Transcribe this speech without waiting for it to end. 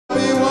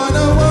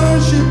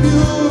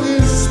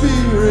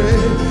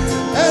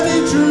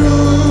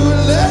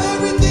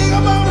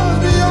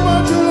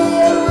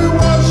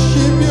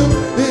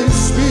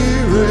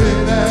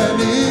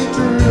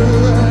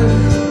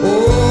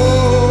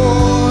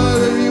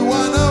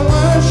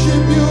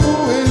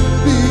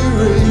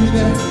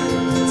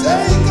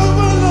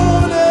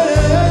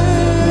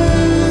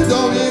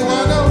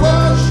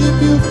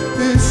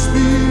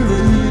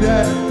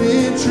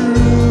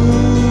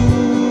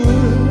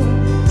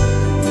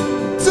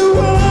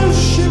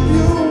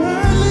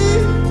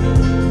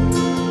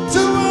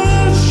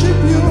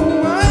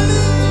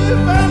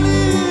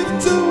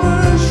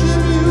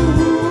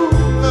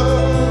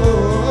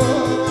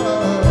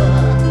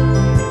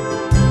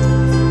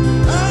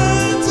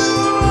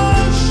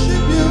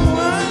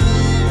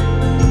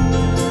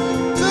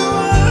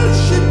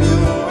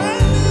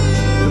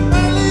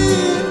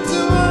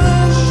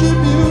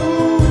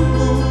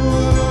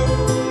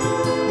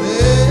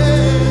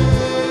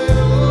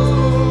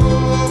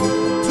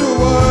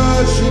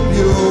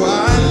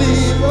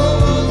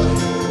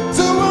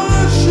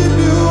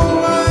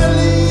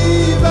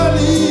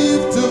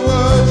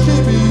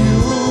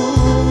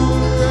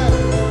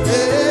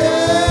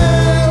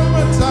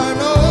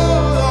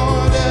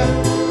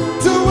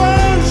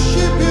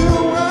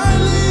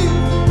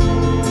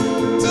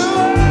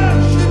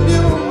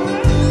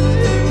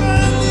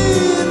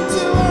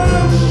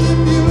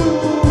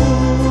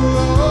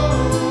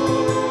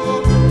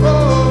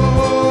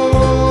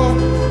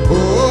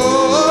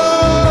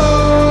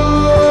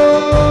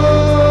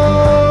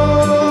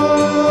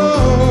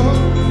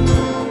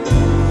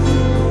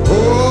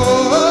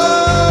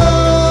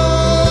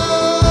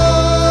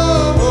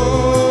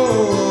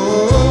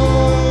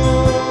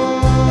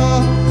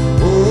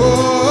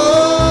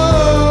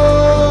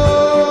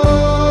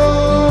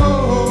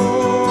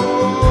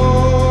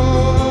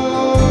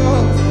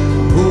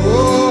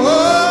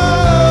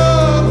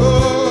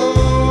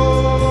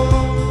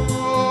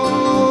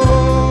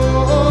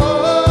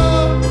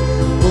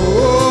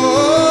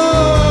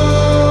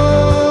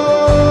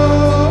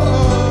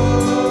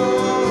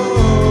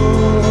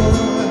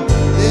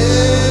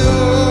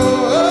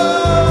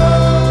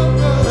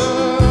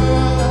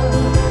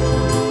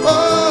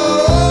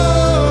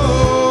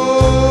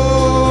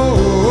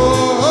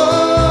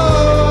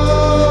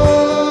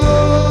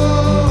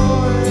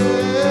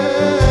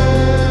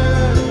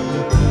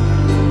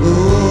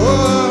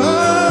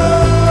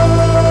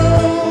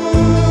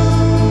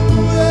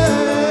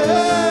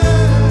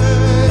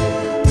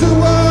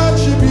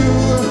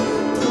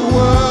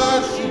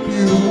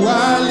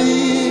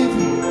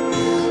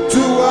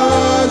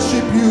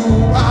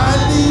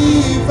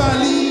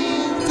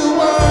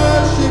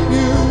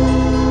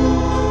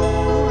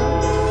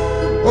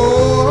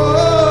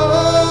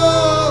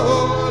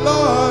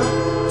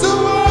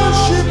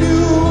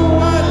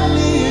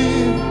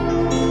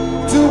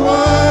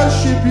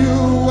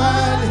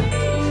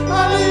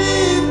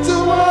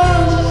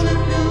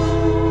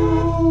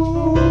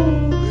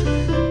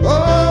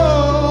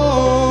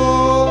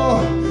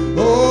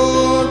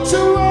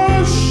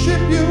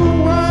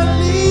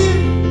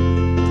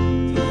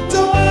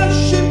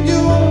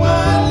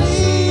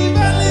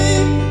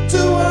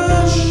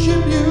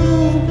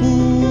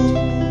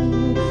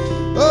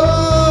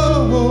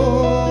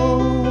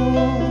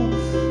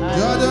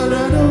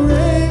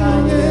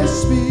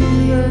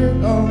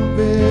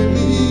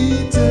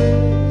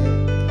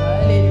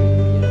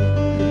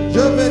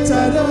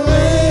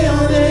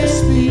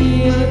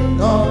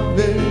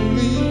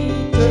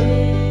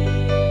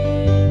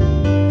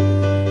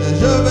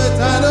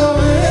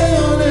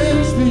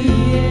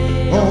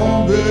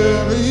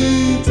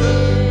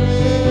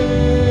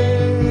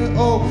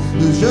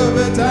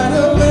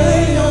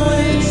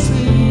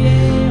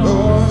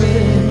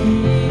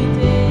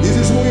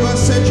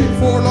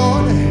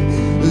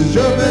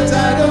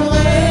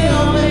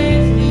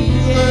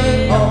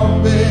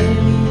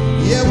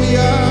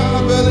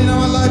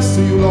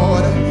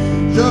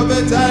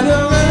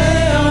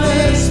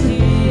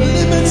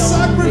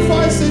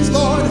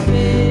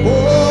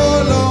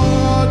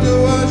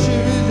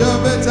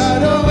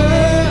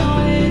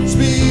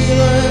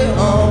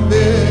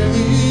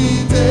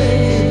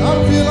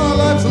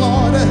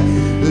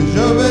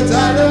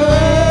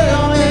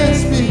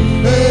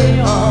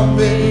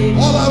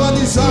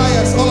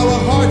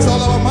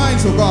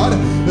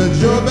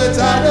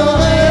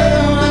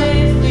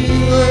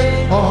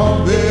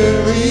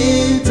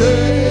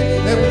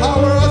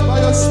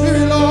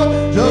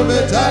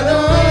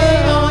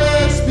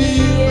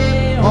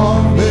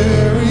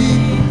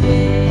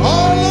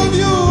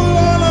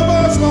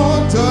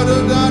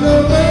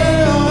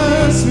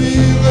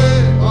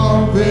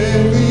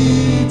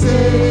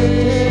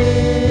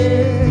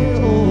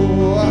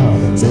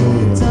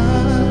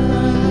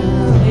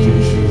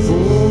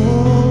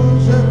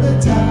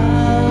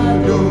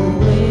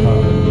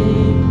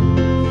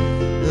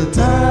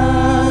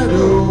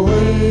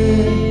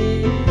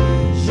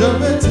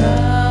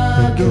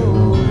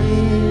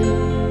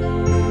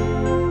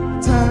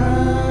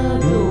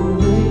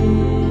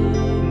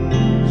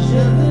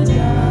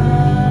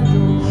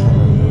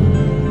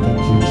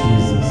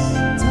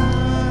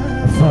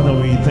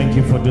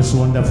Thank you for this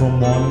wonderful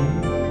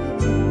morning.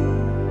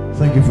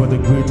 Thank you for the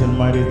great and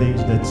mighty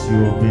things that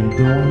you have been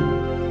doing.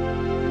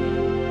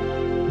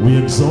 We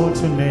exalt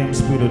your name,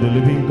 Spirit of the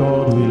living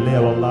God. We lay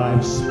our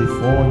lives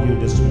before you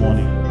this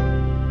morning.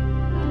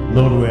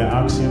 Lord, we're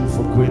asking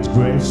for great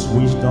grace,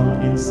 wisdom,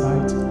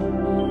 insight,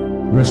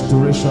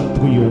 restoration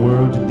through your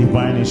word,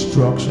 divine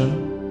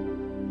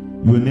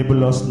instruction. You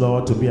enable us,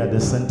 Lord, to be at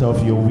the center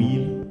of your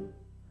will,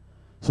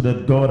 so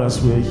that, God,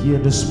 as we are here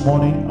this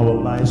morning, our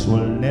lives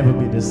will never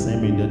be the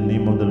same, in the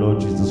name of the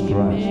Lord Jesus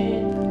Christ.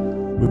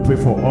 We pray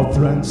for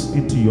utterance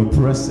into your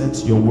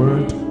presence, your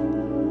word.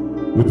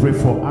 We pray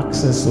for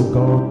access, oh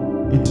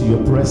God, into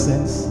your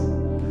presence.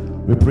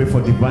 We pray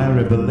for divine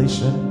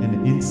revelation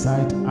and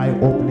insight,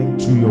 eye-opening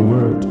through your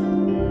word.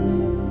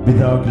 Be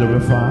thou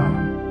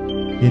glorified.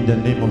 In the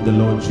name of the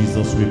Lord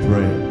Jesus we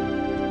pray.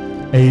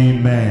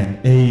 Amen,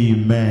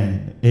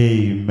 amen,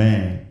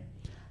 amen.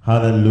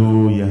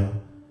 Hallelujah,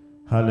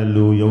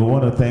 hallelujah. We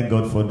want to thank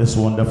God for this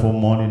wonderful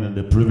morning and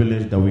the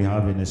privilege that we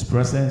have in his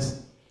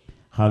presence.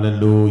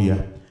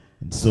 Hallelujah.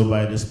 And so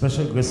by the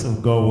special grace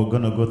of God, we're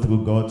going to go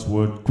through God's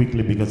word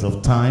quickly because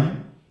of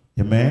time.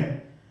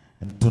 Amen.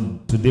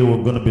 And today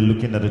we're going to be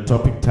looking at the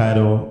topic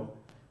titled,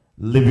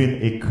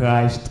 Living a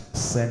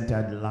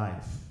Christ-Centered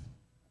Life.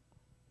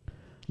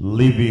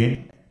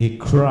 Living a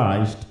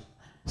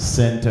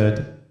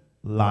Christ-Centered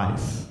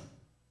life.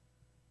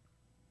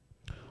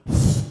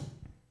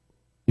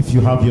 If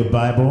you have your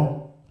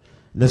Bible,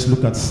 let's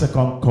look at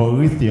 2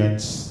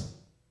 Corinthians.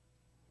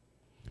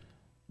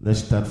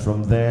 Let's start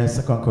from there.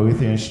 2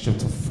 Corinthians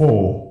chapter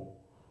 4.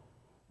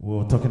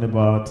 We're talking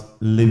about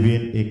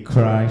living a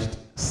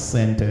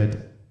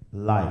Christ-centered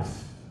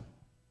life.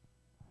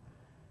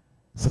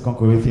 2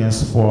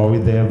 Corinthians 4, we're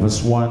there,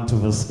 verse 1 to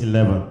verse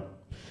 11.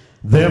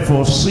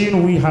 Therefore,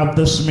 seeing we have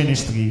this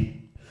ministry,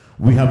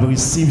 we have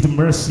received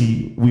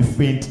mercy, we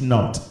faint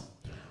not,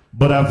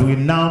 but have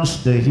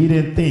renounced the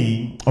hidden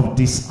thing of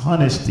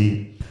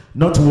dishonesty,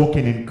 not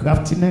walking in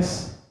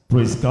craftiness,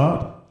 praise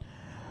God,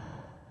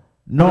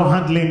 nor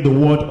handling the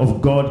word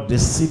of God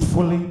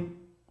deceitfully,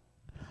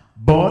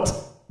 but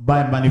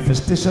by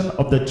manifestation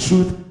of the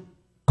truth,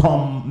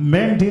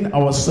 commending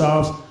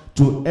ourselves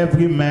to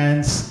every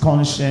man's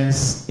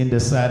conscience in the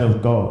sight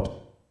of God.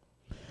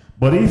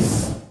 But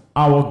if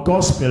our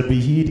gospel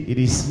be hid, it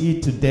is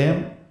hid to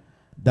them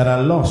that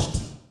are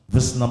lost.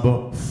 Verse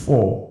number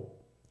 4.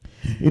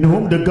 In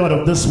whom the God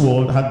of this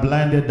world had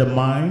blinded the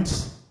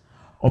minds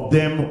of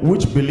them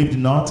which believed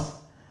not,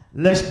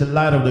 lest the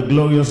light of the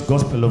glorious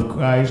gospel of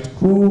Christ,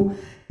 who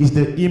is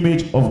the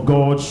image of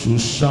God,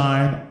 should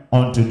shine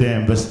unto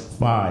them. Verse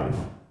 5.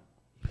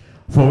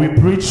 For we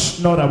preach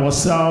not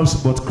ourselves,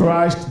 but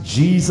Christ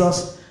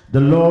Jesus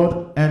the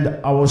Lord,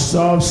 and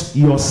ourselves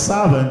your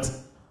servant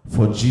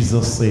for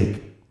Jesus'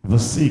 sake.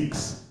 Verse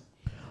 6.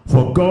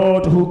 For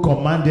God, who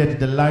commanded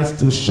the light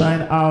to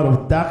shine out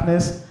of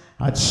darkness,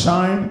 had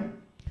shined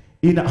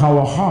in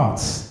our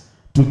hearts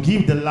to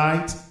give the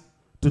light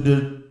of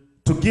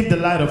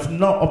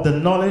the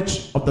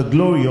knowledge of the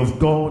glory of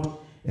God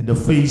in the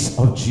face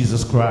of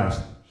Jesus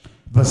Christ.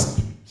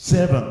 Verse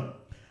 7.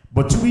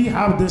 But we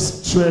have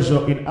this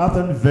treasure in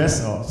earthen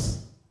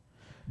vessels,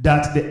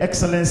 that the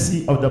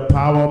excellency of the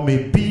power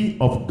may be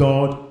of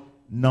God,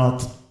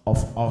 not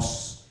of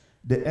us.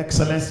 The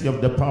excellency of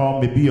the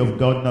power may be of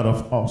God, not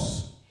of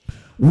us.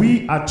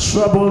 We are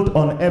troubled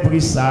on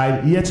every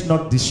side, yet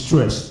not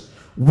distressed.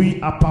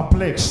 We are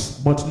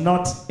perplexed, but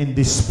not in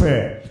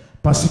despair.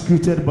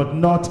 Persecuted, but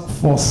not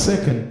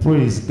forsaken,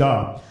 praise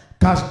God.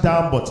 Cast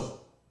down, but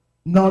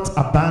not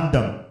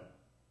abandoned.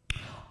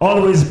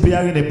 Always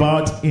bearing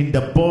about in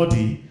the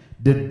body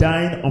the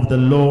dying of the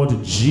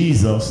Lord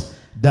Jesus,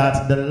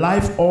 that the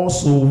life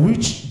also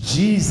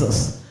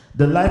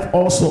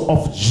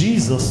of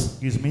Jesus,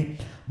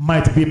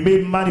 might be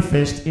made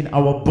manifest in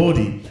our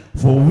body.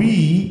 For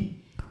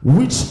we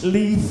which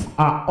live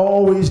are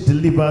always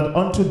delivered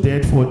unto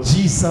death for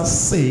Jesus'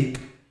 sake,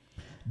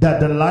 that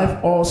the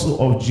life also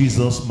of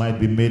Jesus might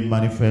be made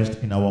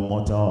manifest in our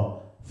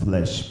mortal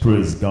flesh.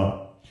 Praise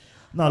God.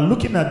 Now,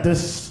 looking at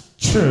this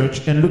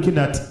church and looking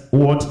at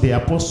what the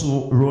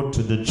apostle wrote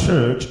to the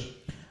church,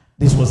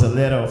 this was a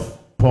letter of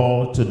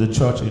Paul to the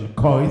church in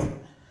Corinth.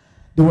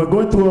 They were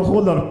going through a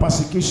whole lot of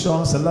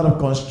persecutions, a lot of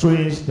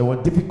constraints. There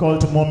were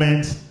difficult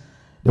moments.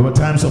 There were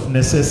times of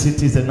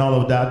necessities and all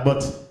of that.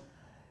 But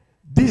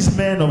these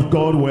men of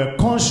God were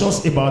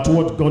conscious about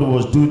what God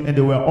was doing, and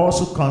they were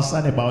also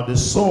concerned about the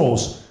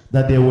souls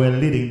that they were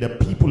leading, the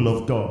people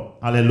of God.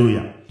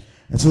 Hallelujah.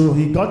 And so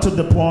he got to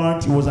the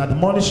point, he was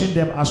admonishing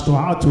them as to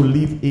how to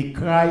live a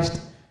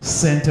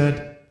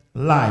Christ-centered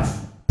life.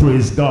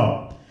 Praise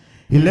God.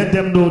 He let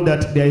them know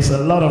that there is a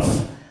lot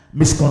of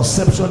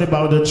misconception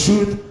about the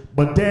truth,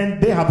 but then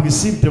they have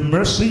received the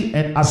mercy,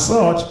 and as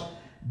such,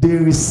 they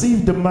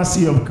received the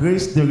mercy of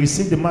grace, they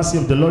received the mercy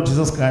of the Lord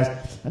Jesus Christ,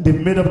 and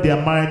they've made up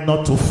their mind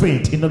not to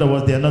faint. In other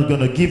words, they're not going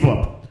to give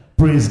up.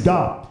 Praise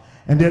God.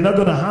 And they're not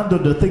going to handle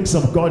the things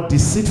of God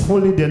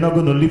deceitfully. They're not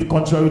going to live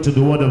contrary to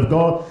the word of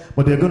God,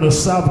 but they're going to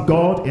serve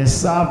God and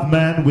serve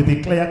man with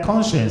a clear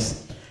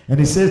conscience. And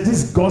he says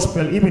this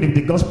gospel, even if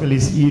the gospel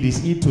is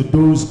hid to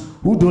those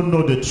who don't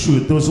know the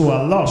truth, those who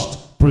are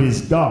lost.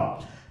 Praise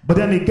God. But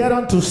then he get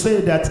on to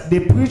say that they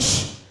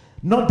preach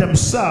not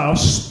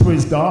themselves,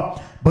 praise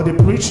God, but they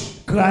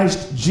preach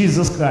Christ,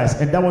 Jesus Christ.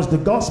 And that was the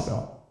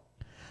gospel.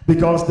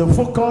 Because the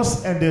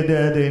focus and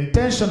the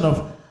intention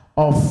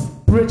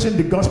of preaching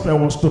the gospel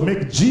was to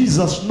make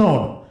Jesus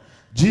known.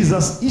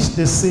 Jesus is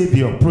the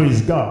Savior,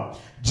 praise God.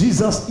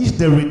 Jesus is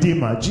the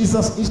Redeemer.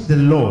 Jesus is the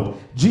Lord.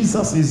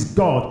 Jesus is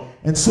God.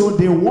 And so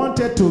they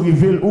wanted to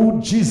reveal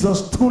who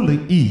Jesus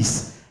truly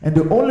is. And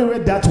the only way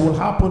that will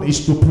happen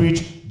is to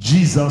preach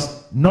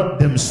Jesus, not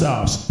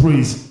themselves.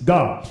 Praise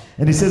God.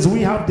 And he says,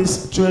 we have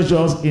these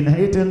treasures in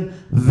earthen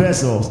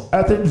vessels.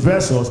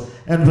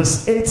 And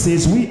verse 8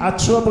 says, we are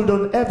troubled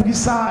on every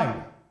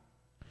side.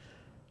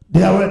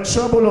 They were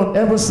troubled on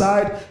every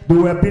side. They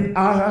were being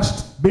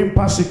harassed, being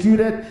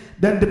persecuted.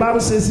 Then the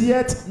Bible says,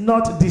 yet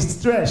not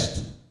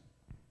distressed.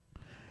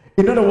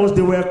 In other words,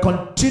 they were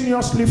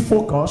continuously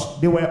focused.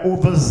 They were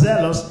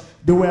overzealous.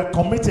 They were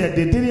committed.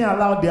 They didn't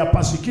allow their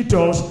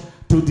persecutors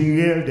to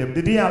derail them.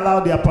 They didn't allow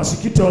their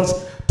persecutors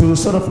to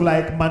sort of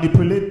like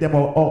manipulate them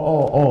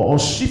or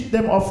shift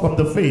them off from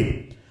the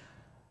faith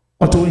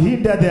or to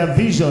hinder their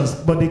visions.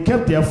 But they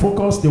kept their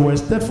focus. They were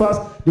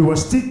steadfast. They were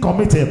still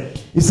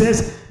committed. It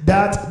says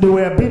that they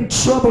were being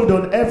troubled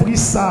on every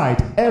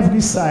side.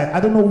 Every side. I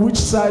don't know which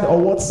side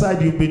or what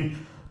side you've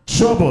been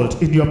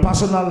troubled in your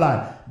personal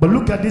life. But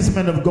look at these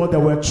men of God that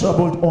were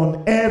troubled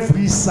on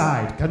every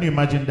side. Can you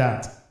imagine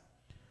that?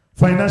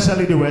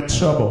 Financially, they were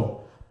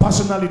troubled.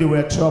 Personally, they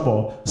were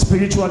troubled.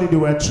 Spiritually, they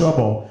were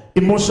troubled.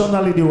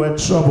 Emotionally, they were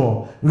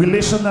troubled.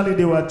 Relationally,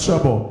 they were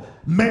troubled.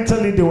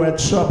 Mentally, they were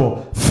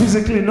troubled.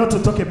 Physically, not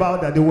to talk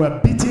about that, they were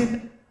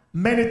beaten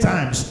many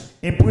times,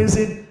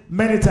 imprisoned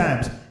many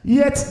times.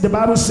 Yet, the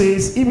Bible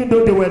says, even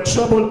though they were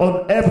troubled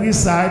on every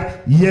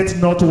side, yet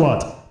not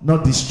what?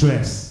 Not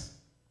distress.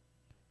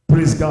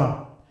 Praise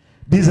God.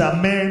 These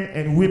are men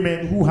and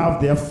women who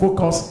have their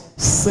focus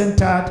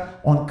centered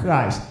on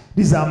Christ.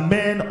 These are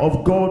men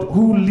of God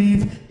who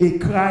live a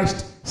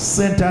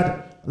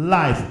Christ-centered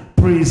life.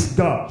 Praise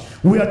God.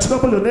 We are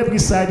troubled on every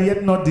side,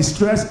 yet not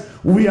distressed.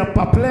 We are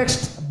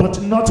perplexed,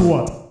 but not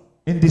what?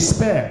 In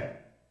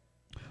despair.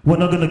 We're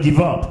not going to give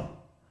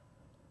up.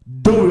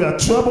 Though we are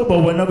troubled,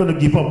 but we're not going to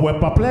give up. We're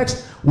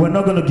perplexed. We're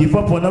not going to give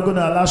up. We're not going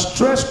to allow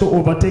stress to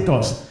overtake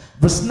us.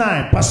 Verse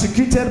 9,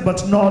 persecuted,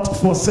 but not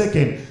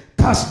forsaken.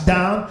 Cast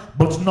down,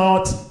 but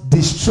not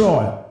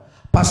destroyed.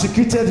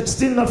 Persecuted,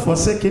 still not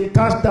forsaken.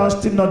 Cast down,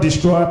 still not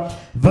destroyed.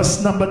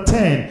 Verse number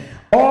 10.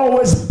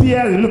 Always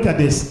bearing, look at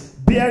this.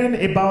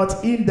 Bearing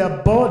about in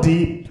the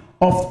body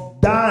of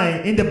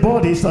dying,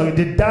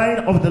 the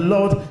dying of the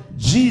Lord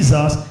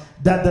Jesus,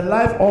 that the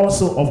life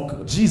also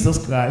of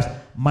Jesus Christ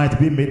might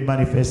be made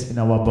manifest in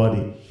our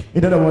body.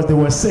 In other words, they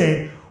were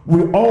saying,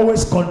 we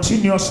always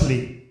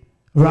continuously,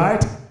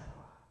 right,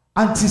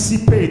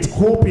 anticipate,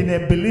 hoping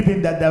and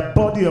believing that the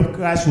body of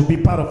Christ will be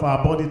part of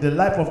our body, the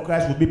life of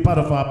Christ will be part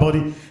of our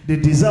body, the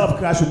desire of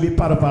Christ will be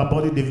part of our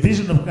body, the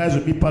vision of Christ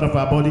will be part of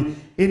our body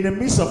in the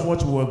midst of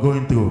what we were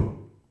going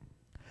through.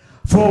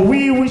 For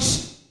we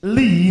which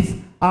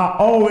live are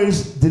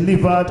always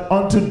delivered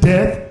unto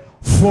death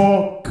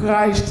for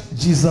Christ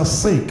Jesus'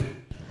 sake,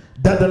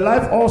 that the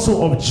life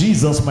also of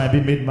Jesus might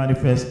be made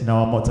manifest in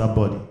our mortal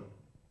body.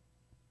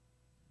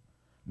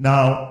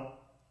 Now,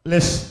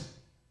 let's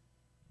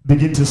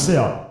begin to say,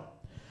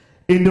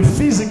 in the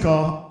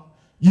physical,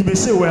 you may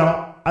say,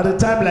 well, at a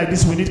time like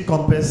this, we need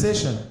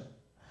compensation.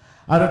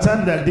 At a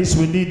time like this,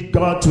 we need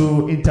God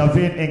to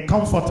intervene and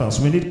comfort us.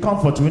 We need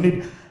comfort. We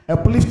need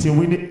uplifting.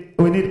 We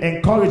need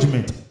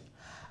encouragement.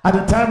 At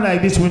a time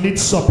like this, we need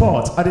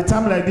support. At a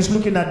time like this,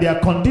 looking at their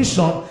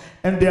condition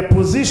and their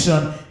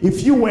position,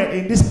 if you were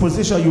in this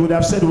position, you would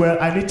have said, well,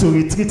 I need to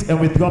retreat and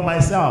withdraw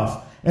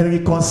myself and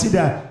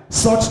reconsider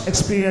such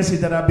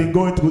experiences that I've been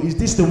going through. Is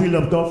this the will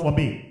of God for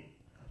me?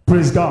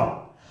 Praise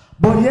God.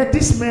 But yet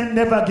these men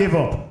never gave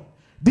up.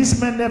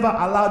 These men never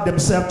allowed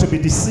themselves to be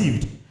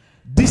deceived.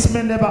 These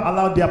men never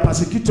allowed their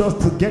persecutors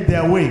to get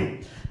their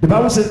way. The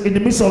Bible says in the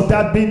midst of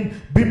that being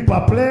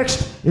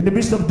perplexed, in the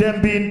midst of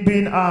them being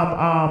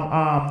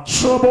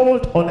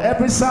troubled on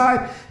every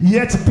side,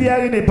 yet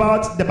bearing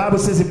about, the Bible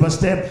says in verse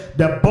 10,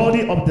 the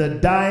body of the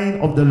dying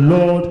of the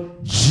Lord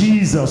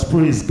Jesus,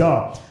 praise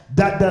God,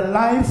 that the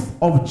life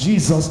of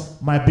Jesus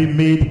might be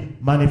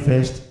made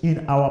manifest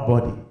in our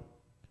body.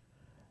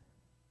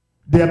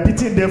 They are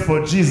beating them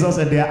for Jesus,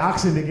 and they are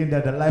asking again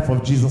that the life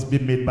of Jesus be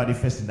made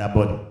manifest in their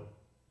body.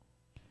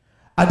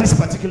 At this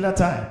particular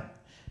time,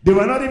 they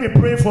were not even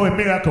praying for a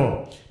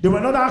miracle. They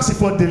were not asking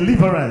for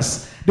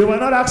deliverance. They were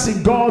not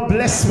asking God,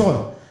 bless me,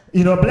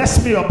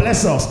 bless me or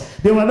bless us.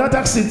 They were not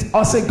asking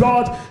or say,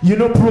 God,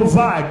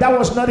 provide. That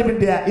was not even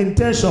their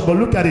intention. But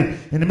look at it.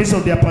 In the midst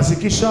of their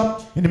persecution,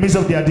 in the midst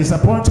of their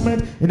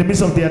disappointment, in the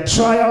midst of their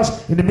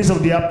trials, in the midst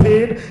of their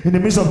pain, in the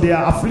midst of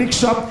their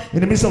affliction,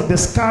 in the midst of the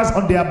scars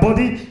on their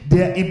body,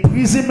 their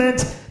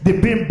imprisonment,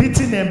 they've been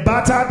beaten and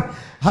battered.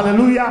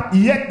 Hallelujah.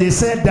 Yet they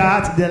said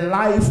that the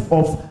life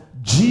of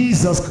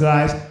Jesus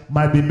Christ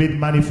might be made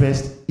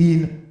manifest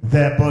in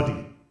their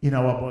body, in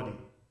our body.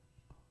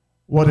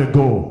 What a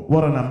goal,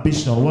 what an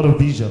ambition, what a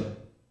vision.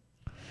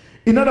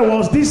 In other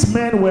words, these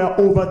men were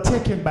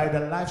overtaken by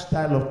the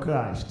lifestyle of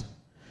Christ.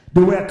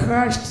 They were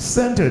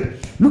Christ-centered.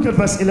 Look at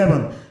verse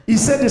 11. He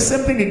said the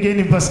same thing again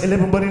in verse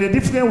 11, but in a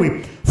different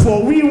way.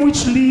 For we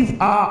which live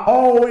are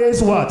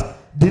always what?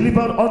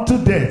 Delivered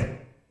unto death.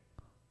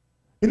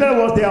 In other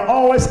words, they are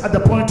always at the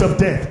point of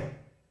death.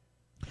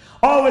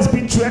 Always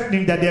been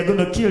threatening that they are going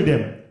to kill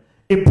them,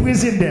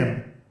 imprison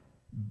them,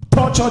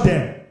 torture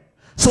them.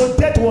 So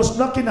death was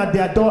knocking at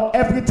their door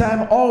every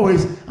time,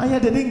 always, and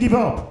yet they didn't give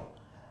up.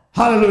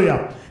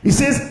 Hallelujah. He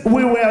says,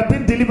 we were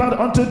being delivered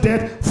unto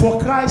death for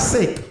Christ's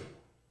sake.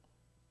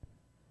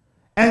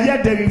 And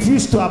yet they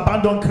refused to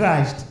abandon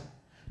Christ.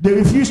 They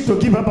refused to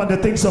give up on the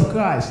things of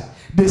Christ.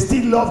 They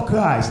still love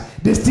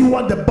Christ. They still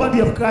want the body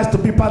of Christ to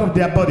be part of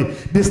their body.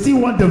 They still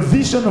want the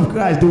vision of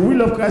Christ, the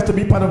will of Christ to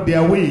be part of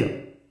their will.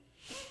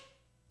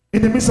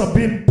 In the midst of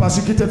being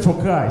persecuted for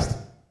Christ.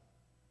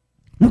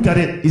 Look at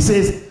it. He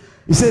says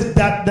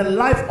that the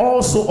life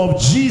also of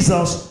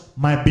Jesus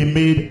might be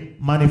made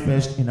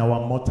manifest in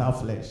our mortal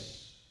flesh.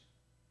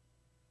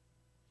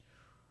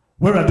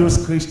 Where are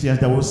those Christians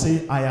that will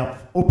say, I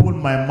have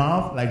opened my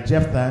mouth like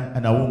Jephthah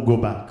and I won't go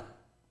back?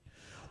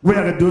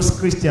 Where are those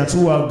Christians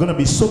who are going to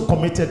be so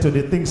committed to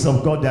the things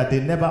of God that they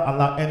never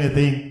allow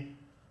anything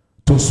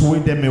to sway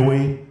them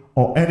away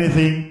or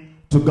anything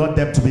to get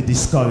them to be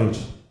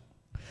discouraged?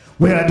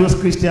 Where are those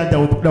Christians that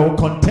will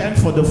contend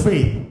for the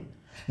faith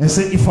and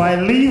say, if I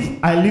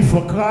live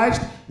for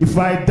Christ. If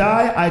I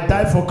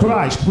die for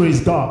Christ.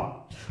 Praise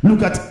God.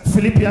 Look at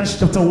Philippians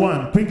chapter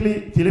 1.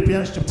 Quickly,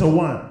 Philippians chapter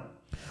 1.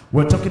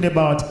 We're talking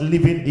about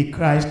living a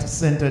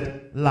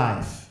Christ-centered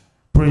life.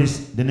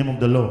 Praise the name of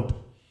the Lord.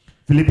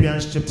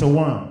 Philippians chapter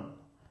 1.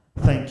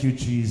 Thank you,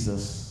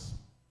 Jesus.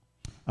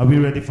 Are we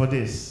ready for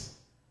this?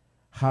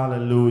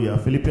 Hallelujah.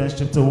 Philippians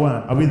chapter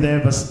 1. Are we there?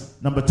 Verse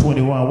number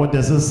 21. What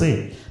does it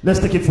say? Let's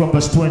take it from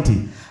verse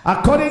 20.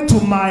 According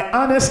to my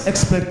earnest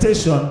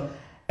expectation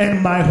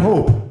and my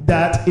hope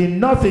that in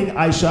nothing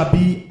I shall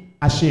be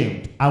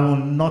ashamed. I will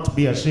not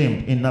be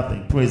ashamed in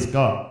nothing. Praise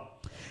God.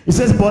 It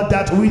says, but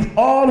that with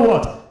all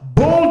what?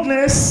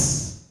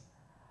 Boldness,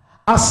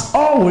 as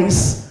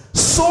always,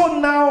 so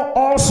now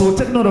also,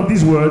 take note of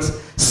these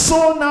words,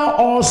 so now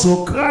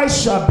also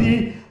Christ shall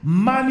be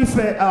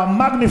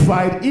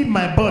magnified in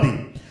my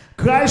body.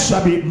 Christ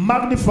shall be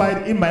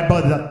magnified in my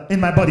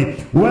body,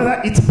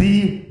 whether it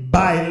be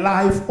by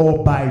life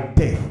or by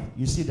death.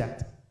 You see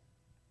that?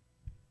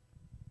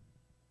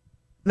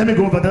 Let me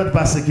go over that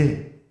verse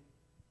again.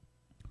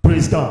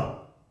 Praise God.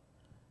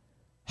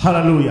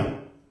 Hallelujah.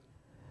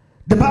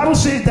 The Bible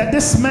says that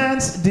this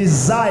man's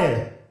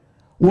desire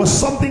was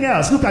something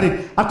else. Look at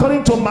it.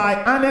 According to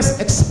my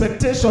earnest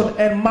expectation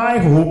and my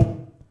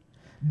hope,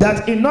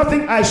 that in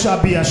nothing I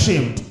shall be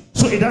ashamed.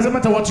 So it doesn't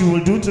matter what you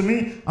will do to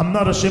me. I'm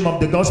not ashamed of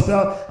the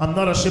gospel. I'm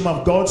not ashamed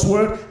of God's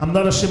word. I'm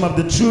not ashamed of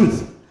the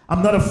truth.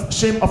 I'm not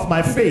ashamed of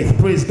my faith.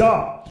 Praise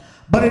God.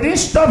 But it didn't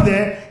stop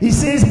there. He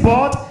says,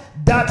 but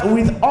that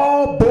with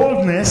all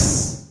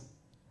boldness,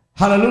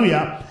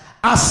 hallelujah,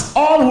 as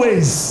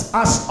always,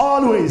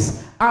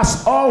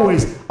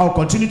 I'll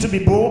continue to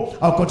be bold.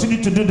 I'll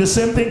continue to do the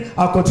same thing.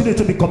 I'll continue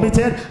to be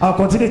committed. I'll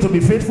continue to be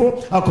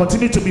faithful. I'll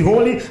continue to be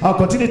holy. I'll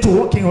continue to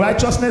walk in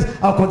righteousness.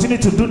 I'll continue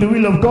to do the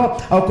will of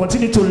God. I'll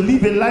continue to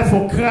live a life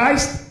for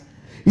Christ.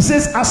 He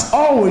says, as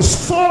always,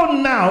 so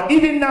now,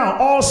 even now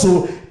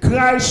also,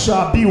 Christ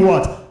shall be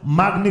what?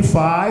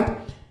 Magnified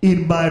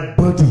in my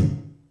body,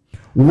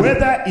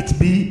 whether it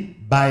be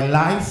by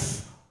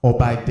life or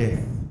by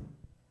death.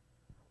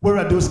 Where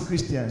are those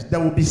Christians that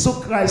will be so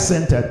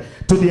Christ-centered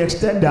to the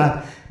extent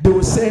that they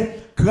will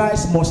say,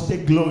 Christ must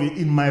take glory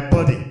in my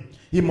body.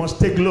 He must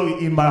take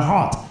glory in my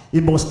heart.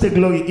 He must take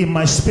glory in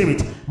my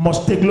spirit.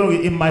 Must take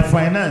glory in my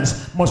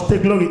finance. Must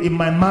take glory in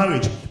my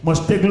marriage.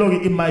 Must take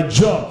glory in my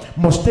job.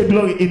 Must take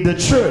glory in the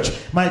church.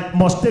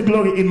 Must take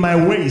glory in my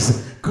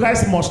ways.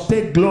 Christ must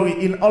take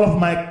glory in all of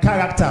my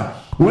character.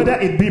 Whether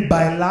it be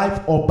by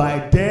life or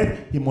by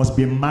death, he must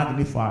be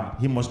magnified.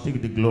 He must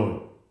take the glory.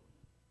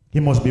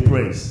 He must be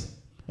praised.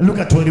 And look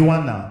at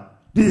 21 now.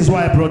 This is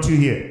why I brought you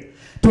here.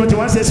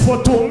 21 says,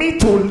 for to me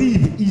to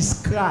live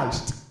is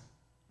Christ.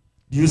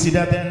 Do you see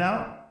that there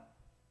now?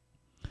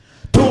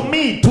 To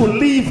me to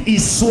live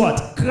is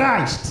what?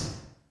 Christ.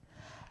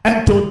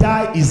 And to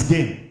die is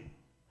gain.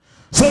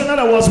 So in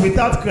other words,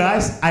 without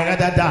Christ, I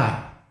rather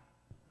die.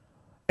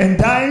 And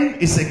dying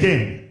is a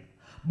gain.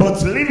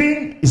 But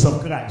living is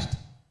of Christ.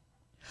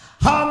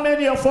 How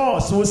many of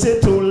us will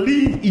say to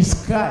live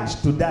is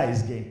Christ, to die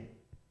is gain?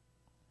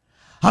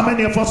 How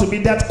many of us will be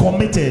that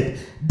committed,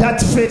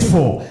 that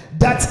faithful,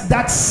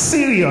 that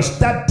serious,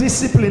 that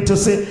disciplined to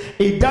say,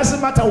 it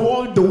doesn't matter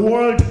what the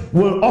world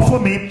will offer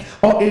me,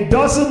 or it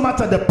doesn't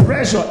matter the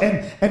pressure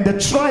and the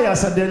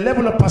trials and the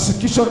level of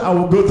persecution I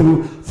will go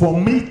through,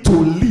 for me to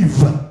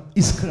live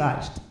is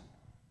Christ.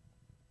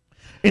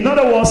 In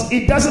other words,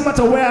 it doesn't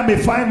matter where I may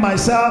find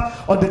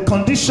myself, or the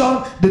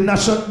condition, the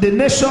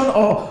nation,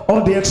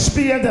 or the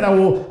experience that I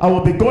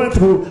will be going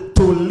through,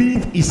 to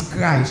live is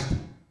Christ.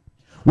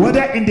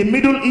 Whether in the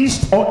Middle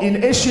East or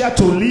in Asia,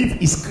 to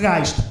live is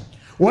Christ.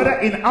 Whether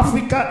in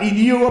Africa, in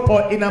Europe,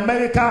 or in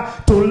America,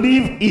 to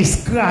live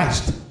is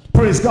Christ.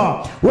 Praise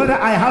God. Whether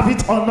I have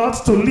it or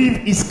not, to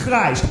live is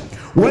Christ.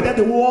 Whether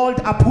the world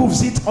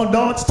approves it or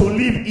not, to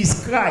live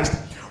is Christ.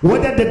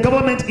 Whether the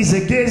government is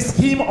against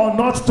him or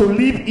not, to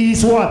live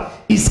is what?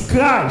 Is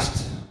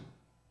Christ.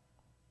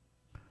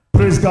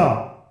 Praise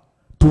God.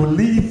 To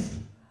live,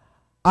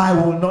 I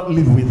will not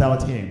live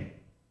without him.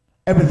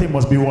 Everything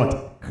must be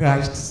what?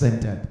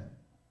 Christ-centered.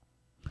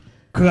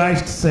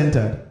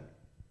 Christ-centered.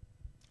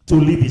 To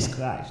live is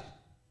Christ.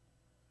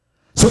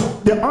 So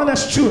the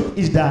honest truth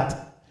is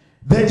that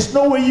there is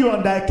no way you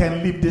and I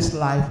can live this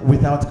life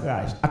without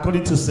Christ.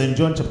 According to St.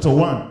 John chapter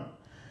 1.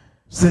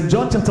 St.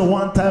 John chapter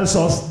 1 tells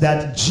us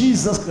that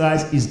Jesus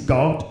Christ is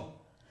God,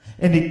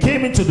 and he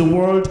came into the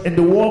world, and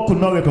the world could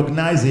not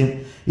recognize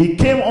him. He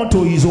came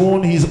unto his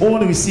own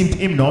received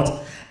him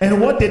not. And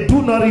what they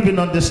do not even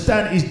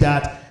understand is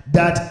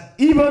that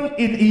even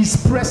in his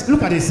presence,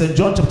 look at it, St.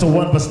 John chapter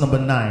 1 verse number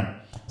 9.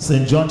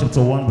 St. John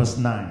chapter 1 verse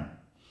 9.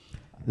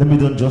 Let me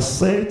don't just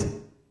say it.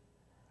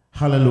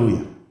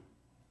 Hallelujah.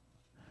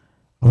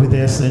 Over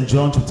there, St.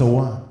 John chapter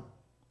 1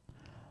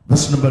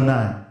 verse number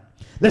 9.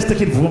 Let's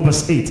take it from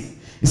verse 8.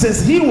 It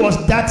says, he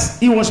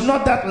was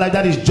not that light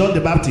that is John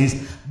the Baptist,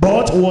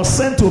 but was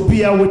sent to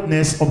bear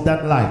witness of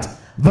that light.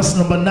 Verse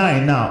number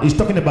 9 now, he's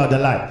talking about the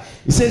light.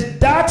 It says,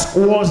 that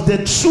was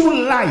the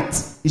true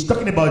light. He's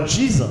talking about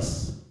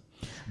Jesus.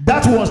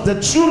 That was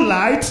the true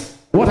light.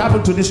 What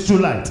happened to this true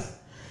light?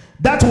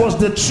 That was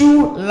the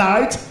true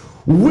light,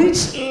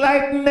 which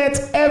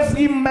lighteneth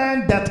every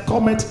man that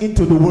cometh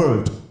into the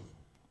world.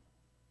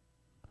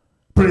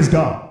 Praise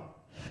God.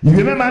 You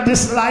remember,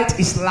 this light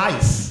is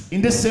life.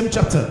 In this same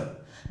chapter,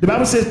 the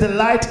Bible says the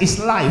light is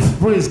life.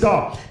 Praise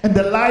God. And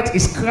the light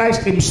is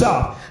Christ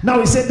himself.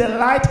 Now he said the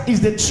light is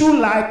the true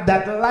light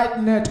that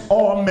lighteneth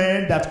all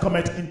men that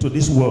cometh into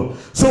this world.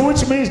 So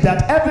which means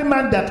that every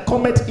man that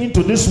cometh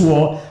into this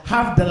world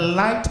have the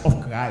light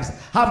of Christ,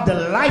 have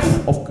the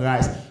life of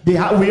Christ. We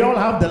all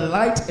have the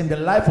light and the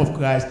life of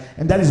Christ.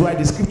 And that is why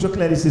the scripture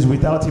clearly says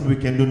without him we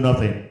can do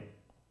nothing.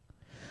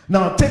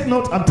 Now take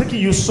note, I'm taking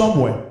you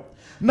somewhere.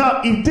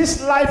 Now, if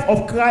this life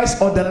of Christ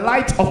or the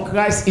light of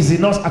Christ is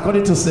in us,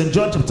 according to St.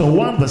 John chapter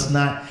 1 verse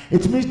 9,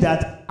 it means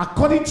that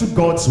according to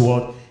God's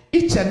word,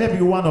 each and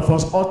every one of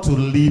us ought to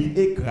live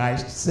a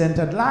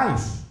Christ-centered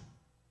life.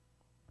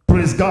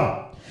 Praise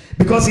God.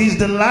 Because he is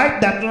the light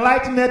that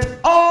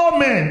lighteneth all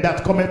men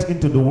that cometh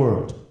into the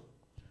world.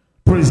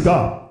 Praise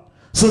God.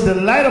 So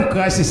the light of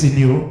Christ is in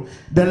you.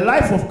 The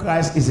life of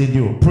Christ is in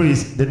you.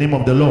 Praise the name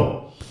of the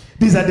Lord.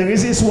 These are the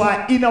reasons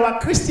why in our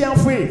Christian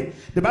faith,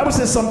 the Bible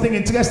says something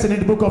interesting in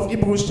the book of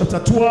Hebrews chapter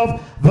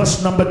 12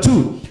 verse number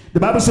 2. The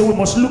Bible says we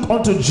must look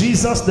unto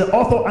Jesus, the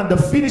author and the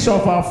finisher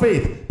of our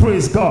faith.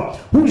 Praise God.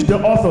 Who is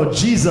the author?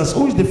 Jesus.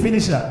 Who is the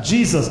finisher?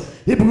 Jesus.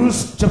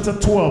 Hebrews chapter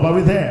 12. Are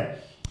we there?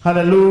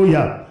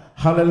 Hallelujah.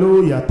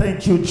 Hallelujah.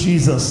 Thank you,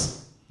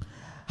 Jesus.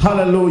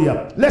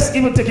 Hallelujah. Let's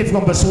even take it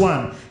from verse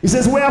 1. It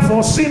says,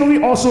 wherefore, seeing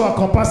we also are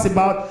compassed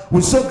about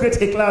with so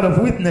great a cloud of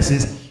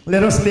witnesses,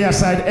 let us lay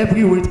aside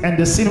every weight and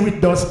the sin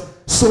which does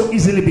so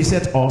easily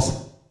beset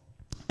us,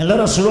 and let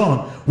us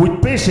run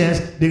with patience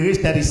the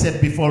race that is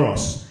set before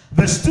us.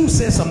 Verse 2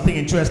 says something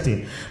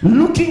interesting.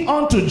 Looking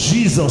unto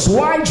Jesus.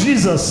 Why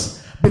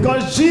Jesus?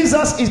 Because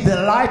Jesus is the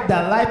light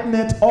that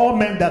lighteneth all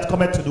men that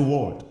cometh to the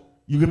world.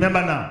 You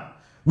remember now.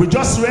 We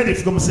just read it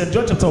from St.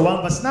 John chapter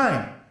 1 verse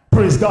 9.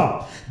 Praise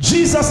God.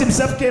 Jesus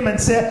himself came and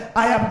said,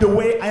 I am the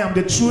way, I am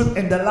the truth,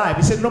 and the life.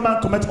 He said, no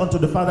man cometh unto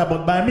the Father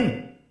but by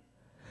me.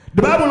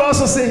 The Bible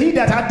also says, he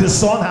that had the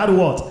Son had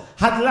what?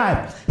 Had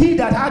life. He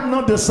that had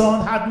not the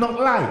Son had not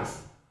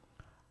life.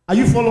 Are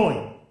you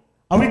following?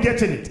 Are we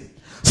getting it?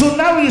 So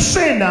now he's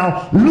saying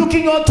now,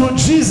 looking unto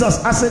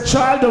Jesus as a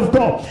child of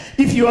God,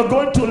 if you are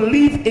going to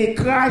live a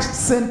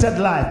Christ-centered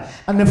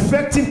life, an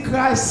effective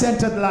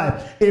Christ-centered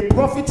life, a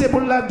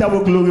profitable life that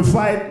will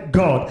glorify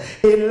God,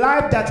 a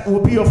life that will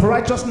be of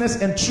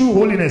righteousness and true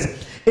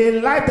holiness, a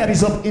life that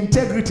is of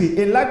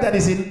integrity, a life that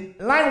is in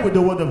line with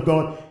the word of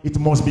God, it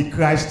must be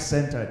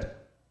Christ-centered.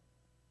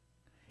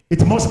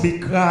 It must be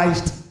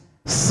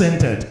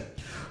Christ-centered.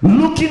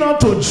 Looking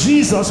unto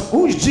Jesus.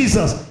 Who is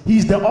Jesus?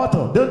 He's the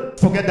author. Don't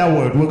forget that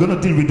word. We're going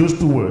to deal with those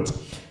two words.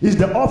 He's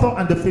the author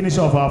and the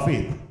finisher of our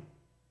faith.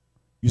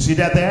 You see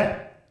that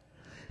there?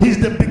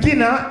 He's the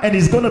beginner, and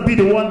he's going to be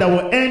the one that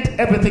will end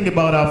everything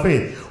about our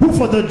faith. Who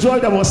for the joy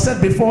that was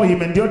set before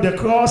him endured the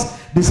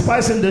cross,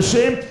 despising the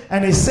shame,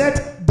 and he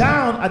sat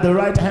down at the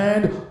right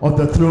hand of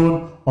the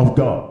throne of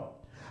God.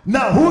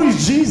 Now, who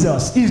is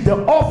Jesus? He's the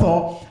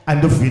author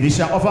and the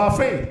finisher of our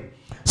faith.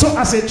 So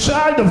as a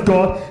child of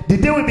God, the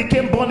day we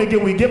became born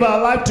again, we gave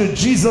our life to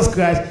Jesus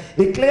Christ.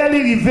 It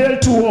clearly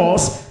revealed to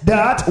us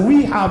that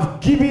we have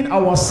given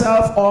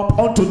ourselves up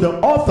unto the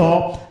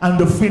author and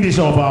the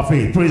finisher of our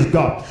faith. Praise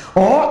God.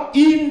 Or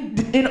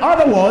in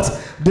other words,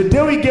 the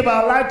day we gave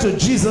our life to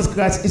Jesus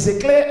Christ is a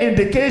clear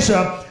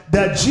indication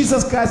that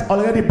Jesus Christ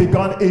already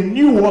begun a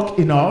new work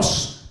in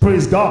us.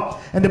 Praise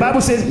God. And the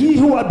Bible says, he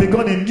who had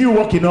begun a new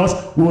work in us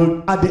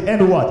will at the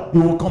end what? He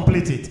will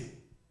complete it.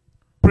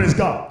 Praise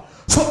God.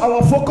 So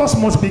our focus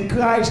must be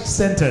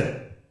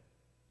Christ-centered.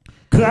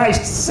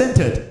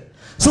 Christ-centered.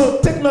 So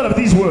take note of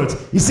these words.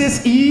 He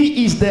says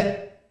he is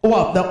the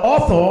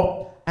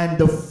author and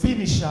the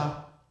finisher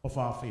of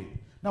our faith.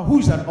 Now, who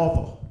is an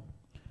author?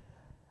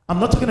 I'm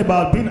not talking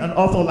about being an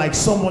author like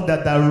someone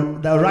that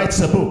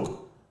writes a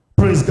book.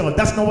 Praise God.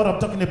 That's not what I'm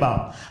talking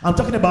about. I'm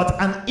talking about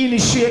an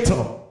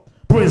initiator.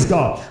 Praise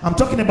God. I'm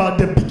talking about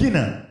the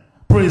beginner.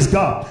 Praise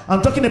God.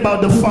 I'm talking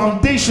about the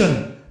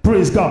foundation.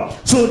 Praise God.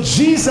 So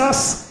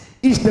Jesus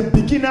is the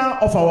beginner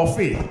of our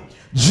faith.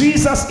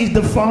 Jesus is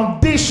the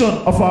foundation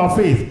of our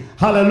faith.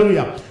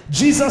 Hallelujah.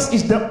 Jesus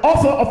is the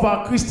author of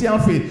our Christian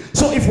faith.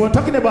 So if we're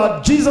talking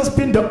about Jesus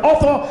being the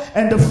author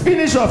and the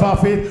finisher of our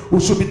faith, we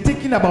should be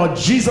thinking about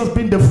Jesus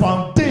being the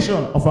foundation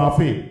of our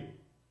faith.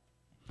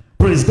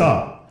 Praise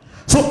God.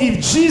 So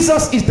if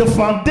Jesus is the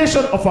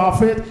foundation of our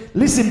faith,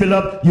 listen,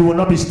 beloved, you will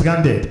not be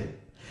stranded.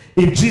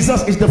 If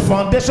Jesus is the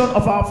foundation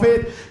of our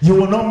faith, you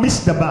will not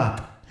miss the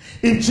mark.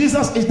 If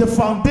Jesus is the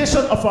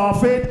foundation of our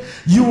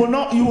faith, you will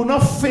not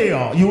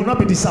fail. You will not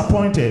be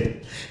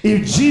disappointed.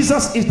 If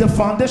Jesus is the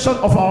foundation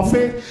of our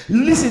faith,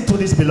 listen to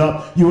this,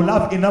 beloved, you will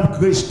have enough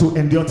grace to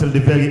endure till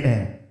the very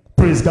end.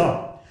 Praise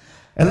God.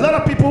 A lot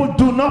of people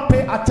do not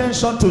pay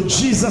attention to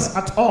Jesus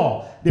at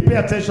all. They pay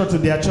attention to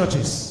their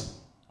churches.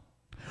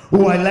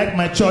 Oh, I like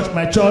my church.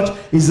 My church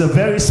is a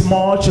very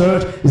small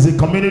church. It's a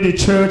community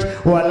church.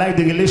 Oh, I like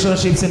the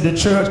relationships in the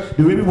church,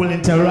 the way people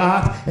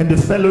interact and the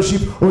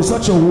fellowship. Oh, it's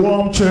such a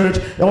warm church.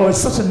 Oh, it's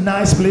such a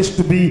nice place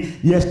to be.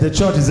 Yes, the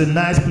church is a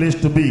nice place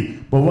to be.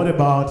 But what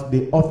about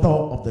the author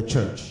of the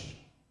church?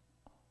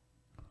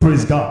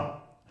 Praise God.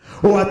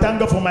 Oh, I thank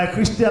God for my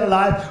Christian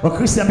life. Oh,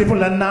 Christian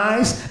people are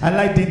nice. I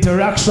like the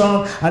interaction.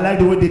 I like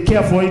the way they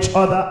care for each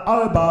other.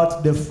 How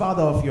about the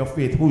father of your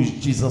faith, who is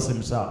Jesus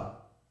himself?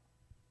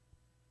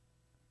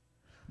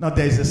 Now,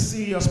 there is a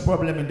serious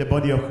problem in the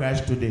body of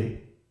Christ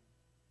today.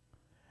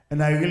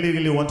 And I really,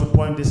 really want to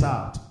point this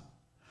out.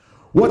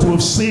 What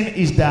we've seen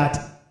is that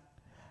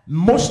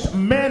most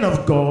men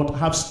of God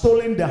have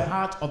stolen the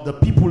heart of the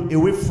people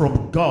away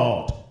from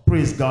God.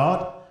 Praise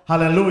God.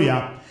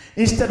 Hallelujah.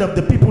 Instead of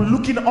the people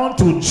looking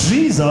unto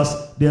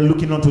Jesus, they're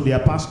looking unto their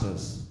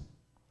pastors.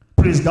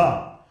 Praise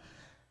God.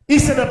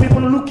 Instead of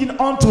people looking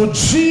unto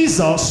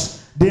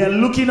Jesus, they are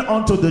looking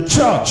unto the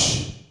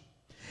church.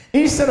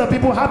 Instead of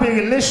people having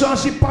a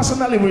relationship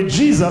personally with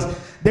Jesus,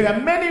 there are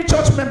many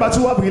church members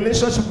who have a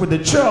relationship with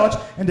the church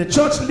and the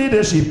church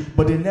leadership,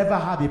 but they never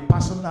have a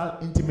personal,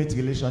 intimate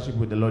relationship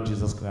with the Lord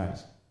Jesus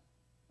Christ.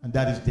 And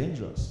that is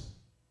dangerous.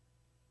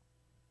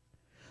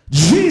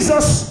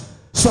 Jesus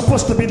is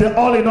supposed to be the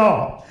all in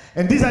all.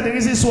 And these are the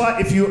reasons why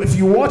if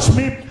you watch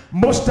me,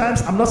 most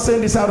times, I'm not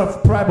saying this out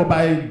of pride, but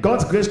by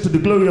God's grace to the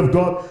glory of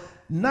God,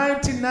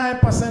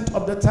 99%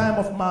 of the time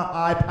of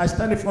I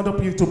stand in front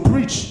of you to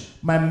preach,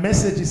 my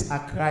messages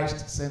are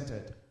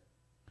Christ-centered.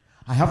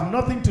 I have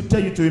nothing to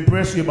tell you to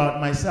impress you about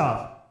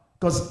myself,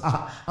 because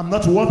I'm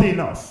not worthy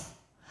enough.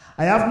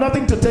 I have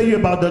nothing to tell you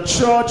about the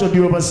church or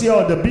the overseer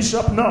or the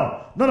bishop.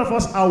 No, none of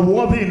us are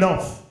worthy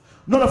enough.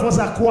 None of us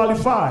are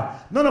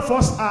qualified. None of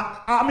us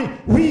are,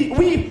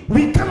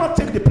 we cannot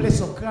take the place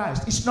of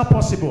Christ. It's not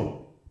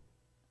possible.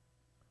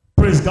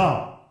 Praise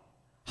God.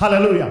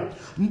 Hallelujah.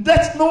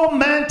 Let no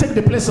man take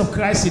the place of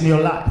Christ in your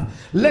life.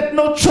 Let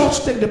no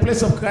church take the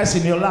place of Christ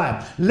in your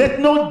life. Let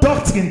no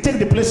doctrine take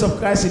the place of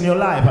Christ in your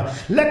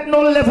life. Let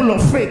no level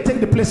of faith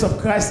take the place of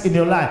Christ in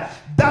your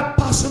life. That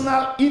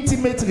personal,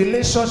 intimate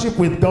relationship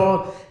with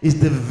God is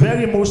the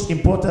very most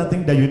important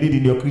thing that you need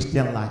in your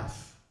Christian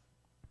life.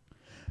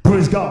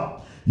 Praise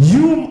God.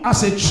 You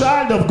as a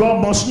child of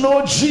God must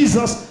know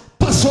Jesus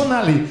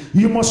personally.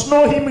 You must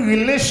know him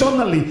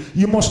relationally.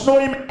 You must know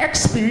him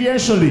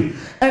experientially.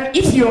 And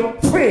if your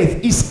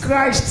faith is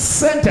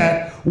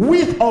Christ-centered,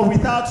 with or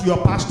without your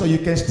pastor, you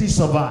can still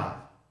survive.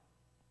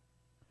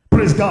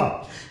 Praise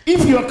God.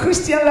 If your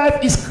Christian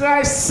life is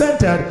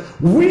Christ-centered,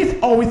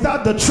 with or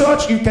without the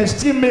church, you can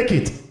still make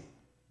it.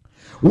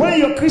 When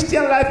your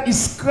Christian life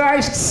is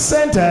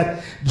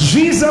Christ-centered,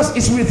 Jesus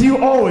is with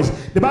you always.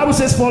 The Bible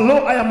says, for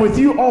lo, I am with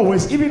you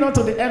always, even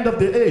unto the end of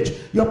the age.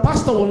 Your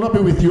pastor will not be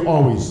with you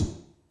always.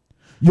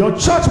 Your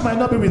church might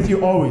not be with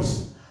you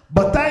always.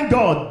 But thank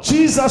God,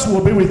 Jesus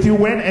will be with you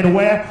when and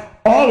where?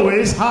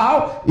 Always.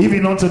 How?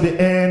 Even unto the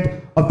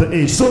end of the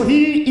age. So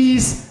he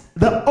is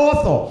the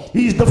author.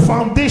 He is the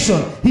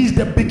foundation. He is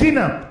the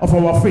beginner of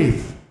our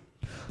faith.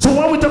 So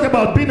when we talk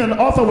about being an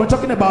author, we're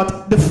talking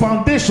about the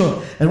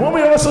foundation. And when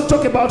we also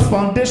talk about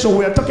foundation,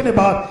 we are talking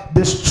about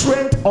the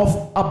strength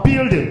of a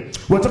building.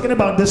 We're talking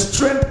about the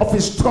strength of a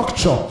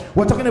structure.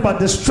 We're talking about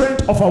the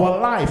strength of our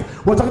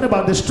life. We're talking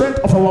about the strength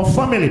of our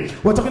family.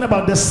 We're talking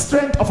about the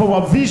strength of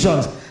our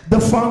visions. The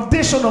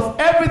foundation of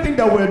everything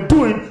that we're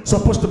doing is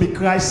supposed to be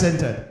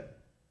Christ-centered.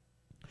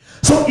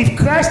 So if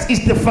Christ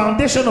is the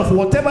foundation of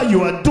whatever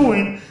you are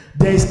doing,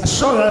 there is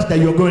assurance that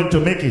you're going to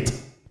make it.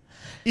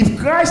 If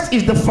Christ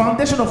is the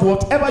foundation of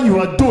whatever you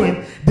are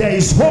doing, there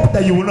is hope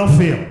that you will not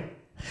fail.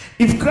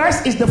 If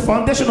Christ is the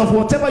foundation of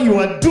whatever you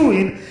are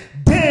doing,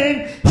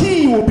 then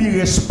he will be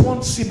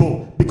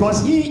responsible,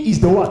 because he is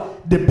the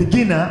what? The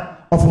beginner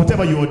of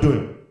whatever you are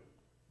doing.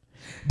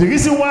 The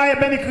reason why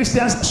many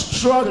Christians are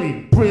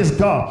struggling, praise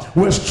God,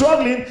 we're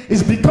struggling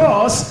is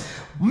because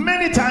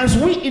many times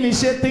we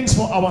initiate things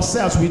for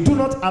ourselves. We do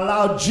not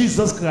allow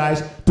Jesus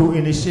Christ to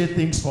initiate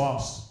things for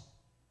us.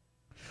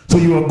 So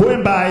you are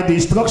going by the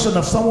instruction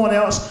of someone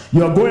else.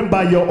 You are going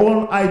by your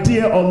own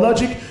idea or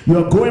logic.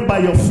 You are going by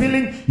your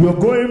feeling. You are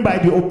going by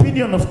the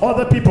opinion of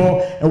other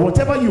people. And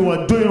whatever you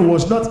are doing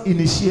was not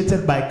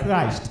initiated by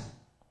Christ.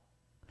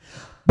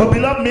 But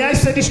beloved, may I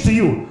say this to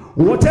you.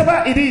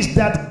 Whatever it is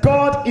that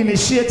God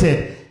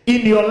initiated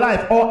in your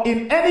life, or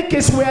in any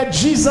case where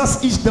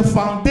Jesus is the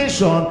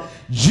foundation,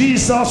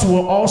 Jesus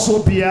will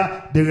also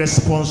bear the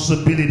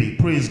responsibility.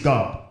 Praise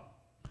God.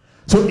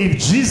 So if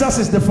Jesus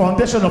is the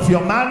foundation of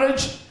your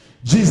marriage,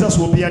 Jesus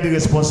will bear the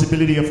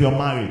responsibility of your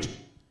marriage.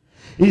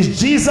 If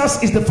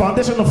Jesus is the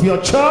foundation of your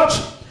church,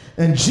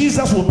 and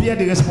Jesus will bear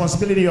the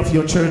responsibility of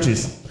your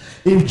churches.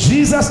 If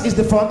Jesus is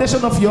the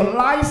foundation of your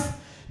life,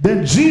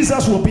 then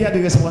Jesus will bear the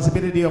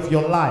responsibility of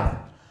your life.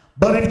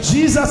 But if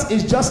Jesus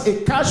is just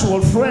a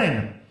casual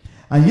friend,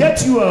 and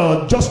yet you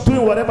are just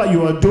doing whatever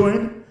you are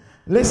doing,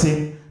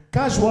 listen,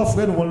 casual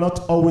friend will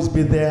not always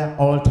be there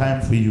all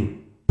time for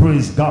you.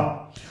 Praise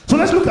God. So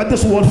let's look at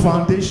this word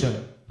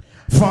foundation.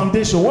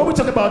 Foundation. When we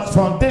talk about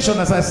foundation,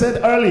 as I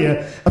said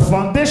earlier, a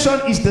foundation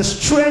is the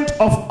strength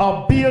of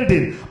a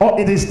building, or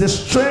it is the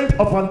strength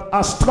of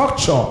a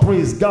structure.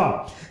 Praise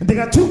God. And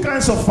there are two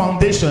kinds of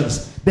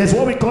foundations. There's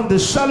what we call the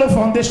shallow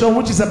foundation,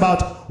 which is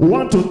about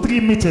 1 to 3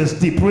 meters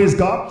deep. Praise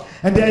God.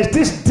 And there is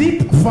this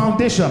deep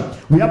foundation.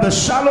 We have a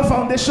shallow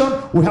foundation.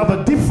 We have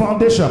a deep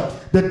foundation.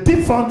 The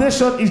deep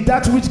foundation is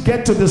that which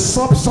gets to the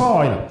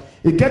subsoil.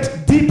 It gets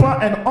deeper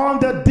and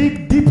under,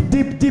 deep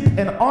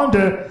and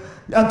under,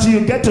 until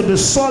you get to the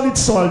solid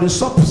soil, the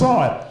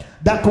subsoil,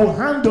 that will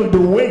handle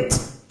the weight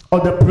or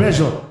the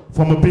pressure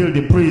from a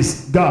building.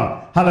 Praise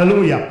God.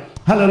 Hallelujah.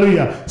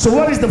 Hallelujah. So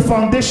what is the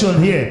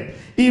foundation here?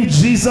 If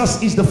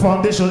Jesus is the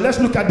foundation, let's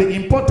look at the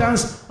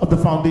importance of the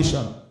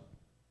foundation.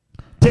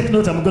 Take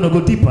note, I'm going to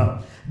go deeper.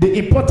 The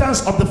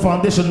importance of the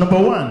foundation. Number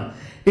one,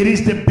 it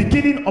is the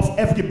beginning of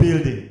every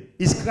building.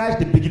 Is Christ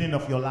the beginning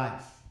of your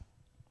life?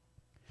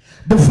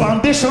 The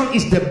foundation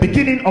is the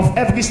beginning of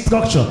every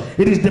structure.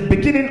 It is the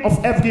beginning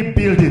of every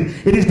building.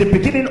 It is the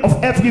beginning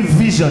of every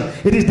vision.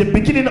 It is the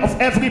beginning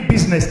of every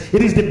business.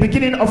 It is the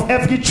beginning of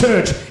every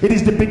church. It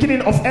is the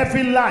beginning of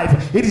every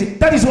life.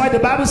 That is why the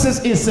Bible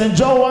says in St.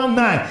 John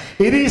 1:9,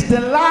 it is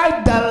the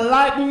light that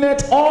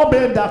lighteneth all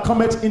men that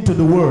cometh into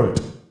the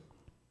world.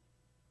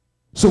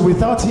 So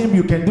without him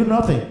you can do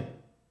nothing.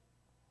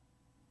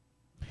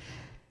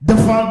 The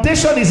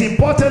foundation is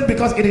important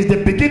because it is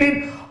the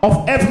beginning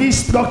of every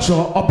structure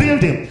or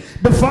building.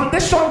 The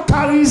foundation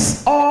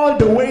carries all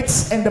the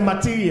weights and the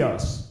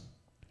materials.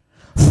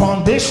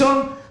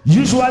 Foundation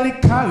usually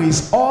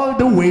carries all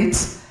the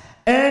weights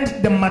and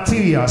the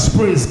materials.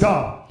 Praise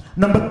God.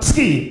 Number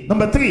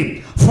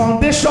three,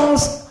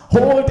 foundations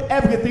hold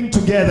everything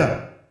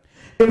together.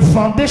 A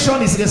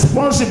foundation is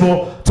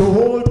responsible to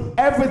hold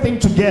everything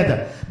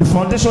together. The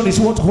foundation is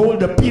what holds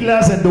the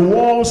pillars and the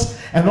walls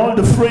and all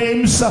the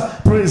frames,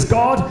 praise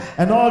God,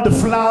 and all the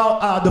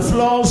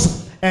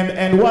floors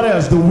and what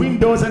else? The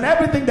windows and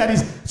everything that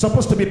is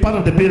supposed to be part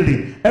of the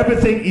building.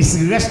 Everything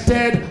is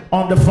rested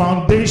on the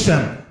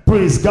foundation.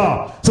 Praise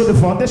God. So the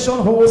foundation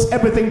holds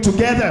everything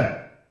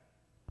together.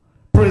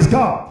 Praise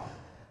God.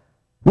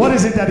 What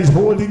is it that is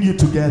holding you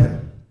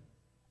together?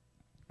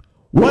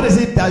 What is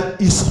it that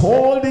is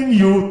holding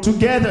you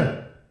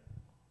together?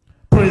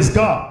 Praise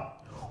God.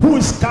 Who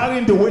is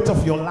carrying the weight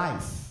of your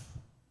life?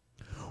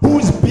 Who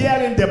is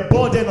bearing the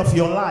burden of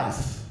your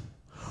life?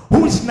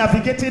 Who is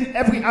navigating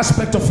every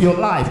aspect of your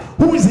life?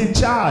 Who is in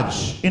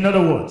charge, in other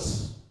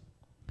words?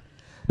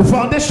 The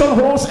foundation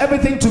holds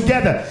everything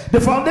together. The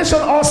foundation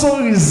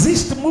also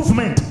resists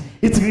movement.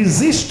 It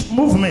resists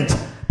movement.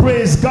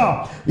 Praise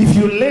God. If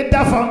you lay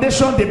that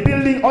foundation, the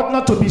building ought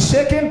not to be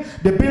shaken.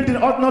 The building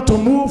ought not to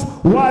move.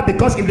 Why?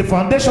 Because if the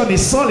foundation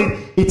is solid,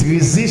 it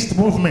resists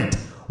movement.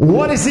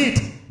 What is it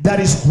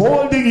that is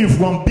holding you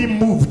from being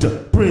moved?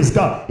 Praise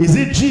God. Is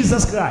it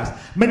Jesus Christ?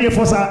 Many of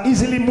us are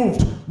easily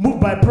moved.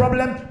 Moved by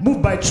problem,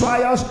 moved by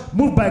trials,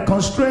 moved by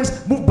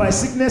constraints, moved by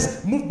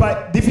sickness, moved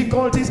by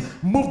difficulties,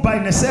 moved by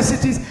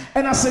necessities.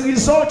 And as a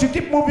result, you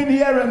keep moving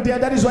here and there.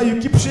 That is why you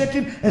keep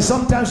shaking, and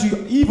sometimes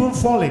you even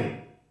falling.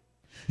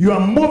 You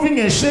are moving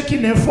and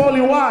shaking and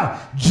falling. Why?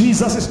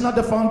 Jesus is not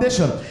the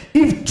foundation.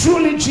 If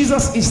truly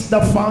Jesus is the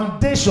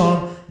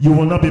foundation, you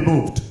will not be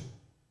moved.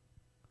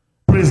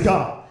 Praise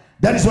God.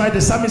 That is why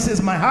the psalmist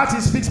says, my heart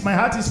is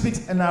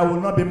fixed, and I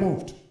will not be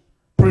moved.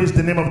 Praise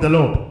the name of the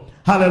Lord.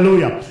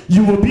 Hallelujah.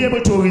 You will be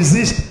able to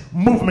resist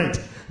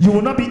movement. You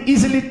will not be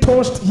easily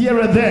tossed here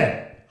and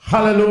there.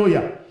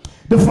 Hallelujah.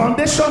 The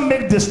foundation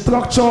makes the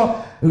structure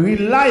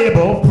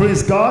reliable,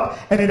 praise God,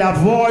 and it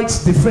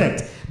avoids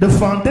defect. The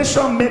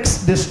foundation makes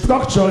the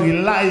structure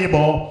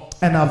reliable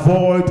and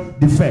avoid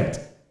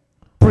defect.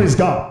 Praise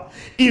God.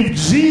 If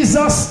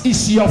Jesus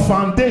is your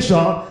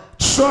foundation,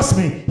 trust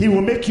me, he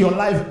will make your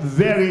life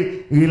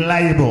very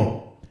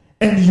reliable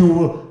and you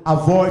will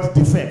avoid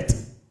defect.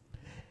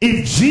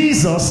 If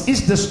Jesus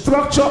is the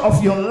structure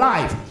of your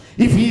life,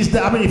 if he is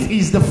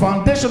the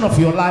foundation of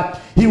your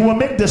life, he will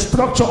make the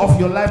structure of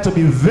your life to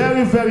be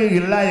very, very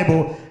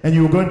reliable, and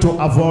you're going to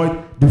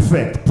avoid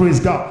defect. Praise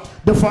God.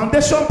 The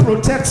foundation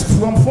protects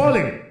from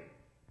falling.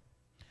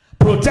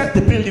 Protect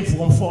the building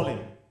from falling.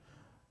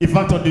 In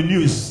fact, on the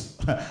news,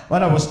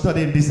 when I was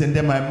studying this, and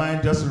then my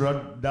mind just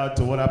ran down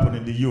to what happened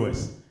in the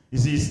U.S.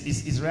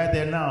 It's right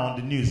there now on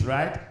the news,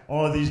 right?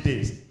 All these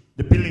days.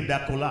 The building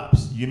that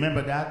collapsed. You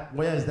remember that?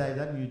 Where is that? Is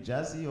that New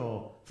Jersey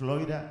or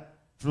Florida?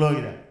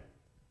 Florida.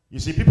 You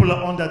see, people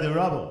are under the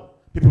rubble.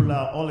 People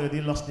are already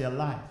lost their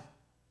life.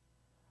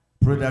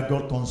 Pray that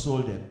God console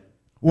them.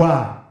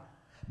 Why?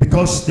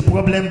 Because the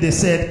problem, they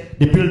said,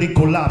 the building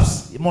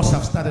collapsed. It must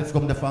have started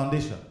from the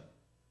foundation.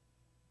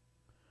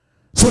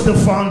 So the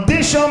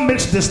foundation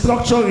makes the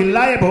structure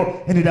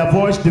reliable and it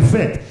avoids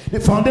defect. The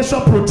foundation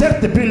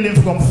protects the building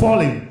from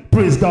falling.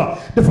 Praise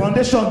God. The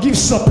foundation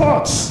gives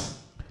support.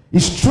 It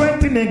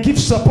strengthens and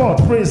gives support.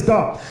 Praise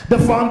God. The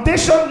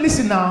foundation,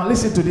 listen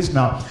to this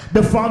now.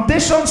 The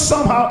foundation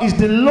somehow is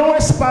the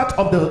lowest part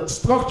of the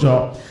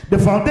structure. The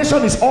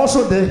foundation is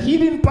also the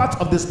hidden part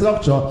of the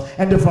structure.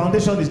 And the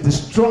foundation is the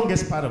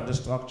strongest part of the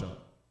structure.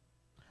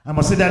 I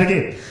must say that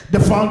again. The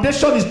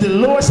foundation is the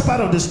lowest part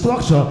of the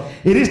structure.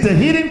 It is the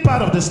hidden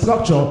part of the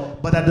structure.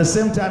 But at the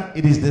same time,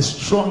 it is the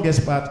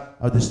strongest part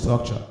of the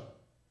structure.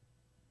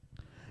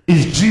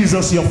 Is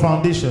Jesus your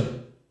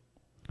foundation?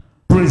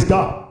 Praise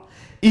God.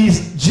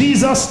 Is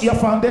Jesus your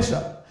foundation?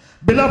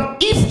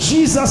 Beloved, if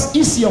Jesus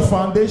is your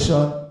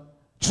foundation,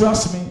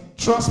 trust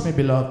me,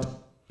 beloved,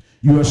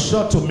 you are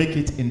sure to make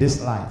it in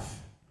this life.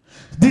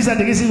 These are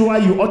the reasons why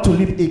you ought to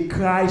live a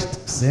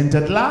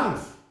Christ-centered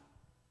life.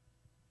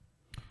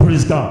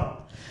 Praise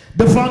God.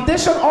 The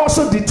foundation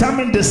also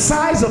determines the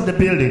size of the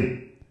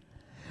building.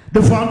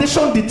 The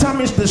foundation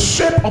determines the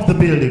shape of the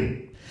building.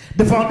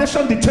 The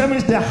foundation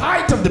determines the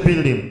height of the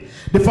building.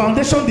 The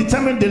foundation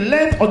determines the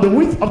length or the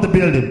width of the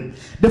building.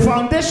 The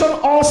foundation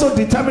also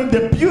determines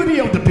the beauty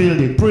of the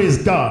building.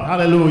 Praise God.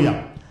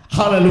 Hallelujah.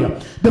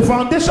 Hallelujah. The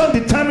foundation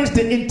determines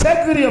the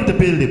integrity of the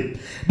building.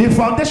 The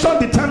foundation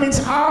determines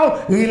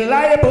how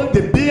reliable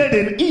the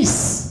building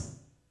is.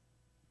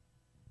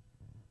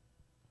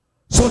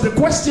 So the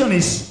question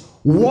is,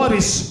 what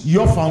is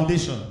your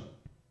foundation?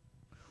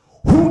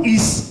 Who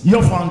is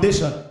your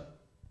foundation?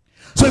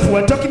 So if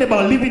we're talking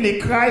about living a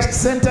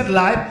Christ-centered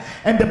life,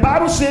 and the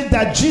Bible says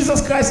that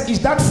Jesus Christ is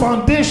that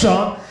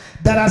foundation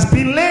that has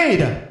been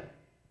laid.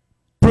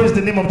 Praise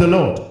the name of the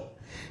Lord.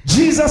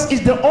 Jesus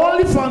is the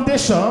only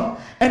foundation,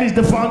 and is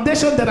the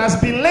foundation that has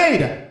been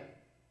laid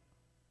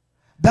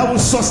that will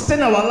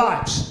sustain our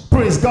lives.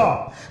 Praise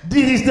God. It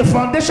is the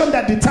foundation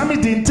that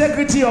determines the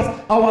integrity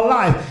of our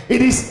life.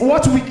 It is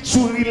what we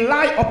should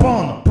rely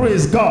upon.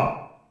 Praise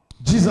God.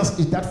 Jesus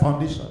is that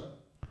foundation.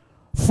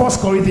 1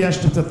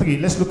 Corinthians chapter 3.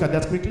 Let's look at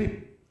that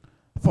quickly.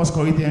 1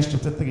 Corinthians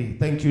chapter 3.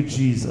 Thank you,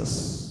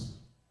 Jesus.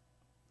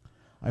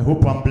 I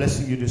hope I'm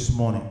blessing you this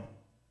morning.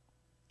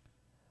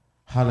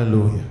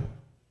 Hallelujah.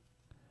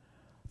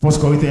 1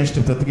 Corinthians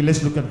chapter 3.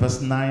 Let's look at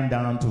verse 9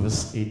 down to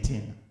verse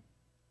 18.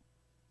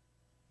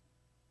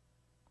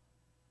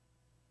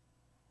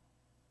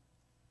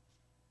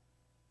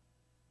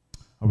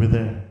 Are we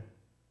there?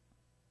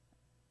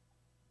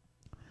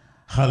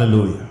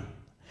 Hallelujah.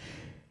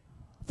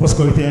 1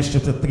 Corinthians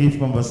chapter 3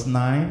 from verse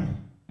 9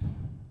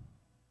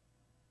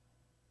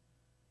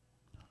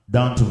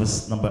 down to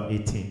verse number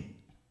 18.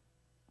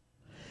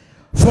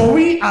 For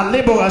we are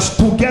laborers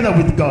together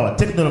with God.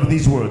 Take note of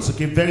these words,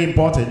 okay? Very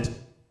important.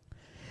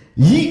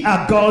 Ye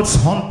are God's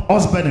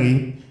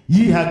husbandry,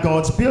 ye are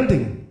God's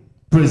building.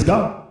 Praise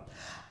God.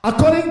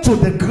 According to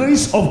the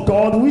grace of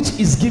God which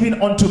is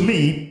given unto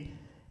me,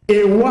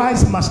 a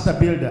wise master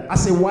builder.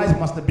 As a wise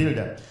master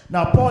builder.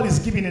 Now Paul is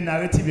giving a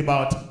narrative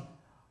about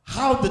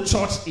how the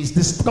church is,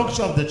 the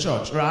structure of the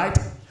church, right?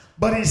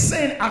 But he's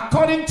saying,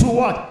 according to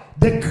what?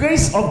 The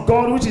grace of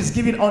God which is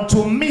given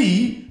unto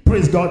me,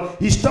 praise God.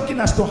 He's talking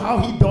as to how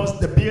he does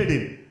the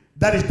building.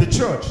 That is the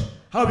church.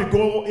 How we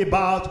go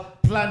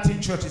about planting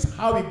churches.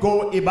 How we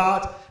go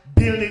about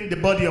building the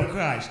body of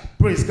Christ.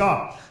 Praise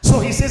God. So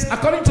he says,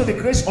 according to the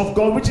grace of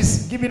God which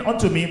is given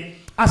unto me,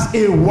 as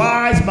a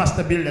wise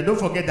master builder. Don't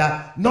forget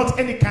that. Not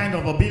any kind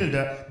of a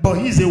builder, but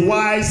he's a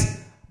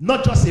wise,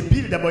 not just a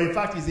builder, but in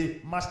fact he's a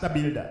master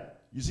builder.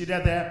 You see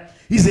that there?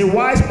 He's a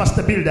wise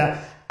master builder.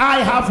 I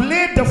have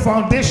laid the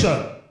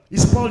foundation.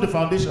 Is Paul the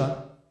foundation?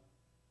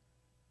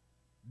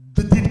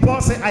 Did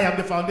Paul say, I am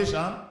the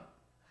foundation?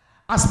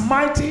 As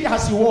mighty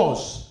as he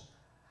was,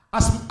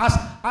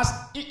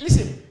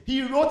 listen,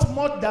 he wrote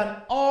more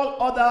than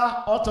all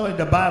other authors in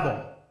the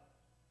Bible.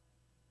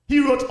 He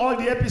wrote all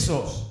the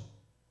epistles.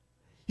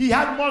 He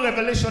had more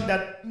revelation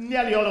than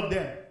nearly all of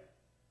them.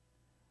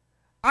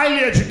 Highly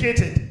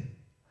educated.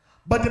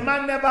 But the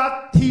man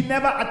never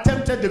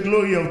attempted the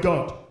glory of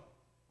God.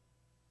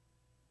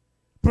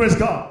 Praise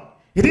God.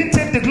 He didn't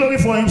take the glory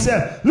for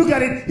himself. Look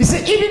at it. He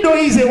said, even though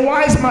he's a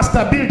wise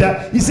master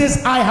builder, he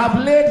says, I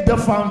have laid the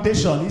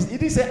foundation. He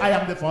didn't say, I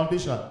am the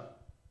foundation.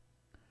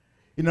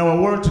 In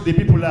our world today,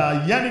 people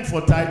are yearning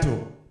for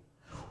title.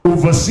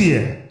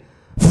 Overseer,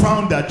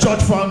 founder,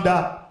 church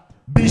founder,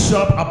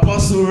 bishop,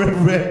 apostle,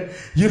 reverend.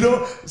 You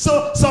know,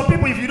 so some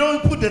people, if you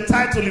don't put the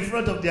title in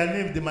front of their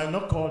name, they might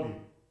not call you.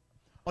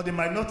 Or they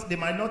might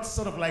not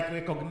sort of like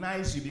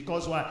recognize you,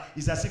 because why?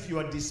 It's as if you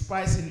are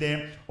despising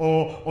them,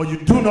 or you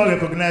do not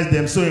recognize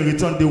them, so in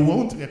return they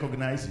won't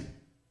recognize you.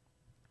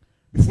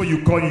 Before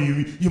you call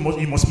you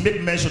must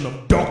make mention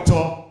of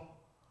doctor,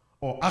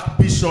 or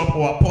archbishop,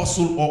 or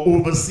apostle, or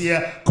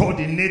overseer,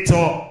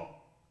 coordinator,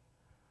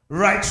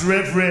 right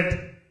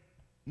reverend.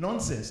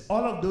 Nonsense.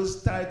 All of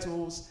those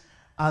titles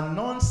are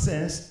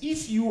nonsense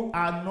if you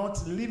are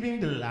not living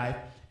the life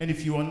and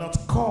if you are not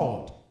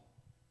called.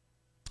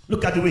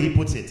 Look at the way he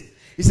puts it.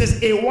 He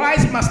says, a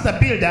wise master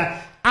builder,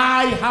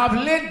 I have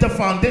laid the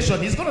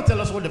foundation. He's going to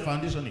tell us what the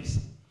foundation is.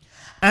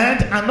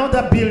 And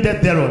another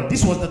builded thereon.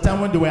 This was the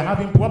time when they were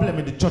having problem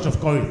in the church of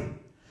Corinth.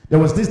 There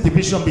was this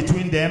division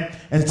between them,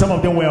 and some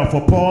of them were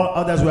for Paul,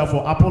 others were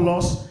for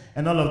Apollos,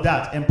 and all of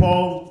that. And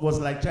Paul was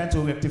like trying to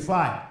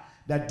rectify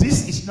that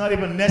this is not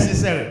even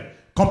necessary.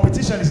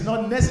 Competition is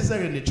not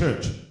necessary in the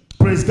church.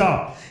 Praise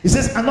God. He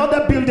says,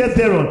 another builded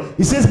thereon.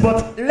 He says,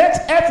 but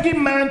let every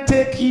man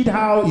take heed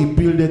how he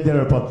builded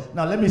thereupon.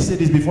 Now, let me say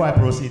this before I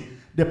proceed.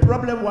 The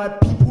problem why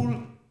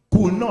people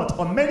could not,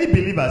 or many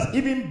believers,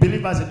 even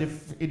believers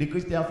in the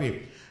Christian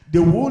faith, they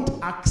won't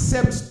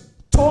accept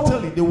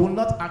totally, they will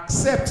not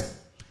accept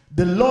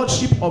the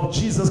lordship of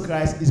Jesus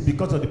Christ is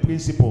because of the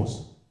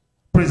principles.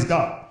 Praise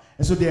God.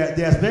 And so they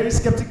are very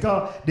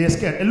skeptical, they are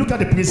scared. And look at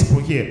the principle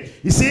here.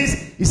 He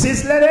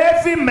says, let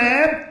every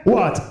man,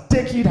 what?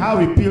 Take heed how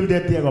he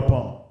builded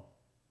thereupon.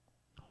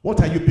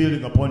 What are you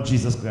building upon?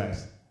 Jesus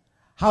Christ.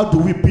 How do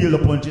we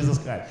build upon Jesus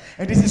Christ?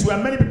 And this is where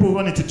many people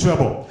run into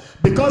trouble.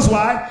 Because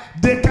why?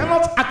 They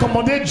cannot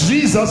accommodate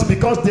Jesus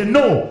because they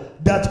know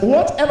that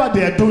whatever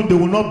they are doing, they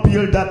will not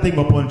build that thing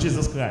upon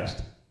Jesus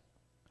Christ.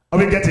 Are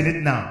we getting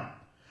it now?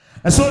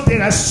 And so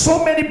there are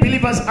so many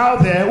believers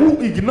out there who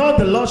ignore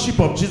the lordship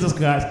of Jesus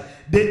Christ.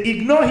 They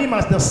ignore him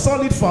as the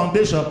solid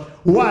foundation.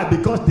 Why?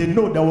 Because they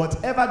know that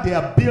whatever they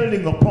are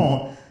building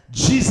upon,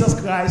 Jesus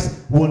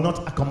Christ will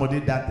not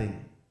accommodate that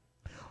thing.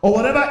 Or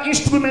whatever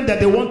instrument that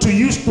they want to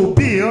use to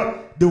build,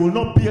 they will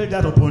not build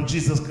that upon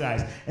Jesus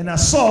Christ. And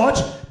as such,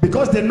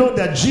 because they know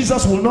that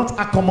Jesus will not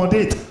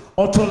accommodate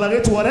or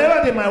tolerate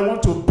whatever they might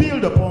want to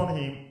build upon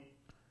him,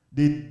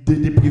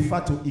 they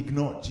prefer to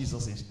ignore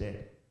Jesus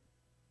instead.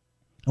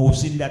 And we've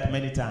seen that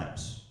many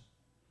times.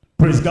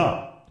 Praise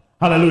God.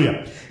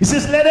 Hallelujah. He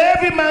says, let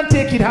every man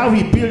take it how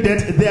he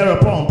buildeth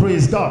thereupon.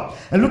 Praise God.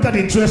 And look at the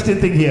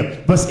interesting thing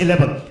here. Verse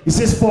 11. He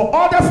says, for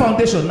other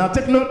foundation. Now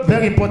take note,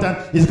 very important.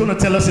 He's going to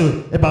tell us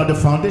about the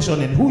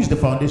foundation and who is the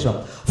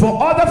foundation.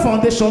 For other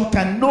foundation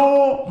can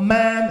no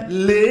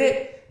man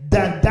lay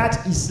than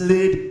that is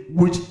laid,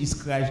 which is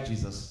Christ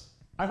Jesus.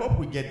 I hope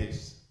we get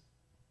this.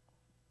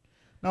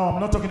 Now, I'm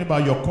not talking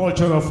about your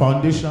cultural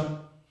foundation.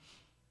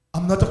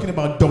 I'm not talking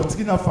about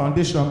doctrinal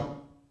foundation.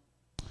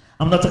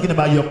 I'm not talking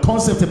about your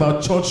concept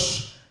about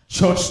church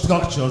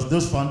structures.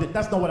 That's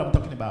not what I'm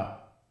talking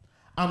about.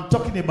 I'm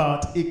talking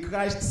about a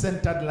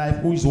Christ-centered life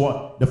who is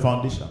what? The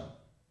foundation.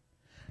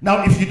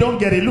 Now, if you don't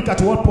get it, look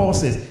at what Paul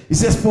says. He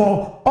says,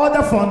 for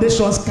other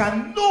foundations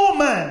can no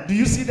man. Do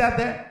you see that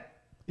there?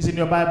 It's in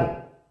your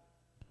Bible.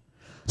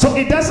 So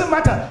it doesn't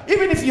matter.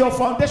 Even if your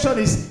foundation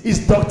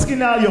is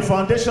doctrinal, your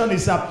foundation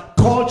is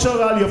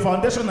cultural, your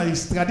foundation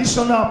is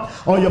traditional,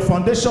 or your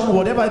foundation,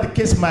 whatever the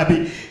case might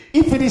be,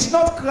 if it is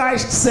not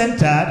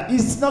Christ-centered,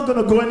 it's not going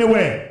to go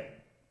anywhere.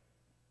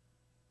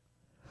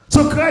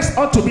 So Christ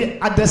ought to be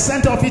at the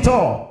center of it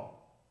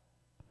all.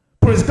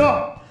 Praise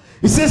God.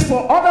 It says,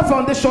 for other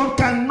foundation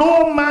can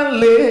no man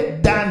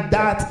lay than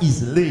that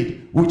is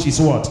laid, which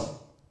is what?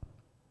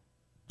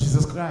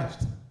 Jesus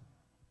Christ.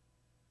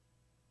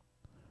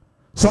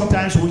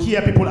 Sometimes we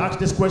hear people ask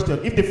this question,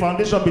 if the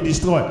foundation be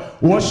destroyed,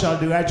 what shall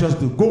the righteous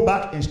do? Go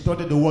back and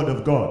study the word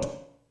of God.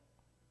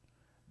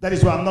 That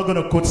is why I'm not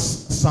going to quote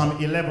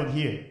Psalm 11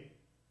 here.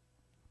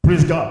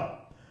 Praise God.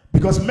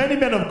 Because many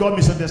men of God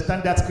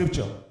misunderstand that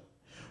scripture.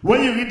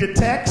 When you read the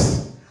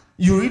text,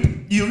 you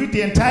read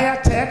the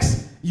entire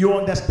text, you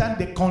understand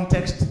the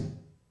context.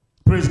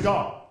 Praise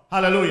God.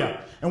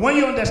 Hallelujah. And when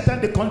you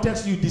understand the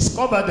context, you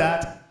discover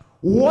that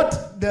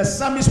what the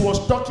psalmist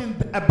was talking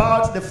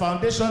about, the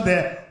foundation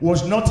there,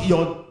 was not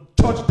your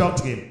church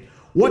doctrine.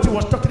 what he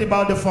was talking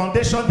about, the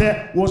foundation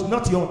there was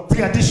not your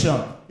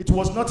tradition. It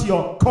was not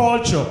your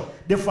culture.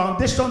 The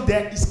foundation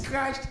there is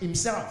Christ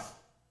himself.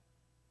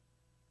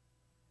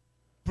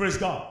 Praise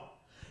God.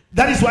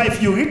 That is why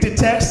if you read the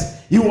text,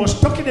 he was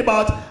talking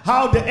about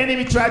how the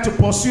enemy tried to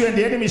pursue, and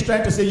the enemy is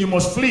trying to say, you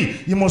must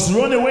flee, you must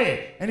run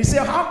away. And he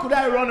said, how could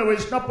I run away?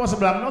 It's not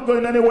possible. I'm not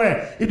going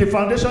anywhere. If the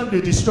foundation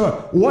be destroyed,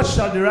 what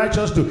shall the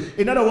righteous do?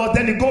 In other words,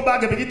 then he go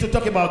back and begin to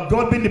talk about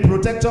God being the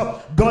protector.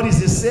 God is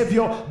his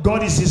savior.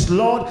 God is his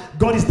Lord.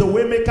 God is the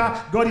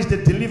waymaker. God is the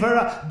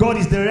deliverer. God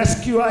is the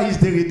rescuer. He's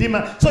the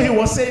redeemer. So he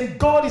was saying,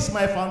 God is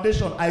my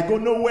foundation. I go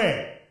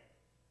nowhere.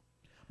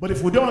 But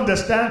if we don't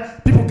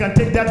understand, people can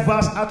take that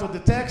verse out of the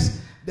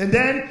text, and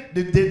then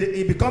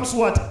it becomes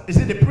what? Is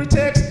it the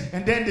pretext?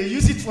 And then they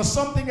use it for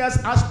something else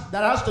that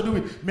has to do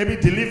with maybe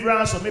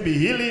deliverance, or maybe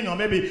healing, or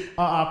maybe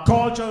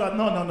culture.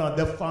 No.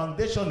 The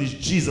foundation is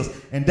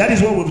Jesus. And that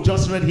is what we've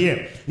just read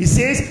here. He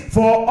says,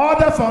 for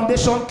other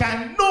foundation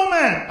can no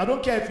man. I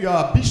don't care if you're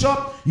a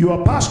bishop,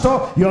 you're a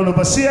pastor, you're an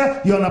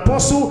overseer, you're an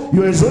apostle,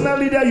 you're a zonal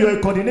leader, you're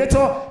a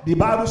coordinator. The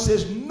Bible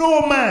says,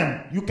 no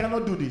man, you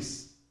cannot do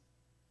this.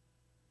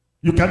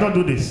 You cannot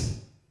do this.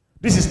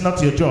 This is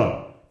not your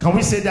job. Can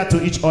we say that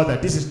to each other?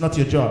 This is not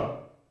your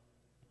job.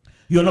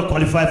 You're not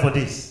qualified for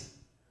this.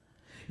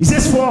 He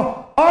says,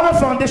 for other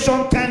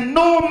foundation can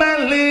no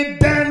man lay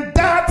than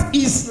that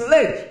is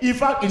laid. In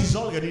fact, it is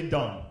already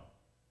done.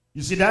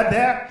 You see that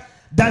there?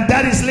 Than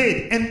that is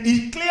laid. And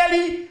he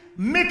clearly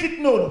make it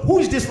known. Who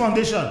is this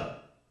foundation?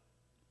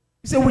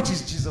 He said, which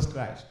is Jesus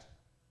Christ.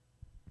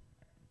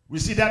 We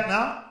see that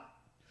now?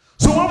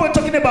 So when we're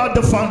talking about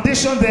the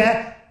foundation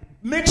there,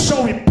 make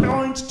sure we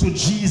point to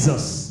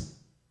Jesus.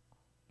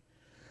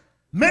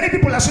 Many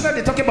people, as soon as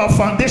they talk about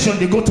foundation,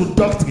 they go to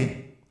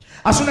doctrine.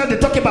 As soon as they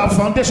talk about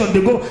foundation,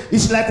 they go,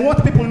 it's like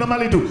what people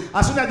normally do.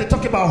 As soon as they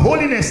talk about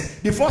holiness,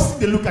 the first thing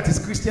they look at is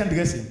Christian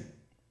dressing.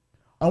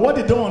 And what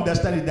they don't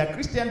understand is that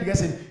Christian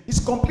dressing is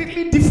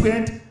completely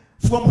different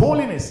from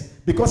holiness,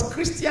 because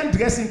Christian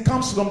dressing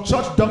comes from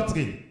church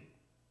doctrine.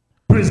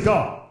 Praise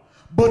God.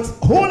 But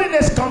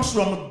holiness comes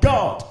from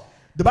God.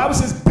 The Bible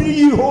says, be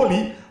ye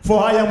holy,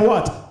 for I am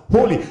what?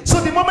 Holy. So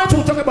the moment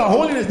we talk about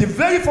holiness, the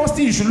very first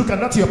thing you should look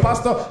at, not your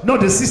pastor, not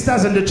the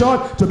sisters in the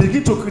church, to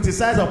begin to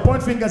criticize or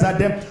point fingers at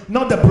them,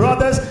 not the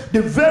brothers.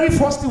 The very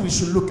first thing we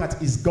should look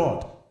at is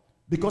God.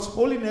 Because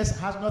holiness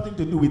has nothing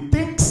to do with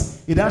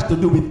things. It has to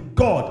do with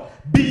God.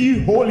 Be ye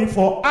holy,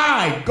 for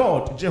I,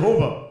 God,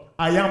 Jehovah,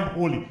 I am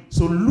holy.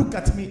 So look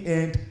at me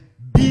and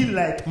be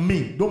like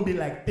me. Don't be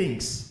like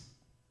things.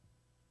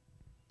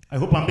 I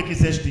hope I'm making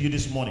sense to you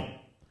this morning.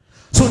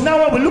 So now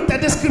when we looked at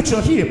the scripture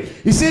here,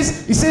 it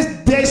says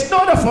there is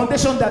not a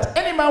foundation that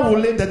any man will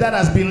lay that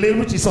has been laid,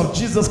 which is of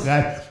Jesus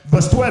Christ.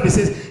 Verse 12,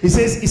 it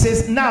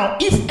says, now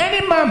if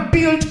any man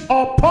build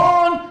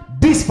upon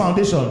this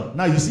foundation.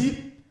 Now you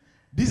see,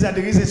 these are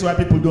the reasons why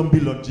people don't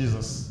build on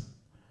Jesus.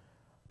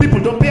 People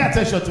don't pay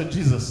attention to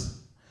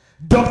Jesus.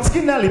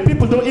 Doctrinally,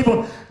 people don't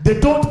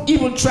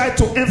even try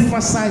to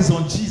emphasize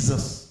on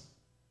Jesus.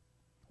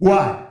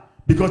 Why?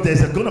 Because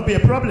there's going to be a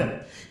problem.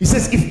 He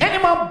says, if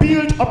any man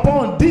build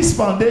upon this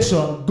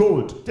foundation,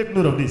 gold, take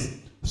note of this,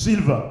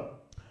 silver,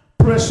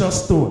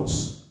 precious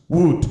stones,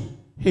 wood,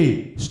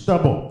 hay,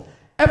 stubble,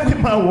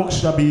 every man's work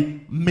shall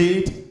be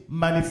made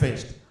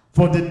manifest,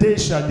 for the day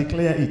shall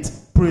declare it.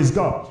 Praise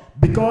God.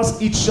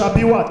 Because it shall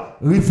be what?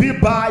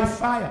 Revealed by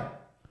fire.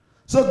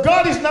 So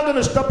God is not going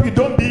to stop you.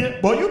 Don't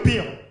build, but you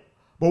build.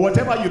 But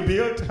whatever you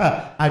build,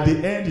 at the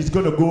end, it's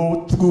going to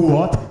go through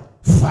what?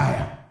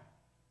 Fire.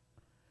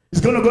 It's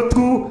going to go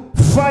through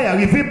fire,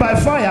 revealed by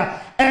fire,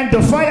 and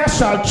the fire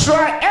shall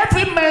try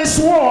every man's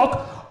work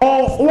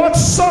of what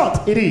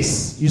sort it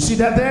is. You see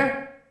that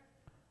there?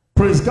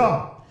 Praise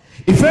God.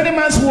 If any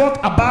man's work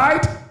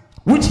abide,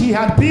 which he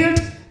had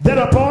built,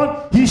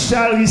 thereupon he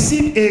shall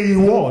receive a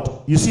reward.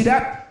 You see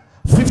that?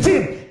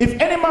 15. If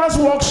any man's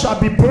work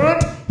shall be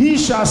burnt, he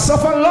shall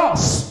suffer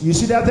loss. You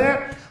see that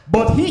there?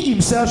 But he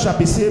himself shall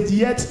be saved,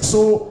 yet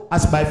so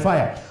as by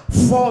fire.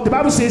 For the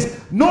Bible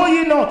says, know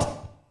ye not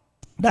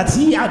that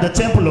ye are the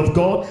temple of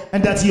God,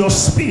 and that your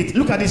spirit,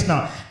 look at this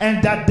now,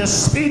 and that the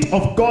Spirit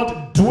of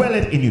God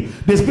dwelleth in you.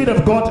 The Spirit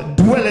of God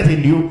dwelleth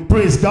in you.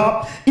 Praise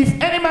God. If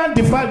any man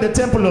defile the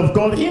temple of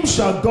God, him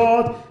shall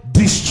God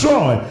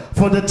destroy.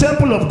 For the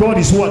temple of God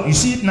is what? You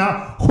see it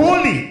now?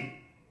 Holy.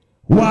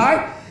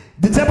 Why?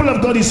 The temple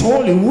of God is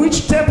holy.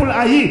 Which temple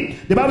are ye?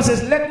 The Bible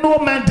says, let no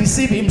man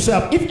deceive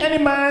himself. If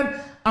any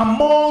man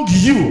among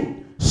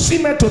you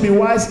seemeth to be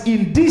wise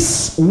in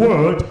this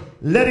world,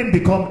 let him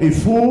become a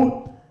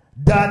fool,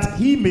 that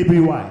he may be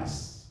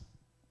wise.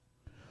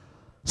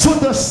 So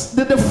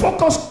the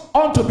focus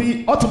ought to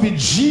be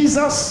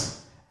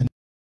Jesus and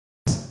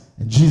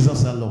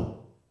Jesus alone.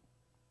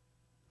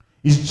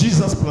 It's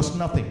Jesus plus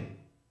nothing.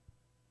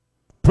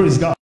 Praise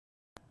God.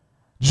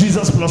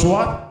 Jesus plus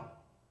what?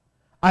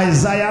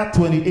 Isaiah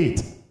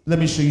 28. Let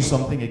me show you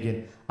something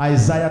again.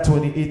 Isaiah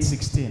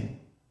 28:16.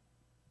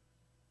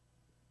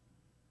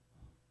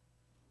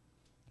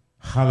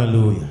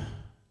 Hallelujah.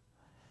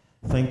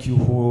 Thank you,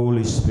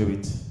 Holy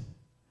Spirit.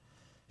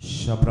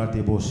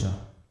 Shabratebosha.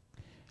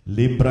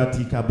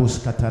 Limbratika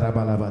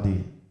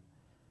buskatarabalabadi.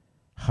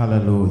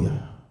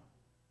 Hallelujah.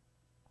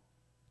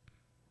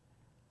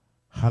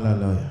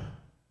 Hallelujah.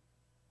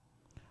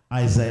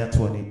 Isaiah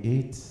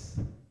 28.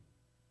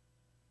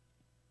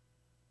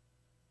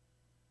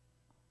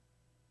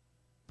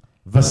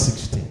 Verse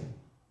 16.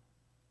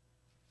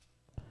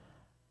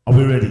 Are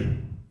we ready?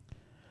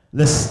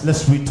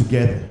 Let's read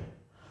together.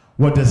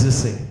 What does it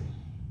say?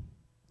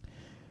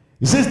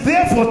 It says,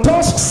 therefore,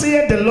 thus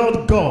saith the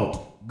Lord God.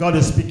 God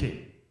is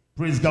speaking.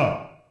 Praise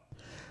God.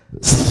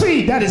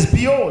 See, that is,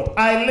 behold,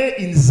 I lay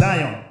in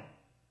Zion.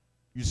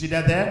 You see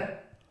that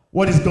there?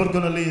 What is God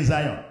going to lay in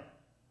Zion?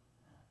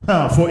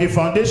 For a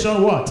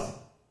foundation, what?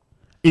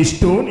 A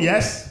stone,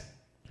 yes.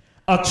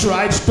 A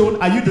tried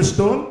stone. Are you the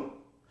stone?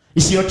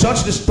 Is your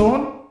church the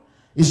stone?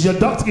 Is your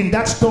doctrine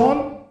that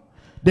stone?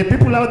 The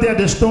people out there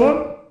the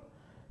stone?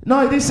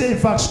 No, it didn't say in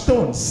fact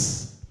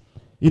stones.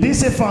 It didn't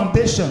say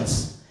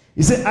foundations.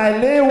 It said, I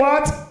lay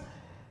what?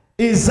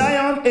 In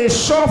Zion a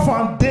sure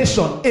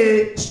foundation,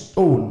 a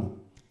stone.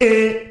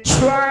 A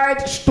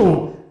tried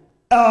stone.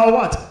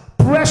 What?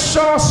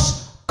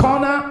 Precious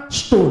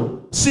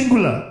cornerstone.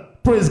 Singular.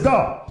 Praise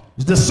God.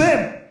 It's the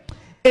same.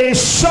 A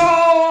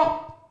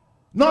sure,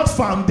 not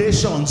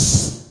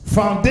foundations.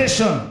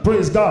 Foundation.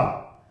 Praise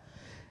God.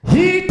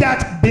 He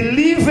that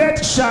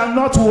believeth shall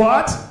not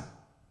what?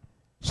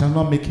 Shall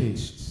not make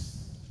haste.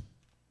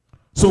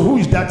 So who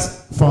is that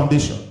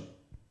foundation?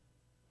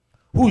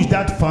 Who is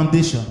that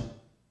foundation?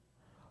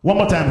 One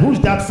more time. Who is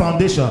that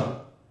foundation?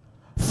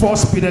 1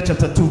 Peter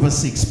chapter 2 verse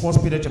 6.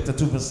 1 Peter chapter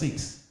 2 verse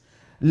 6.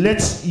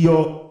 Let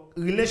your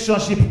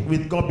relationship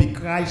with God be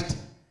Christ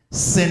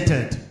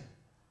centered.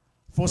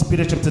 1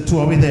 Peter chapter 2.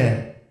 Are we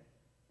there?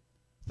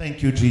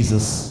 Thank you,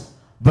 Jesus.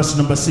 Verse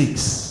number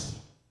 6.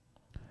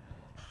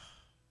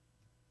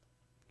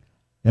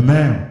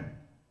 Amen.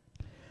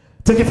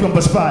 Take it from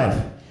verse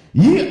 5.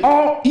 Ye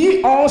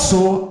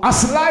also,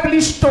 as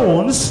lively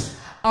stones,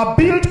 are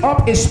built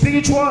up a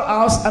spiritual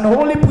house and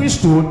holy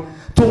priesthood,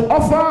 to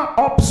offer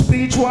up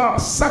spiritual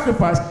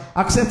sacrifice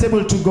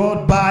acceptable to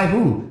God by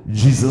who?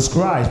 Jesus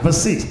Christ.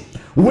 Verse 6.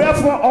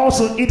 Wherefore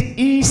also it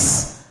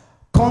is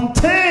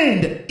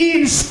contained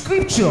in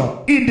scripture,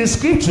 in the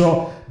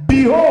scripture,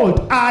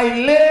 behold, I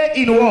lay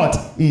in what?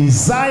 In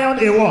Zion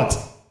a what?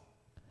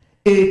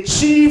 A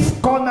chief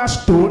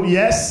cornerstone,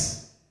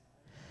 yes.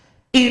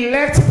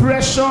 Elect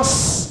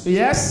precious,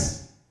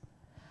 yes.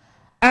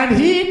 And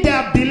he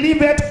that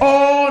believeth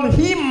on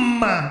him,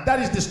 that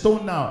is the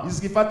stone now.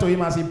 It's referred to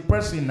him as a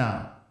person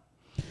now.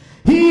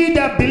 He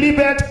that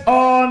believeth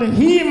on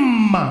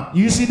him.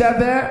 You see that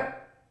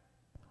there?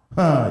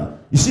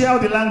 You see how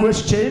the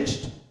language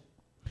changed?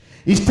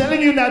 He's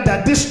telling you now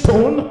that this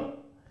stone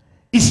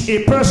is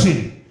a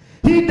person.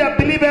 He that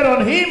believeth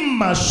on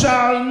him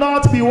shall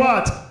not be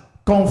what?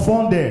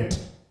 Confounded.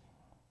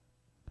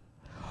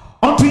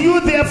 Unto you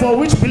therefore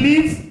which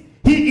believe,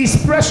 he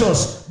is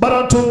precious. But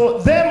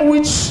unto them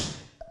which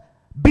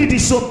be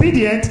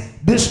disobedient,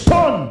 the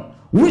stone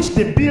which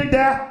the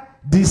builder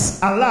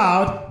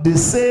disallowed, the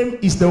same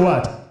is the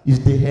what?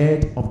 Is the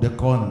head of the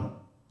corner.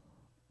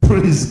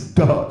 Praise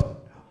God.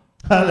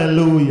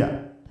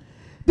 Hallelujah.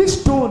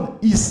 This stone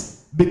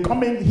is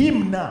becoming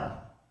him now.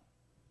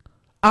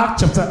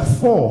 Acts chapter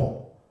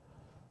 4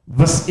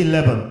 verse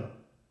 11.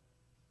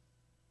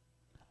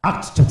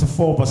 Acts chapter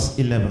 4 verse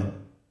 11.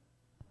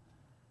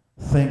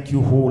 Thank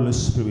you, Holy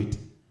Spirit.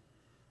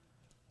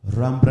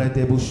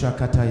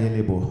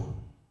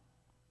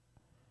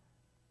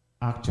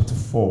 Acts chapter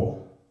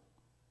 4.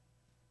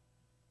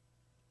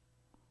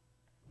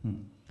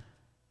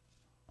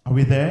 Are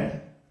we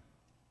there?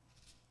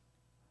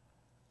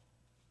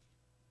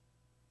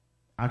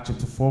 Acts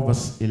chapter 4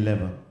 verse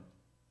 11.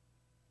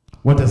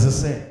 What does it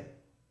say?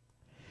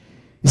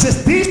 It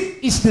says, this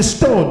is the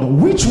stone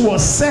which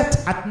was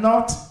set at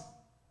naught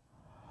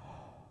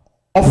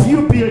of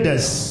you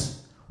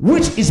builders,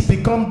 which is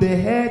become the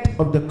head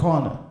of the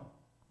corner.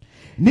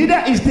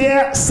 Neither is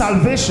there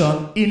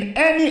salvation in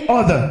any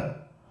other,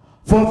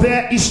 for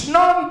there is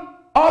none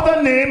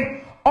other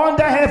name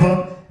under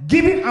heaven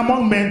given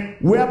among men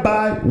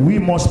whereby we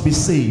must be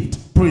saved.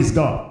 Praise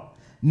God.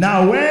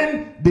 Now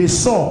when they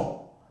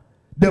saw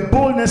the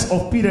boldness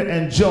of Peter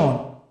and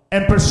John,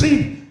 and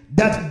perceived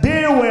that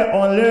they were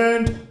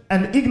unlearned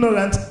and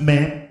ignorant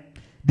men,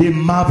 they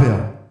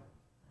marveled,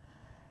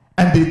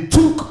 and they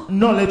took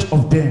knowledge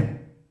of them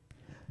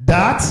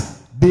that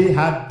they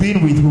had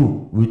been with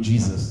who? With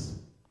Jesus.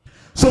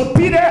 So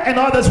Peter and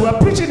others were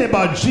preaching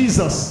about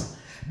Jesus,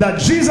 that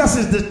Jesus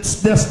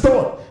is the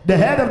stone, the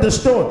head of the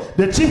stone,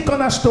 the chief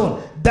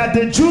cornerstone, that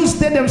the Jews,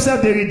 they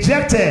themselves, they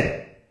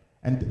rejected,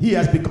 and he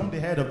has become the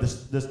head of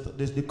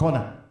the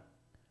corner.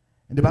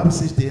 And the Bible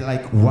says they're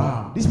like,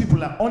 wow, these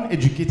people are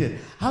uneducated.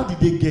 How did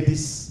they get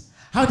this?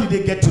 How did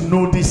they get to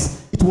know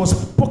this? It was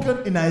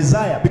spoken in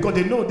Isaiah, because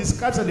they know, the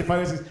scribes and the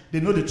Pharisees, they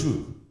know the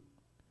truth.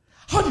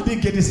 How did they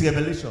get this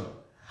revelation?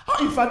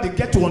 How, in fact, they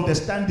get to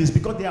understand this?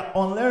 Because they are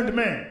unlearned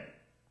men.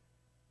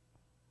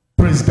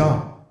 Praise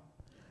God.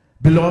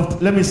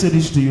 Beloved, let me say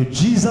this to you.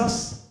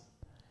 Jesus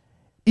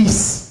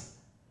is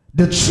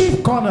the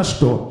chief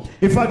cornerstone.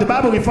 In fact, the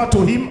Bible refers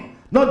to him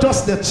not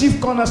just the chief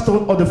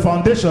cornerstone or the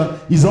foundation,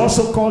 is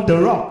also called the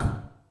rock.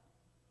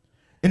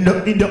 In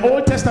the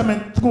Old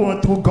Testament, through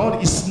and through,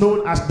 God is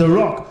known as the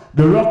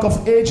rock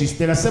of ages.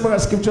 There are several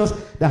scriptures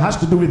that has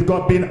to do with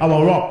God being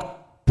our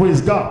rock.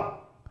 Praise God.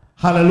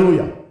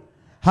 Hallelujah.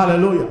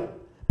 Hallelujah.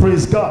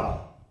 Praise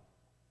God.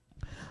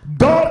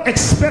 God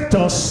expects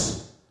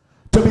us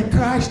to be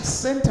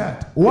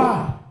Christ-centered.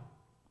 Why?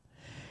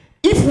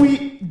 If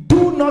we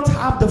do not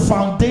have the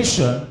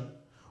foundation,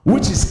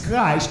 which is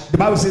Christ, the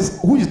Bible says,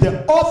 who is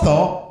the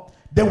author,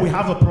 then we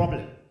have a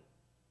problem.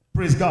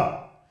 Praise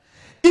God.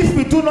 If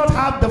we do not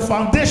have the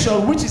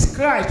foundation, which is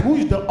Christ, who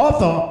is the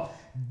author,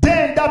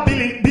 then that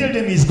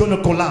building is going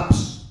to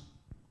collapse.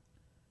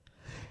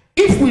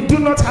 If we do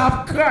not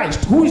have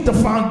Christ, who is the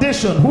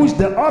foundation, who is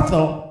the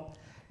author,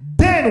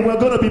 then we're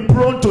going to be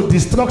prone to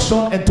destruction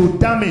and to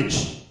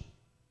damage.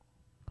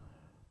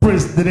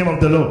 Praise the name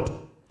of the Lord.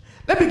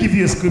 Let me give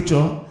you a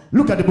scripture.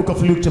 Look at the book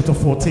of Luke chapter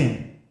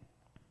 14.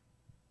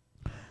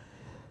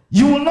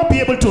 You will not be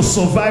able to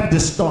survive the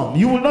storm.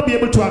 You will not be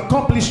able to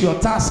accomplish your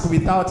task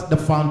without the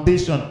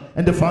foundation.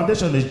 And the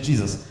foundation is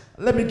Jesus.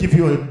 Let me give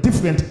you a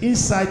different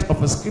insight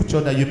of a scripture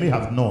that you may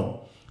have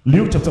known.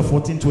 Luke chapter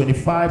 14,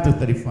 25 to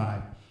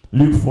 35.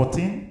 Luke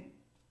 14.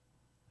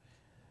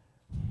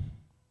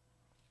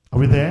 Are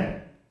we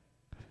there?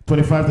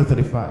 25 to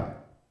 35.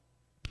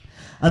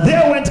 And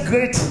there went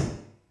great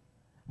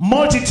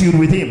multitude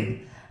with him.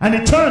 And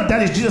he turned,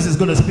 that is Jesus is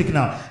going to speak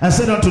now, and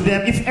said unto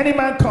them, if any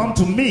man come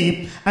to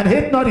me and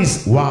hate not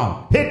his,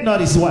 hate not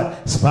his what?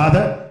 His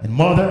father and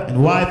mother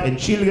and wife and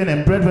children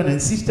and brethren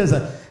and sisters.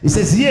 He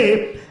says,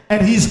 yea,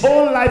 and his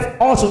own life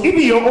also,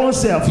 even your own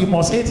self, you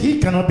must hate.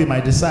 He cannot be my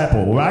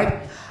disciple,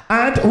 right?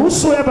 And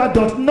whosoever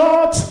doth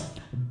not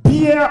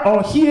bear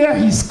or hear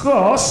his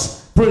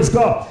cross, praise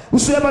God,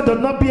 whosoever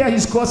doth not bear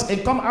his cross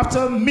and come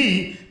after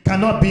me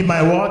cannot be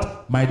my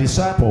what? My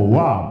disciple.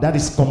 Wow, that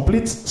is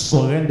complete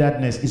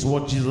surrenderedness is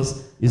what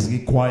Jesus is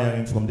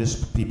requiring from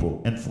these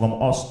people and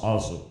from us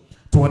also.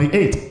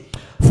 28.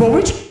 For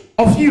which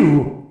of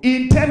you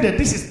intended,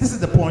 this is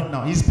the point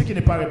now, he's speaking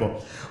a parable.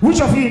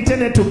 Which of you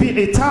intended to build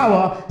a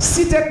tower,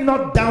 seated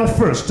not down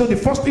first? So the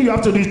first thing you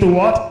have to do is to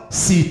what?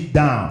 Sit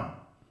down.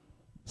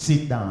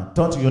 Sit down.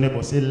 Turn to your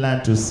neighbor, say,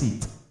 learn to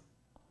sit.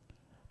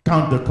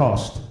 Count the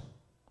cost.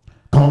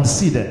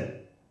 Consider.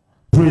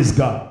 Praise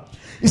God.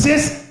 He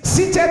says,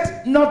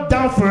 seated not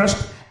down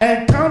first,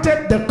 and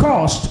counted the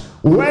cost,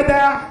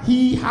 whether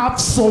he have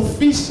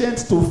sufficient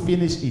to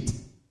finish it.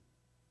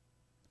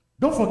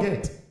 Don't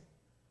forget,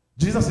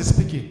 Jesus is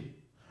speaking.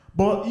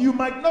 But you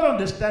might not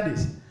understand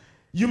this.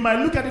 You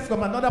might look at it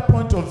from another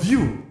point of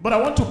view. But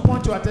I want to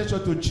point your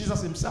attention to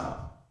Jesus himself.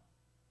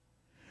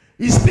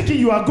 He's speaking,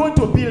 you are going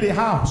to build a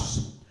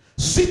house.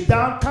 Sit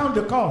down, count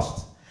the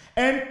cost,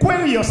 and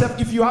query yourself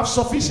if you have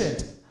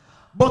sufficient.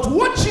 But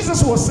what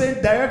Jesus was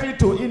saying directly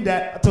to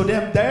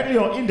them, directly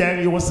or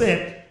indirectly, he was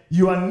saying,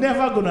 you are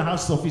never going to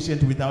have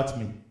sufficient without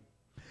me.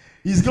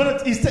 He's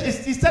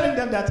telling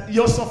them that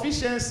your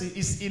sufficiency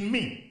is in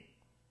me.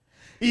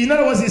 In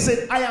other words, he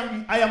said,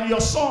 I am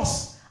your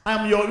source, I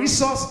am your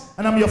resource,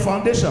 and I'm your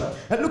foundation.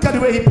 And look at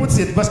the way he puts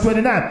it, verse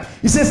 29.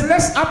 He says,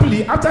 less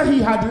happily, after he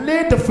had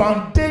laid the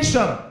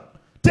foundation.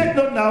 Take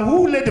note now,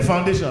 who laid the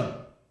foundation?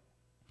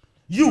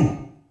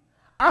 You.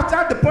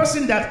 After the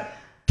person that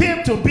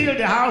came to build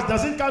the house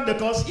doesn't count the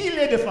cost, he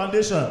laid the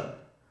foundation.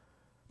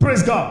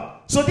 Praise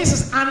God. So this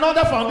is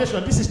another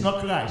foundation. This is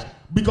not Christ.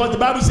 Because the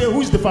Bible says,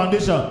 who is the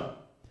foundation?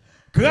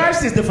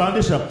 Christ is the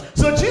foundation.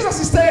 So Jesus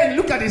is saying,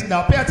 look at this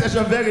now, pay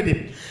attention very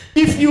deep.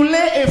 If you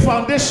lay a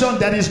foundation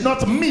that is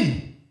not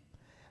me,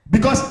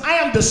 because I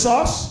am the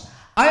source,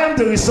 I am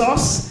the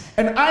resource,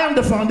 and I am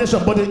the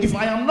foundation. But if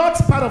I am not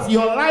part of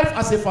your life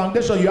as a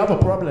foundation, you have a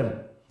problem.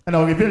 And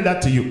I'll reveal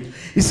that to you.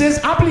 He says,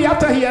 happily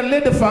after he had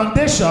laid the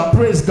foundation,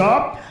 praise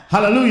God,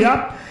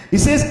 hallelujah. He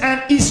says,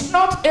 and is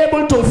not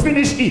able to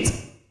finish it.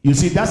 You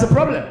see, that's the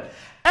problem.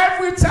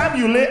 Every time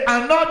you lay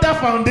another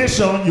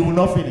foundation, you will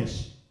not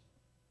finish.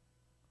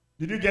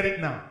 Did you get it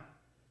now?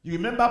 You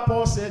remember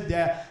Paul said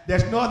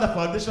there's no other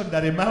foundation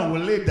that a man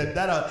will lay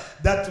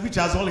that which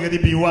has already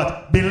been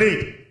what? Been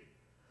laid.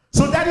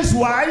 So that is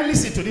why,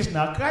 listen to this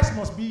now, Christ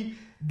must be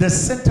the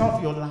center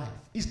of your life.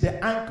 It's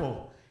the anchor.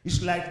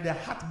 It's like the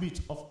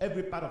heartbeat of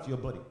every part of your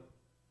body.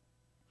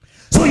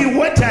 So you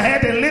went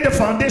ahead and laid the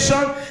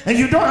foundation, and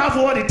you don't have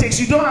what it takes.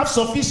 You don't have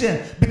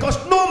sufficient, because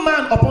no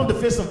man upon the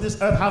face of this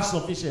earth has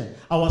sufficient.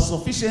 Our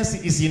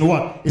sufficiency is in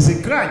what? Is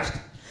in Christ.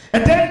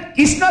 And then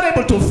he's not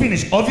able to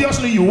finish.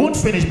 Obviously, you won't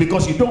finish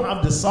because you don't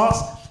have the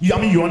source. You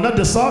are not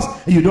the source,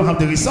 and you don't have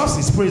the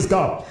resources. Praise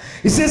God.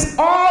 It says,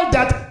 all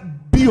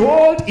that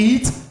behold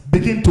it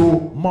begin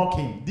to mock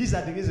him. These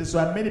are the reasons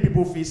why many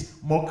people face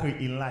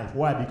mockery in life.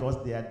 Why?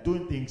 Because they are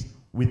doing things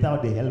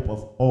without the help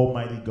of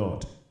Almighty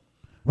God.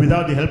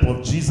 Without the help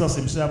of Jesus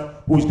himself,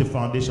 who is the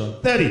foundation.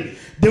 30.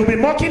 They will be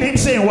mocking him,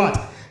 saying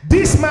what?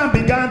 This man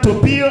began to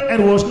build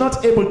and was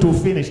not able to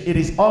finish. It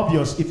is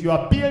obvious. If you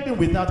are building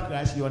without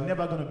Christ, you are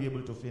never going to be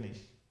able to finish.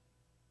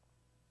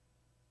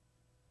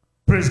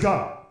 Praise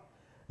God.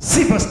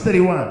 See verse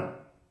 31.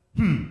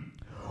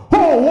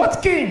 Oh,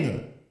 what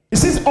king? It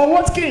says, oh,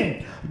 what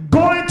king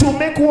going to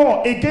make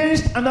war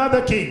against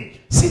another king?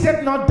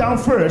 Seated not down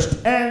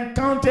first and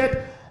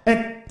consulted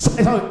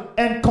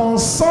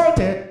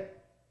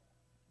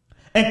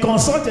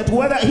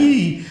whether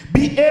he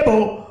be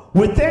able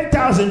with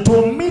 10,000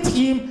 to meet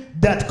him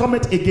that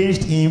cometh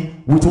against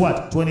him with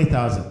what?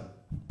 20,000.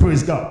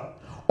 Praise God.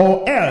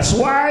 Or else,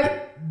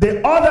 while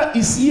the other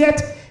is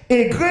yet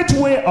a great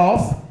way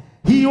off,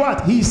 he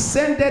what? He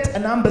sendeth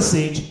an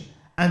ambassage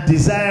and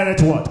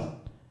desireth what?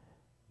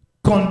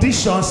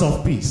 Conditions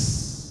of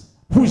peace.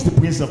 Who is the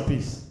Prince of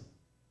Peace?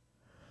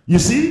 You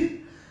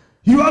see,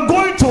 you are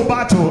going to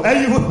battle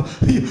and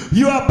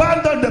you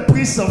abandon the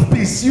Prince of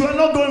Peace. You are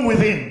not going with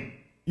him.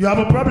 You have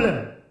a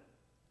problem.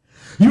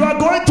 You are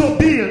going to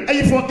build and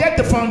you forget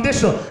the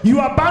foundation. You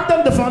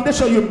abandon the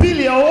foundation. You build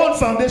your own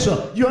foundation.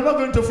 You are not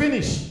going to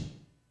finish.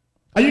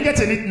 Are you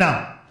getting it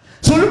now?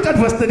 So look at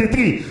verse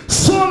 33.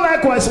 So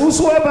likewise,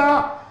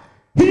 whosoever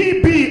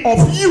he be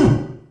of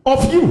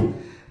you,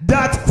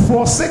 that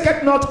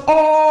forsaketh not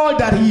all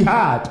that he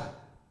had,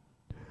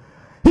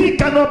 he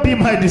cannot be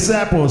my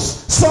disciples.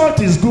 Salt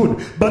is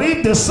good, but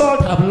if the salt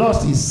have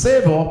lost his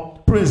savor,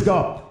 praise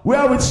God,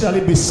 wherewith shall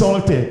it be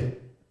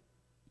salted?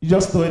 You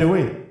just throw it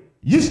away.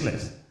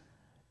 Useless.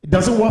 It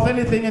doesn't worth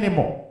anything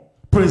anymore.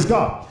 Praise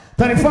God.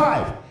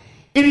 35.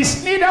 It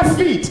is neither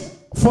fit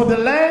for the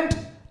land,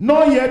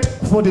 nor yet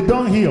for the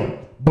dunghill,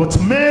 but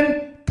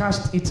men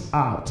cast it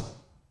out.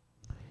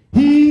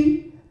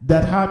 He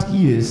that hath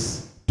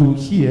ears to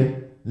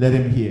hear, let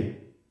him hear.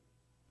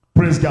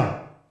 Praise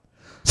God.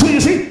 So you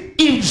see,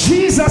 if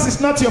Jesus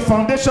is not your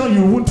foundation,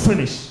 you won't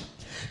finish.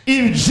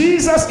 If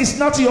Jesus is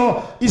not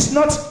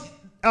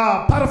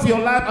part of your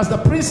life as the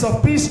Prince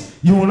of Peace,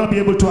 you will not be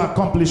able to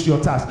accomplish your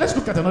task. Let's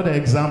look at another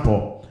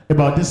example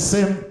about this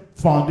same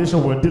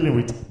foundation we're dealing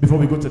with before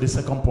we go to the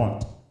second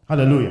point.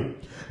 Hallelujah.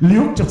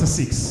 Luke chapter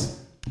 6.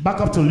 Back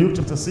up to Luke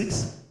chapter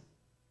 6,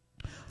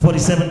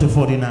 47 to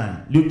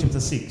 49. Luke chapter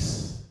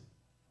 6.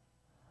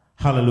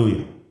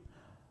 Hallelujah.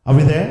 Are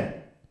we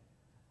there?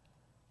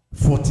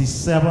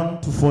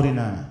 47 to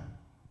 49.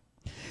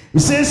 It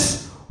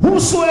says,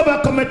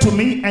 whosoever cometh to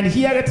me and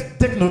heareth,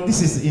 take note,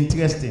 this is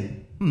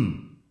interesting.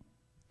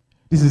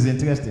 This is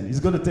interesting. He's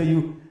going to tell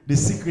you the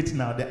secret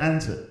now, the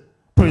answer.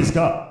 Praise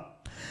God.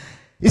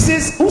 It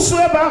says,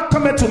 whosoever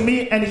cometh to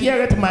me and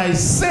heareth my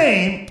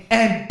saying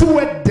and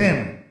doeth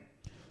them.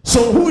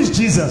 So who is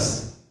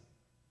Jesus?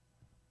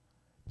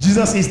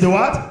 Jesus is the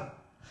what?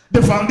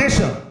 The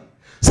foundation.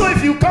 So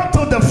if you come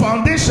to the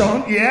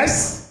foundation,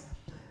 yes,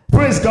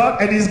 praise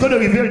God, and he's going to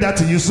reveal that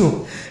to you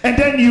soon. And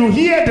then you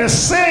hear the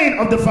saying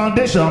of the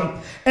foundation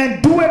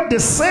and doeth the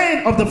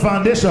saying of the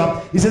foundation.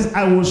 He says,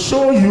 I will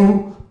show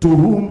you to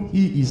whom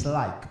he is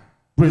like.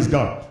 Praise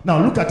God.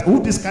 Now look at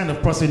who this kind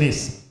of person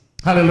is.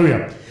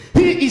 Hallelujah.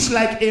 He is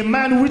like a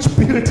man which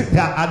built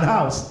an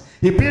house.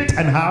 He built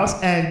an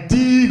house and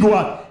dig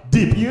what?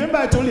 Deep. You remember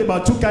I told you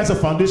about two kinds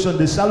of foundation.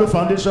 The shallow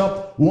foundation,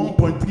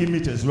 1.3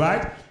 meters,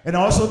 right? And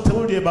I also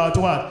told you about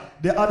what?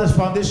 The other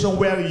foundation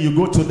where you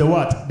go to the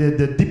what?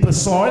 The deeper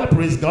soil.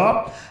 Praise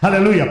God.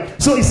 Hallelujah.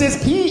 So he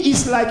says, he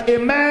is like a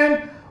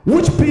man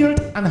which built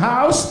an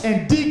house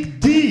and dig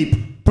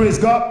deep. Praise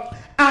God.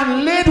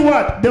 And laid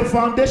what? The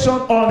foundation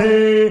on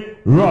a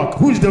rock.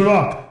 Who is the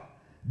rock?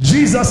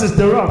 Jesus is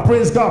the rock.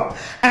 Praise God.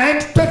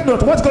 And take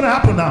note, what's going to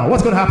happen now?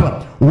 What's going to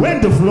happen?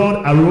 When the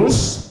flood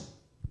arose,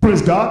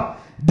 praise God,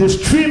 the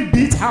stream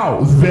beat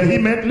out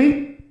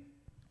vehemently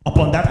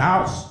upon that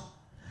house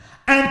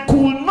and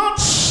could not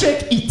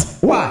shake it.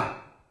 Why?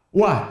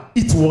 Why?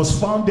 It was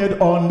founded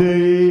on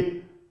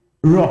the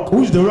rock.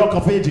 Who is the rock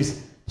of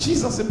ages?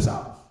 Jesus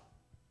himself.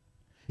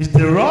 He's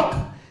the rock.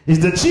 He's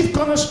the chief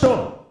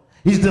cornerstone.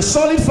 He's the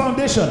solid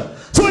foundation.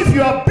 So if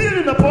you are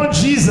building upon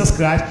Jesus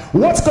Christ,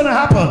 what's going to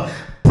happen?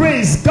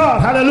 Praise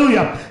God.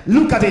 Hallelujah.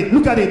 Look at it.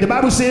 Look at it. The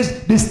Bible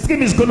says the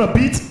stream is going to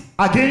beat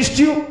against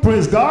you.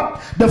 Praise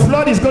God. The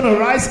flood is going to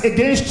rise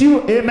against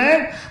you.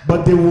 Amen.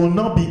 But they will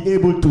not be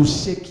able to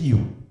shake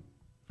you.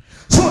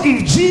 So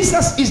if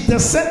Jesus is the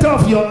center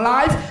of your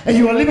life and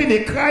you are living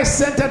a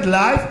Christ-centered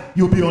life,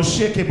 you'll be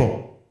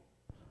unshakable.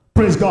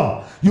 Praise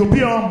God. You'll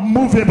be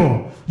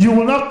unmovable. You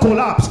will not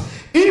collapse.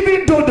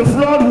 Even though the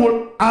flood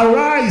will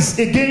arise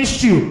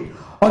against you,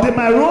 or they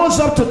might rise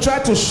up to try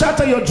to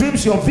shatter your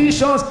dreams, your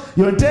visions,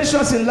 your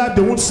intentions in life,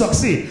 they won't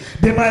succeed.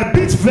 They might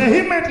beat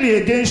vehemently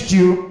against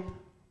you,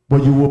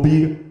 but you will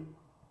be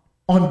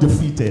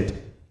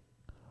undefeated,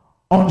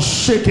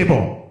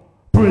 unshakable.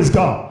 Praise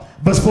God.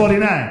 Verse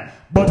 49.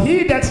 But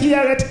he that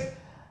heareth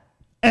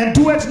and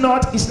doeth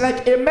not is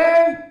like a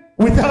man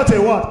without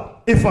a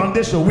what? A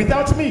foundation.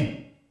 Without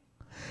me.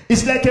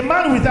 It's like a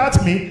man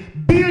without me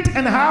built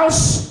an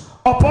house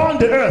upon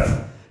the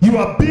earth. You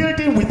are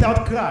building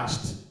without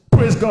Christ.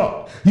 Praise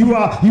God. You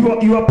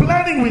are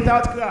planning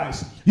without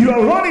Christ. You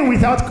are running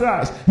without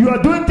Christ. You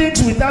are doing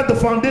things without the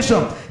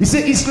foundation. He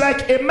said it's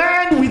like a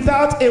man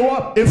without a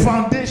what? A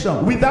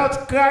foundation.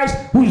 Without Christ,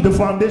 who is the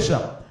foundation.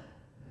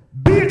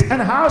 Built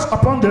an house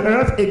upon the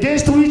earth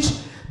against which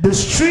The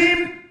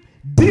stream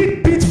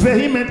did beat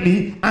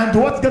vehemently, and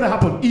what's going to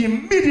happen?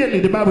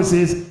 Immediately, the Bible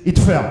says, it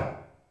fell.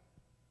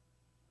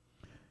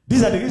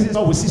 These are the reasons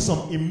why we see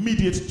some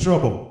immediate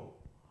trouble,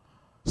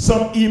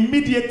 some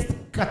immediate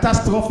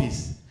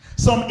catastrophes,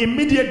 some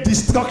immediate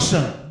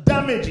destruction,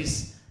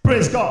 damages.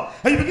 Praise God.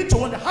 And you begin to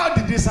wonder, how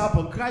did this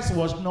happen? Christ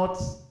was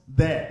not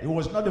there. It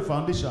was not the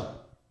foundation.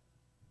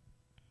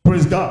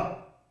 Praise God.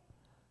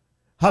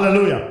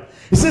 Hallelujah.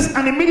 It says,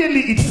 and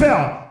immediately it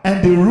fell,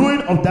 and the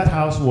ruin of that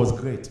house was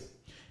great.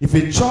 If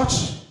a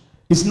church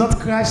is not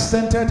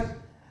Christ-centered,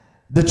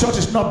 the church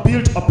is not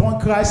built upon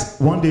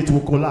Christ, one day it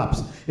will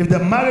collapse. If the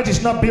marriage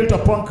is not built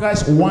upon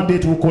Christ, one day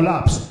it will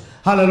collapse.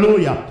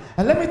 Hallelujah.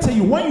 And let me tell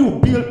you, when you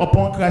build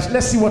upon Christ,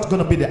 let's see what's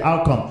going to be the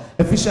outcome.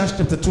 Ephesians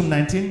chapter 2,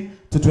 19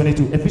 to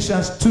 22.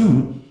 Ephesians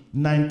 2,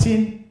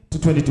 19 to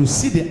 22.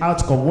 See the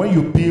outcome when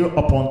you build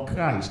upon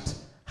Christ.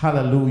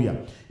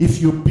 Hallelujah.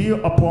 If you build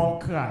upon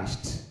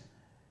Christ,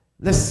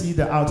 let's see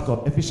the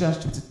outcome. Ephesians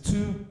chapter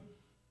 2.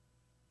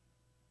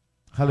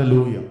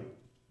 Hallelujah.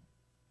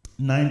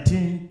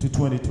 19 to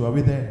 22. Are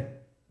we there?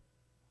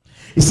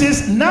 It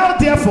says, now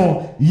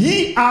therefore,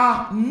 ye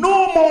are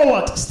no more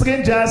what?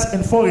 Strangers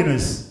and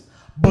foreigners,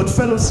 but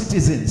fellow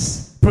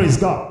citizens. Praise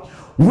God.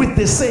 With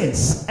the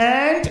saints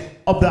and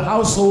of the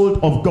household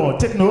of God.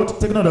 Take note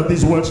of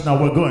these words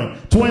now. We're going.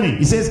 20.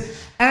 It says,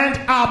 and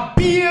are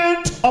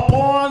built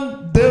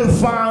upon the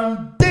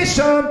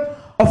foundation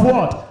of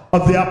what?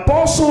 Of the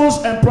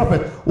apostles and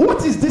prophets.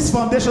 What is this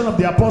foundation of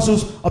the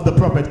apostles of the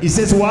prophet? It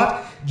says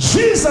what?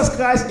 Jesus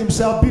Christ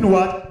himself being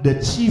what?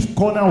 The chief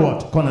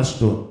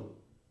cornerstone.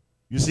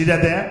 You see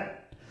that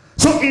there?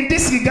 So in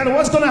this regard,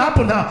 what's going to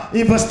happen now?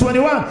 In verse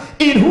 21,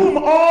 in whom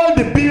all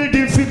the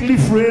building fitly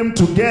framed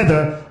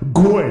together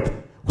groweth.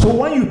 So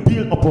when you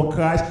build upon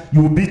Christ,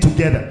 you will be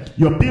together.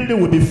 Your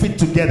building will be fit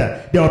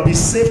together. There will be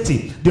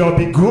safety. There will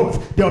be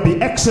growth. There will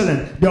be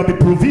excellence. There will be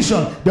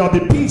provision. There will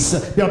be peace.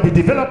 There will be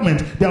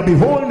development. There will be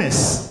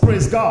wholeness.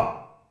 Praise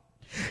God.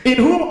 In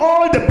whom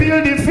all the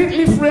building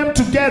fitly framed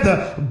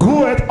together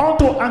groweth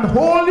unto an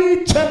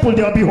holy temple.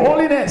 There will be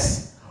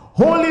holiness.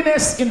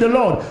 Holiness in the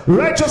Lord,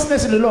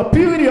 righteousness in the Lord,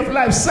 purity of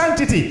life,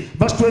 sanctity.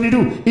 Verse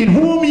 22, in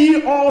whom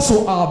ye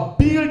also are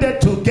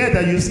builded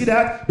together. You see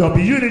that? There will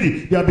be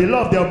unity, there will be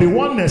love, there will be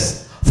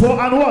oneness. For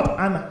an what?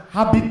 An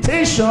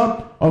habitation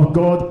of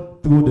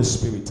God through the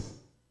Spirit.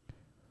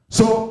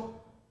 So,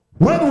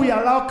 when we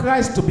allow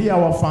Christ to be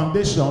our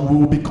foundation, we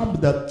will become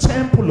the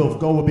temple of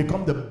God, we will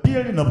become the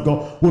building of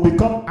God, we will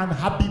become an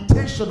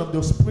habitation of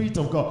the Spirit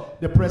of God,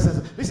 the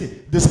presence.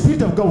 Listen, the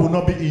Spirit of God will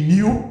not be in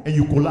you and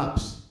you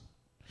collapse.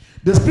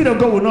 The Spirit of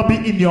God will not be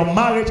in your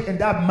marriage and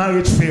that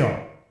marriage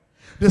fail.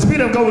 The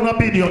Spirit of God will not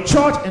be in your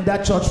church and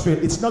that church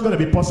fail. It's not going to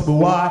be possible.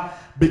 Why?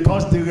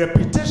 Because the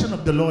reputation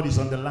of the Lord is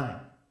on the line.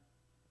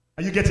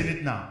 Are you getting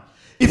it now?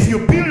 If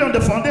you build on the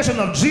foundation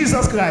of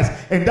Jesus Christ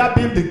and that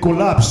building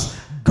collapse,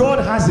 God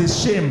has a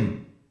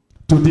shame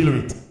to deal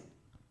with.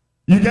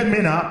 You get me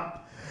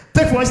now?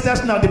 Take for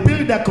instance now, the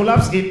building that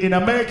collapsed in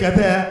America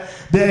there,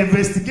 they're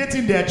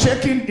investigating, they're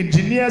checking,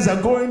 engineers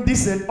are going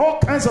this and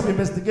all kinds of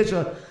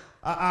investigation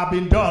are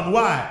being done.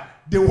 Why?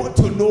 They want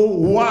to know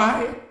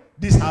why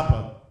this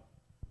happened.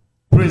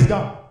 Praise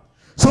God.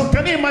 So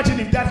can you imagine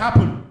if that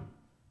happened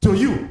to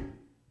you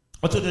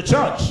or to the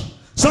church?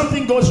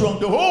 Something goes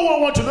wrong. The whole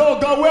world wants to know,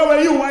 God, where were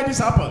you? Why this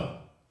happened?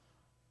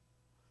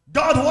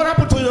 God, what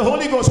happened to the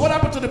Holy Ghost? What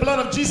happened to the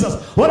blood of Jesus?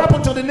 What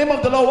happened to the name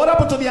of the Lord? What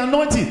happened to the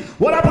anointing?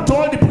 What happened to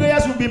all the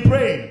prayers we've been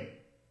praying?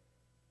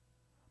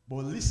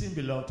 But listen,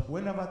 beloved,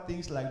 whenever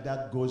things like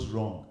that goes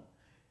wrong,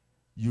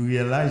 you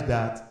realize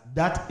that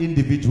that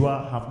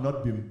individual have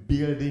not been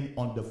building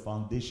on the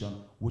foundation,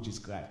 which is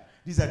Christ.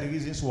 These are the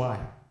reasons why.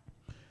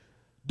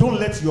 Don't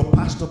let your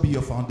pastor be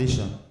your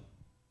foundation.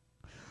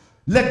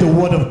 Let the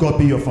word of God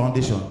be your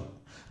foundation.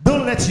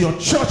 Don't let your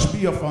church be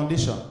your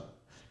foundation.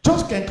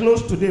 Church can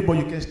close today, but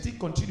you can still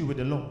continue with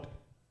the Lord.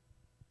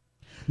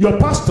 Your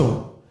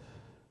pastor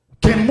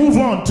can move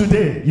on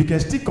today. You can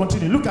still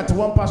continue. Look at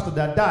one pastor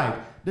that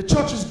died. The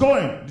church is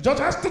going. The church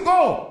has to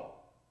go.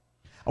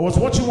 I was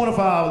watching one of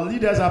our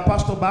leaders, our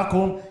pastor back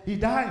home. He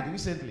died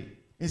recently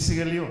in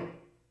Sierra Leone.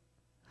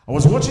 I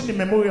was watching the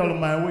memorial on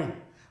my way.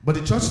 But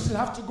the church still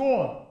have to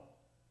go on.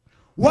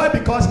 Why?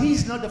 Because he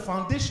is not the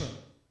foundation.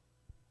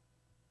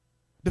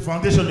 The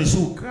foundation is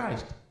who?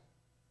 Christ.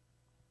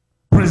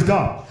 Praise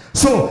God.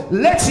 So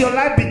let your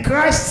life be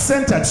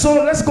Christ-centered.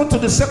 So let's go to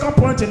the second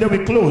point and then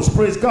we close.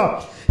 Praise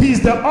God. He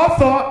is the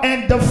author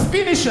and the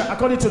finisher,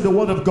 according to the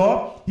word of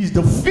God. He's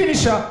the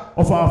finisher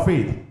of our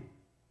faith.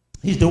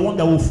 He's the one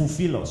that will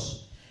fulfill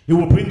us. He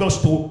will bring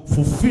us to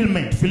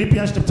fulfillment.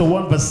 Philippians chapter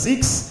 1 verse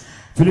 6.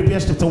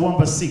 Philippians chapter 1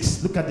 verse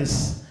 6. Look at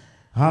this.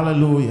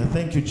 Hallelujah.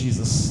 Thank you,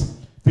 Jesus.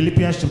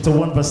 Philippians chapter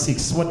 1 verse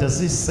 6. What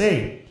does this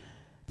say?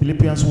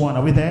 Philippians 1.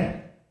 Are we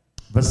there?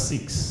 Verse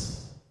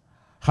 6.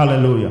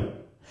 Hallelujah.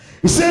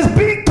 It says,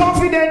 being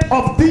confident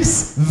of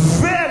this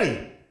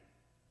very.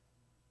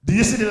 Do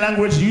you see the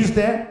language used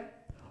there?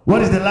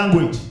 What is the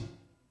language?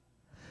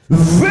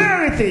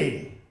 Very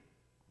thing.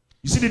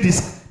 You see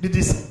the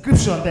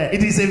description there.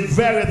 It is a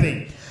very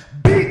thing.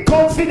 Be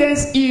confident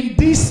in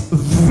this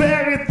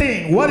very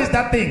thing. What is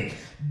that thing?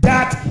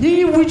 That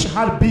he which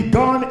had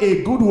begun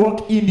a good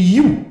work in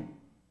you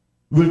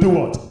will do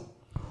what?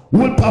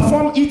 Will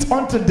perform it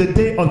until the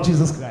day of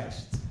Jesus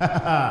Christ.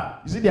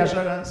 You see the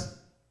assurance?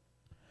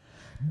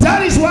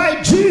 That is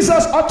why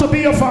Jesus ought to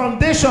be your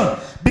foundation.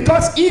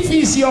 Because if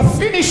he's your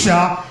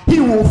finisher,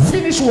 he will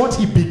finish what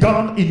he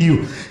began in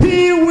you.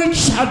 He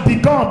which had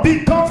begun,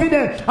 be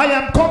confident. I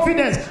am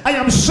confident. I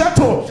am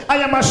settled. I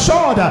am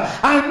assured.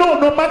 I know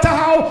no matter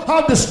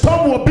how the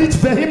storm will beat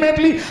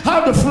vehemently,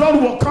 how the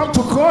flood will come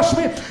to crush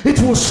me, it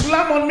will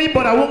slam on me,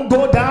 but I won't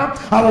go down.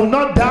 I will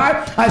not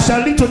die. I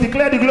shall live to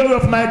declare the glory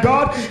of my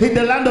God in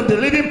the land of the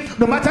living.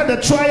 No matter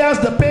the trials,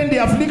 the pain, the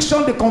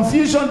affliction, the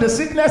confusion, the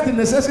sickness, the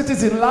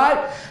necessities in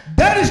life,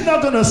 that is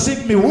not going to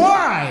sink me.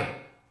 Why?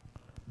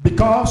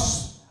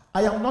 Because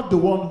I am not the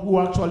one who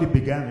actually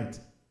began it.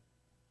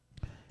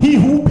 He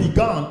who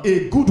began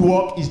a good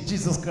work is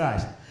Jesus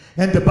Christ.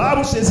 And the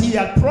Bible says he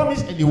had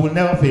promised and he will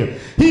never fail.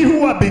 He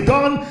who had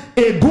begun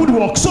a good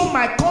work. So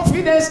my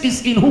confidence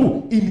is in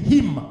who? In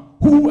him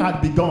who had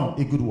begun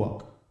a good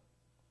work.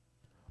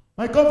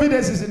 My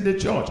confidence is in the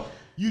church.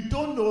 You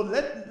don't know.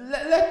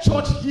 Let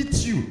church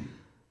hit you.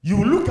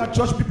 You look at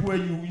church people where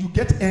you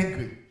get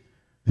angry.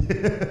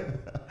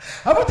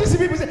 I want to see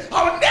people say,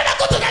 I will never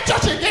go to that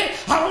church again.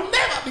 I will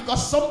never,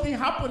 because something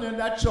happened in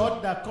that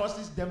church that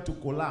causes them to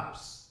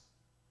collapse.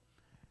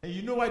 And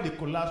you know why they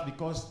collapsed?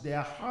 Because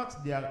their heart,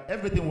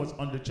 everything was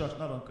on the church,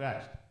 not on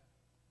Christ.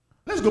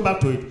 Let's go back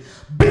to it.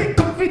 Be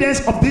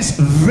confident of this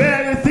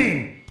very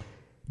thing,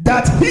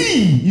 that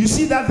he, you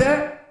see that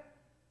there?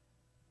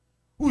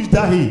 Who is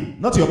that he?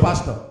 Not your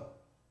pastor.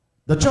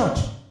 The church?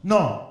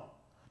 No.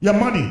 Your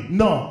money?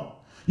 No.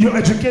 Your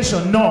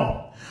education?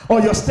 No. Or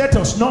your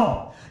status?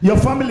 No. Your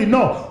family?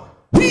 No.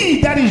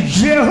 He, that is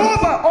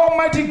Jehovah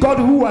Almighty God,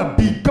 who has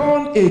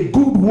begun a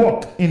good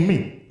work in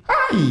me.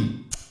 Hi,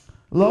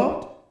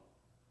 Lord.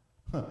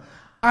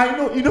 I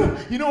know,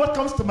 you know what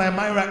comes to my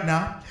mind right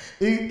now?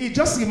 It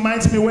just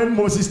reminds me when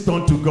Moses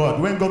turned to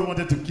God, when God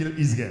wanted to kill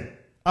Israel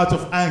out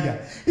of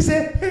anger. He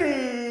said,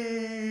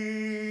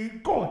 hey,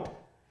 God,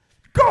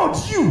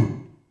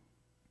 you,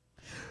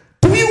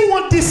 do you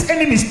want these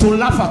enemies to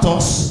laugh at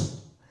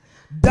us?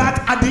 That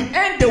at the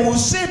end they will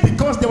say,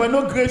 because there were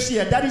no graves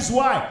here, that is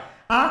why.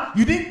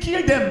 You didn't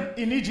kill them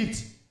in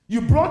Egypt.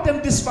 You brought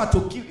them this far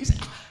to kill. He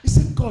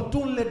said, God,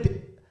 don't let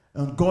them.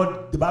 And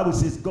God, the Bible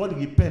says, God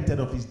repented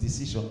of his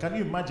decision. Can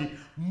you imagine?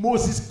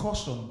 Moses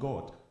cautioned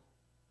God.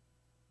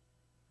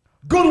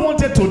 God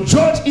wanted to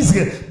judge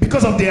Israel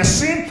because of their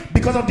sin,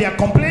 because of their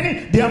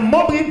complaining, their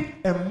murmuring.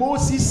 And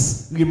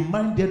Moses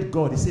reminded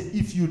God, he said,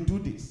 if you do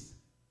this,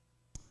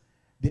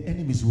 the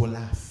enemies will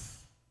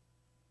laugh.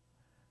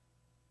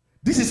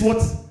 This is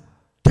what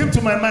came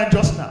to my mind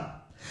just now.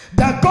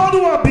 That God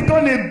who has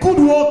begun a good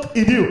work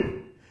in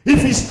you,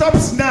 if he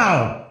stops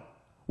now,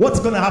 what's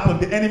going to happen?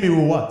 The enemy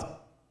will what?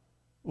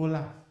 Will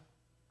laugh.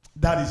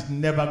 That is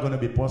never going to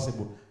be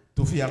possible.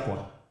 To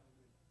Fiakwa.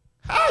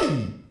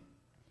 Hi!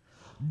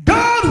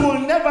 God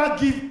will never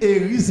give a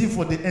reason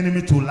for the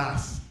enemy to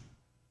laugh.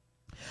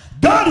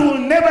 God will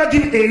never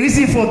give a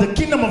reason for the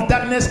kingdom of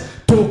darkness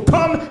to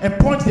come and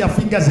point their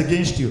fingers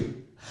against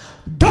you.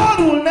 God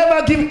will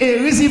never give a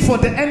reason for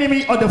the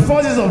enemy or the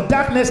forces of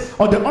darkness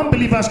or the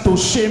unbelievers to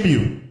shame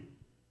you.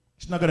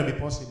 It's not going to be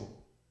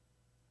possible.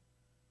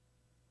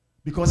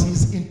 Because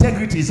his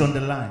integrity is on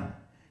the line.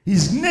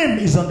 His name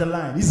is on the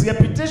line. His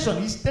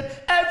reputation,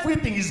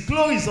 everything, his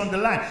glory is on the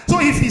line.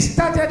 So if he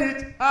started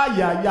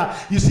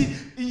it, you see,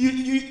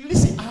 you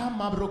listen,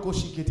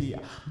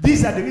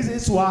 these are the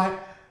reasons why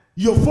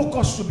your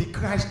focus should be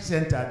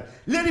Christ-centered.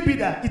 Let it be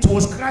that it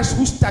was Christ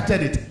who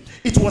started it.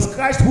 It was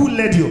Christ who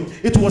led you.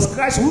 It was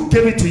Christ who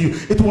gave it to you.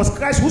 It was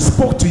Christ who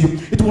spoke to you.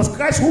 It was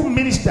Christ who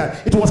ministered.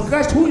 It was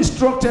Christ who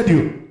instructed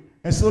you.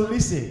 And so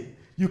listen,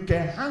 you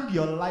can hang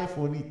your life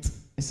on it.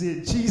 And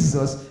say,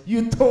 Jesus,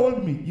 you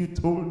told me. You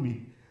told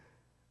me.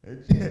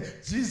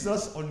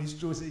 Jesus on his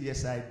throne said,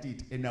 yes, I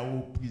did. And I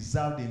will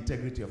preserve the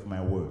integrity of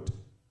my word.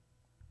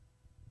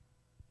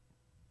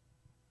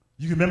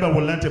 You remember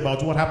we learned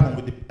about what happened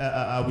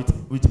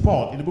with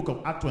Paul in the book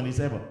of Acts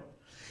 27.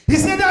 He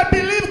said, I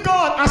believe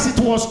God as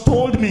it was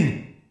told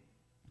me.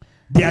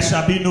 There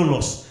shall be no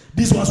loss.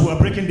 These ones were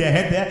breaking their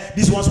head there.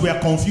 These ones were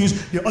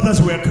confused. The others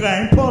were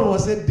crying. Paul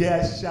was saying,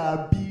 there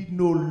shall be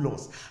no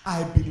loss.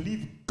 I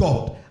believe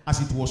God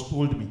as it was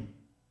told me.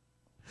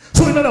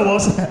 So in other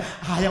words,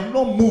 I am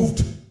not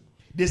moved.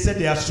 They said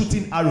they are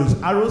shooting arrows.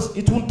 Arrows,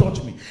 it won't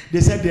touch me. They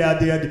said they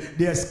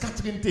are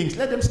scattering things.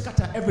 Let them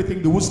scatter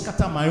everything. They will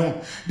scatter my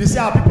own. They say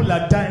our people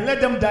are dying.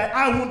 Let them die.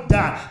 I won't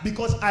die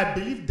because I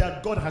believe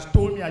that God has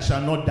told me I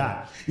shall not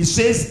die. He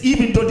says,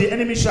 even though the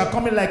enemy shall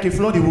come in like a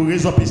flood, he will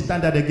raise up his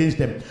standard against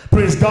them.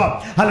 Praise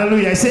God.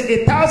 Hallelujah. He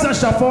said, 1,000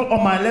 shall fall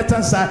on my left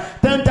hand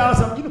side.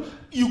 10,000.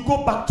 You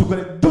go back to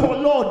God.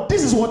 Lord,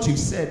 this is what you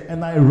said.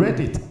 And I read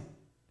it.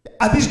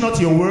 Are this not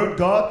your word,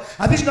 God?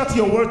 Are this not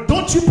your word?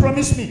 Don't you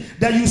promise me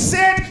that you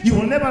said you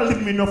will never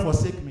leave me nor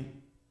forsake me?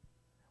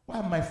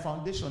 Why my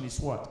foundation is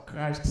what?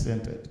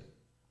 Christ-centered.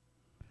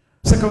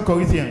 2 2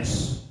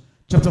 Corinthians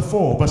chapter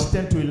 4, verse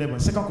 10 to 11.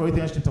 2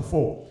 Corinthians chapter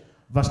 4,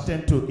 verse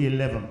 10 to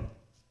 11.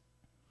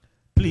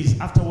 Please,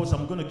 afterwards,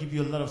 I'm going to give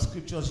you a lot of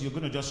scriptures. You're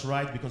going to just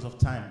write because of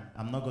time.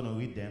 I'm not going to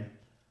read them.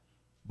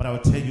 But I will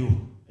tell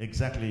you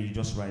exactly, you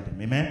just write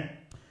them. Amen?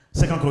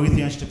 2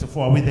 Corinthians chapter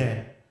 4, are we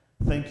there?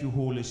 Thank you,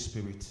 Holy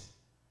Spirit.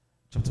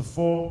 Chapter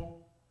 4.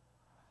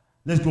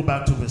 Let's go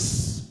back to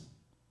verse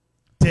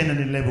 10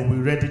 and 11. We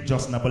read it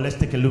just now, but let's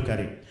take a look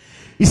at it.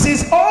 It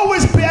says,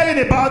 always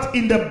bearing about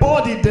in the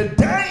body the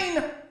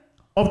dying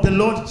of the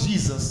Lord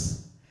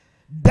Jesus,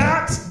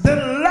 that the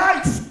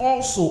life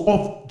also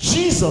of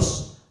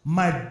Jesus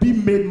might be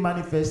made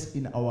manifest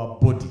in our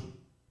body.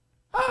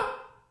 Ah,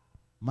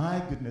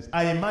 my goodness.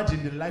 I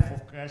imagine the life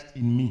of Christ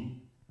in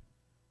me.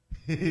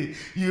 You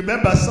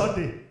remember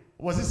Sunday?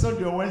 Was it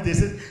Sunday or Wednesday? It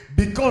says,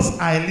 because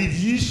I live,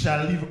 ye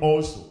shall live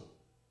also.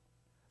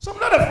 So I'm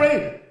not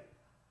afraid.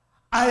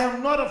 I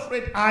am not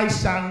afraid. I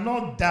shall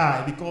not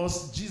die,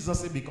 because Jesus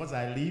said, because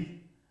I live,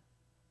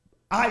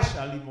 I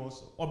shall live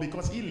also. Or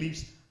because he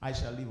lives, I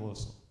shall live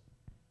also.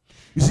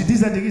 You see,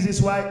 these are the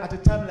reasons why at a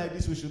time like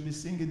this we should be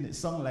singing a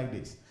song like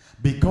this.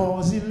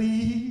 Because he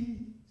lives,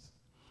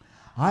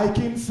 I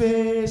can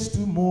face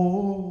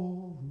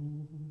tomorrow.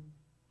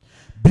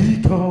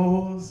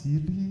 Because he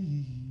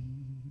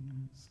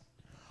lives,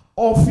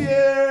 all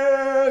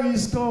fear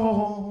is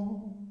gone.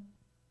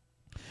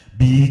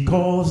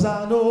 Because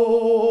I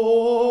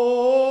know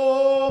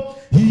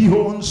he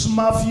owns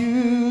my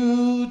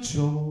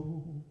future.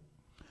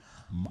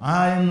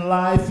 My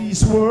life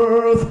is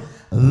worth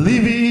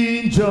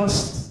living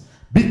just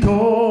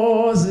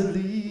because he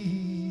lives.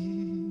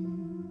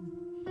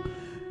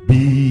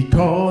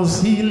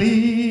 Because he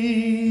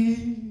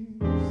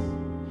lives,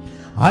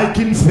 I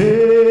can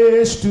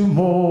face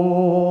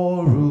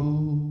tomorrow.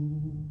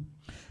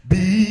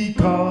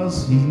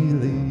 Because he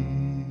lives,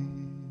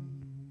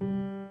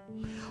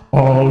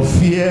 all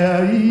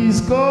fear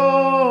is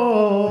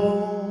gone.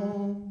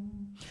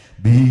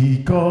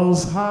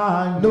 Because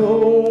I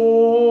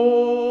know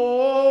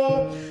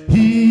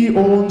he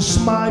owns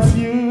my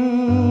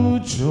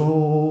future,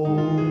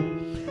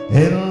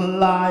 and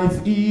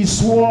life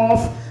is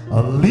worth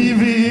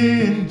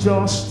living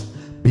just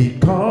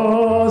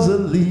because he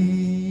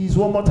lives.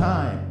 One more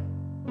time.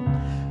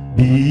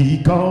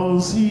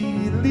 Because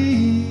he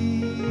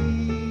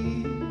lives,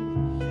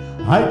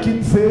 I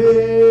can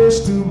face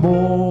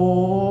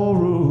tomorrow.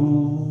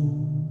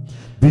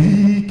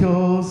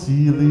 Because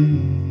he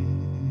lives,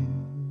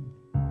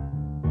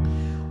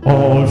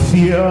 all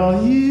fear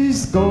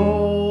is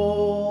gone.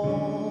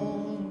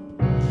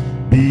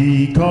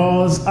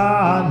 Because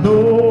I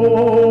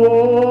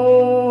know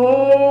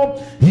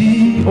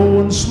he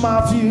owns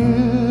my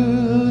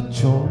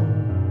future,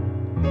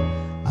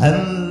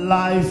 and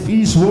life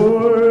is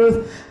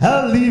worth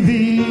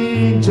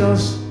living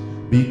just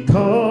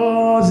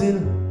because he.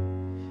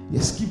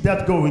 Yes, keep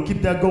that going,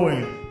 keep that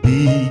going.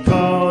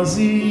 Because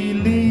he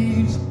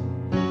lives,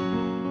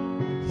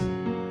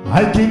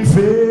 I can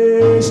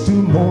face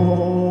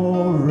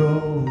tomorrow.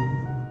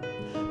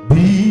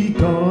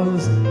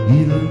 Because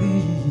he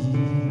lives,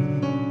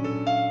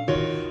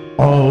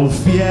 all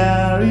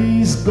fear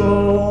is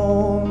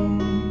gone.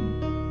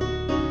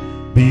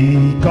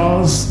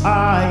 Because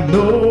I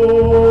know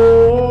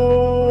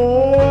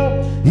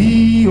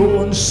he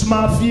owns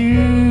my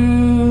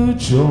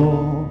future,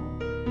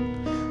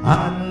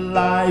 and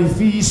life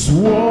is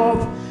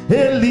worth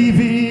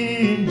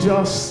living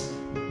just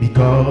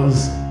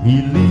because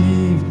he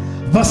lives.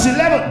 Verse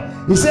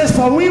 11, it says,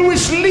 for we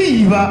which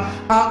live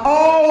are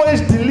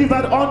always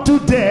delivered unto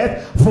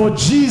death for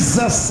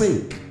Jesus'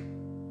 sake.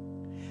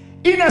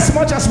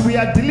 Inasmuch as we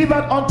are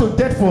delivered unto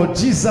death for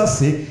Jesus'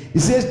 sake,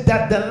 it says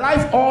that the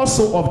life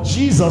also of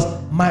Jesus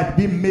might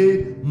be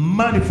made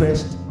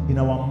manifest in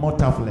our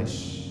mortal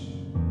flesh.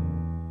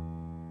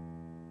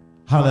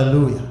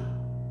 Hallelujah.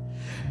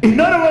 In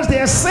other words, they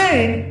are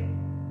saying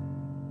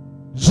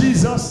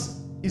Jesus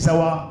is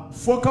our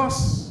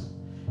focus.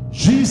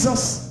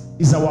 Jesus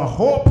is our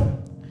hope.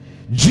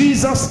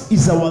 Jesus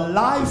is our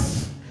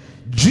life.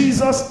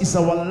 Jesus is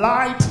our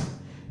light.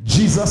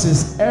 Jesus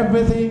is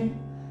everything,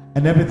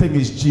 and everything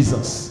is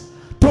Jesus.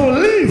 To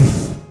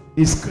live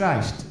is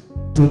Christ.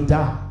 To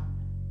die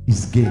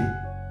is gain.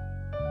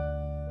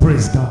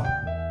 Praise God.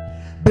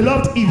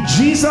 Beloved, if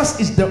Jesus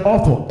is the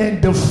author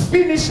and the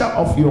finisher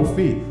of your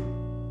faith,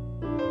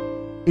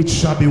 it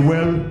shall be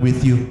well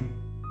with you.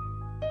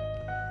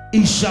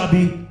 It shall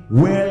be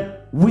well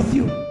with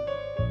you.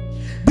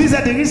 These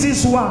are the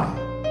reasons why,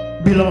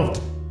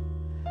 beloved,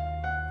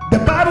 the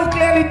Bible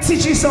clearly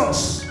teaches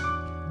us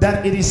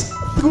that it is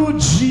through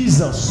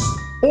Jesus,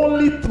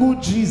 only through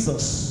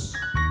Jesus,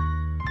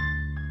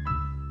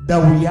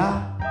 that we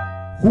are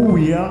who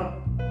we are,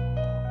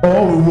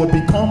 or we will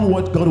become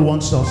what God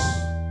wants us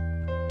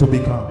to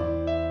become.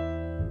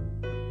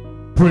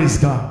 Praise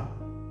God.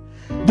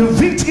 The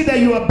victory that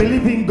you are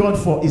believing God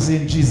for is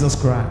in Jesus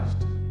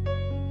Christ,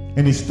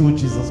 and it's through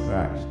Jesus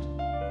Christ.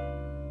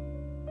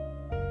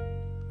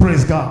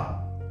 Praise God.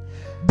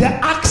 The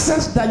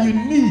access that you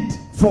need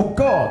for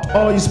God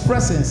or his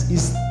presence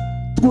is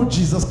through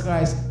Jesus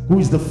Christ, who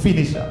is the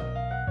finisher.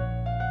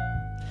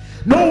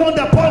 No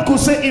wonder Paul could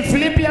say in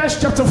Philippians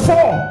chapter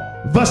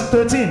 4 verse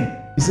 13,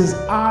 he says,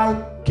 I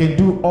can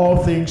do all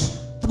things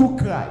through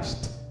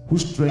Christ who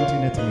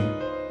strengtheneth me.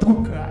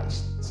 Through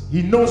Christ.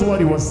 He knows what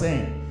he was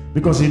saying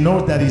because he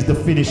knows that he's the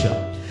finisher.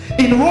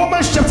 In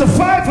Romans chapter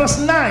 5 verse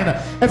 9,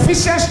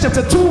 Ephesians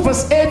chapter 2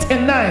 verse 8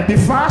 and 9, be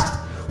fast,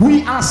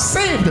 we are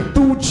saved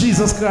through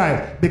Jesus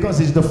Christ because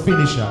he's the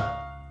finisher.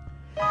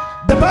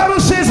 The Bible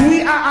says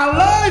we are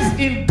alive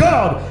in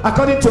God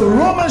according to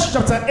Romans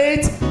chapter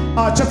 8,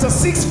 chapter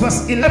 6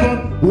 verse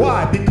 11.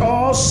 Why?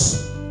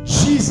 Because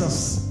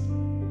Jesus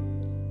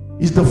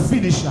is the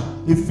finisher.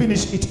 He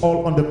finished it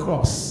all on the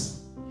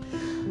cross.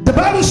 The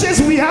Bible says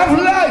we have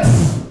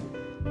life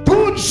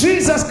through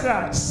Jesus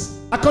Christ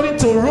according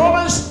to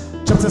Romans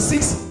chapter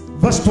 6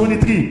 verse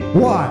 23.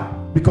 Why?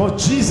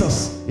 Because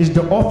Jesus is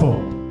the author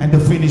and the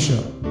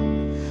finisher.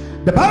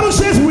 The Bible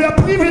says we are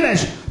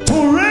privileged to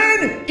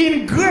reign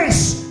in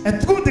grace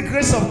and through the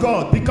grace of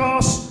God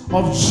because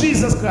of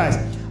Jesus Christ.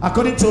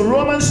 According to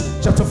Romans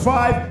chapter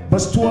 5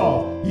 verse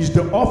 12, he is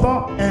the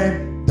author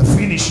and the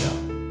finisher.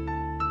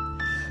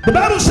 The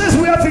Bible says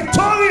we are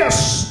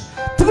victorious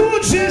through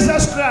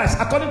Jesus Christ.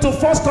 According to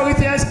 1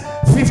 Corinthians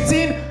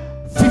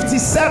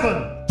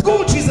 15:57,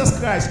 through Jesus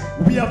Christ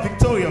we are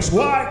victorious.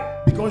 Why?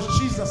 Because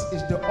Jesus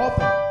is the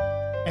author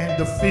and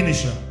the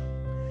finisher.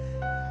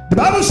 The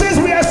Bible says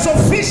we are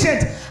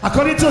sufficient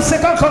according to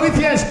 2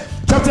 Corinthians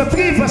chapter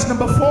 3 verse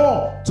number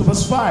 4 to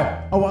verse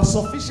 5. Our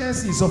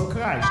sufficiency is of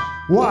Christ.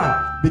 Why?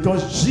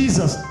 Because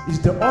Jesus is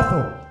the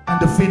author and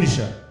the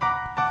finisher.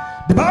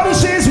 The Bible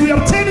says we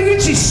obtain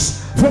riches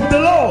from the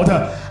Lord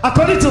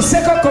according to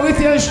 2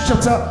 Corinthians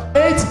chapter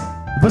 8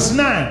 verse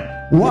 9.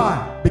 Why?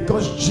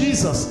 Because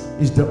Jesus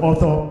is the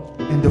author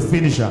and the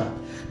finisher.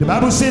 The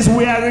Bible says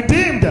we are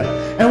redeemed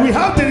and we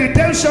have the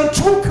redemption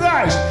through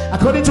Christ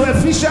according to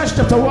Ephesians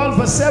chapter 1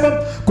 verse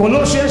 7,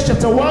 Colossians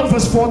chapter 1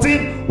 verse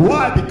 14.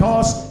 Why?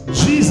 Because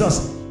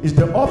Jesus is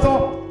the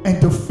author and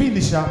the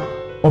finisher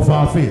of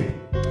our faith.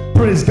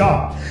 Praise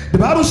God. The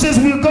Bible says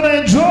we're going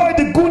to enjoy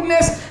the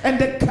goodness and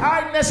the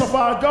kindness of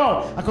our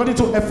God according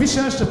to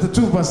Ephesians chapter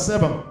 2 verse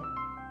 7.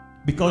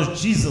 Because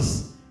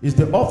Jesus is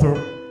the author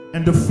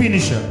and the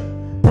finisher.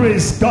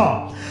 Praise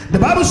God. The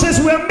Bible says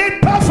we are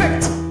made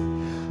perfect.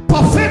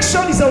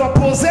 Perfection is our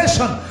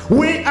possession.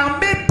 We are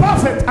made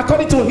perfect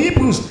according to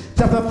Hebrews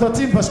chapter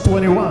 13 verse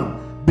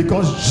 21.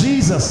 Because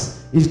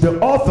Jesus is the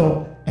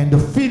author and the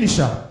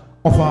finisher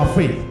of our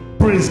faith.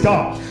 Praise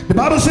God. The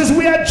Bible says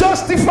we are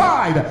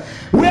justified.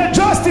 We are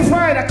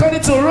justified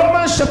according to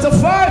Romans chapter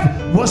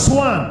 5 verse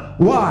 1.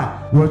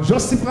 Why? We are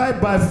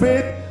justified by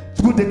faith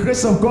through the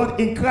grace of God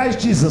in Christ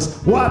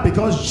Jesus. Why?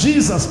 Because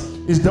Jesus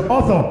is the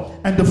author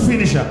and the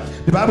finisher.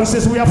 The Bible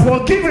says we are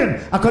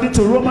forgiven according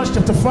to Romans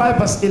chapter 5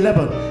 verse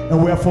 11.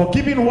 And we are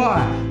forgiven.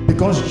 Why?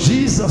 Because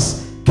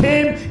Jesus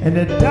came and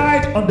he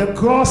died on the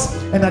cross,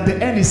 and at the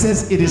end he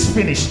says it is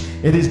finished.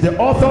 It is the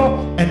author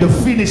and the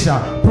finisher.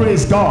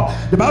 Praise God.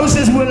 The Bible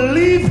says we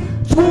live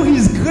through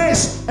his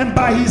grace and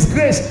by his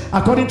grace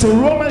according to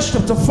Romans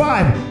chapter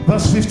 5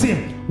 verse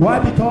 15. Why?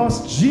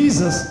 Because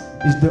Jesus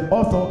is the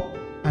author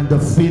and the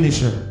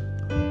finisher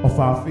of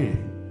our faith.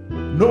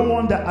 No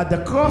wonder at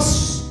the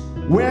cross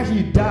where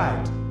he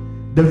died,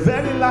 the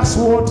very last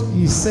word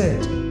he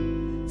said,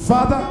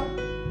 Father,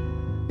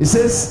 he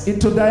says,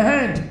 into thy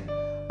hand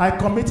I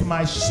commit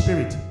my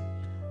spirit.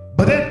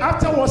 But then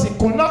afterwards he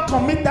could not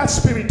commit that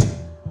spirit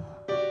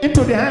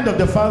into the hand of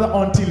the Father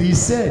until he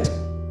said,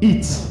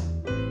 it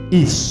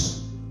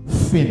is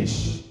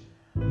finished.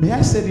 May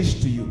I say this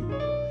to you,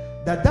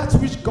 that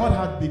which God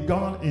had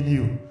begun in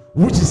you,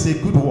 which is a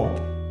good work,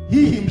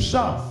 he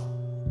himself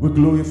will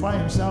glorify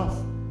himself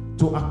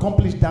to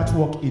accomplish that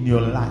work in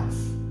your life.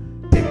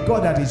 Take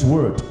God at his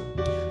word.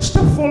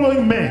 Stop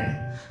following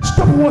men.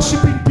 Stop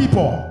worshiping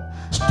people.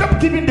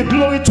 Stop giving the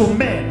glory to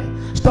men.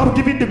 Stop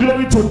giving the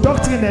glory to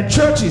doctrine and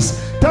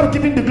churches. Stop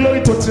giving the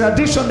glory to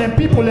tradition and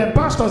people and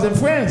pastors and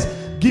friends.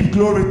 Give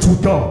glory to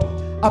God.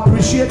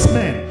 Appreciate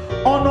men.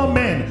 Honor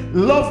men.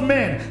 Love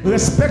men.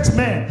 Respect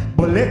men.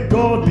 But let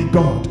God be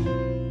God.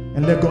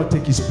 And let God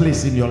take his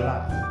place in your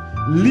life.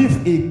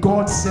 Live a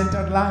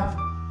God-centered life.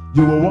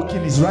 You will walk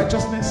in his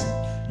righteousness.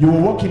 You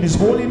will walk in his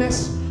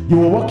holiness. You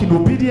will walk in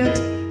obedience.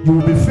 You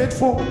will be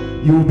faithful.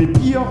 You will be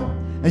pure.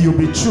 And you will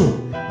be true.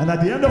 And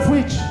at the end of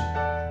which,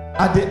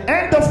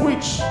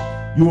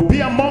 you will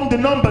be among the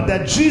number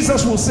that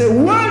Jesus will say,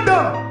 well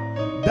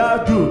done,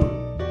 thou good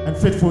and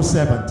faithful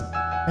servant.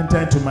 Enter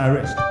into my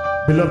rest.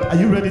 Beloved, are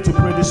you ready to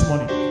pray this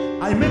morning?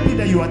 It may be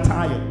that you are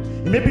tired.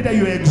 It may be that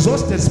you are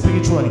exhausted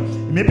spiritually.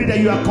 It may be that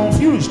you are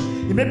confused.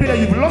 It may be that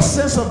you've lost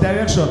sense of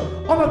direction.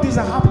 All of these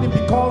are happening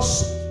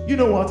because, you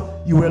know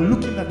what? You were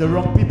looking at the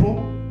wrong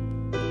people,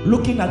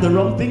 looking at the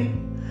wrong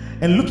thing,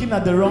 and looking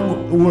at the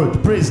wrong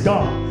word. Praise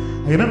God.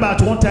 I remember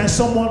at one time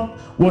someone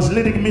was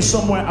leading me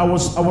somewhere. I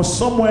was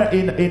somewhere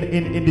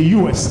in the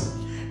US,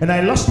 and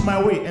I lost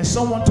my way, and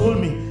someone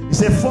told me, he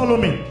said, follow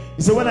me.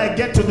 He said, when I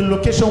get to the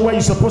location where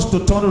you're supposed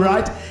to turn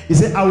right, he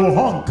said, I will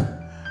honk.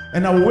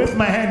 And I waved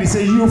my hand. He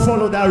said, you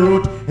follow that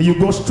road and you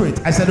go straight.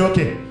 I said,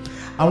 okay.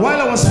 And while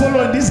I was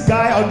following this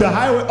guy on the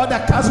highway, other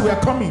cars were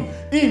coming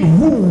in.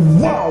 Woo,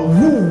 wow,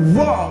 woo,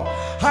 wow.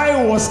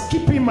 I was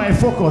keeping my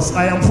focus.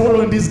 I am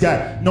following this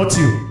guy, not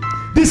you.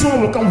 This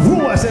one will come,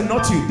 woo, I said,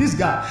 not you, this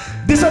guy.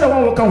 This other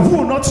one will come,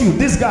 woo, not you,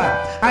 this guy.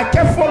 I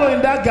kept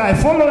following that guy,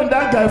 following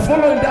that guy,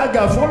 following that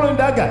guy, following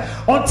that guy.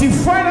 Until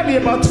finally,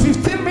 about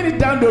 15 minutes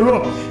down the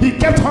road, he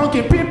kept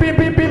honking, beep, beep,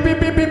 beep, beep, beep,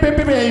 beep, beep, beep,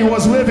 beep, and he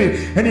was waving.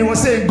 And he was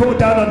saying, go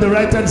down on the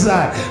right-hand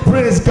side.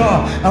 Praise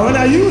God. And when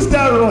I used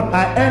that road,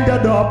 I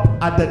ended up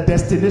at the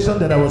destination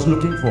that I was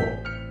looking for.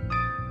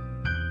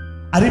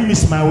 I didn't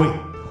miss my way.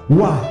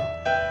 Why?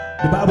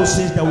 The Bible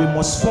says that we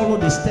must follow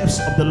the steps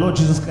of the Lord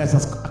Jesus Christ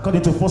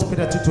according to 1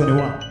 Peter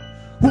 2:21.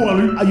 Who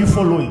are you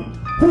following?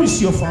 Who is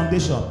your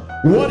foundation?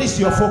 What is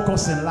your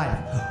focus in life?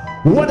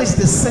 What is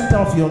the center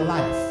of your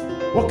life?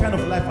 What kind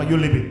of life are you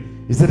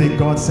living? Is it a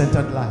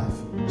God-centered life?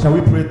 Shall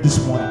we pray this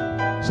morning?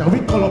 Shall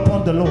we call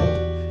upon the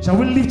Lord? Shall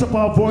we lift up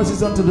our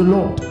voices unto the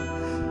Lord?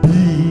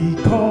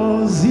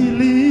 Because He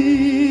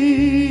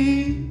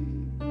lives,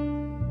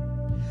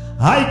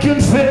 I can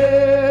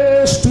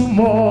face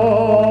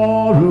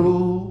tomorrow.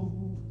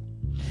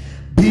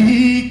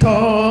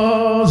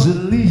 Because He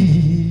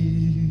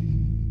lives,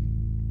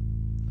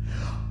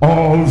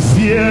 all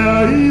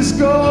fear is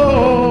gone.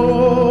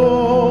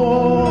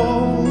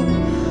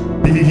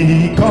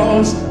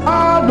 Because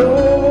I know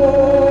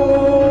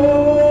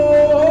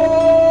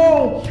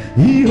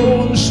He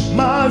owns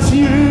my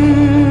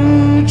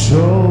future,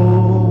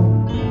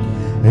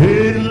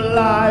 and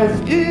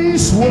life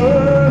is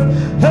worth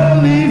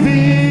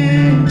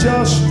living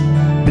just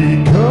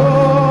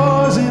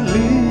because He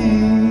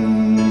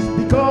lives.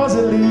 Because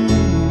He lives.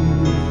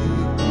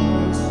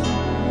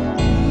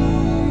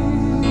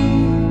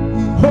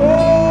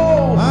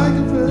 Oh, I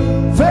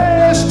can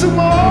face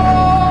tomorrow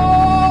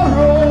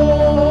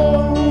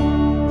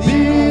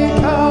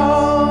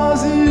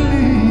because He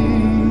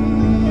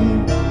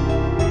lives.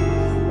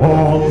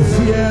 All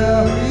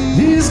fear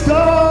is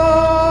gone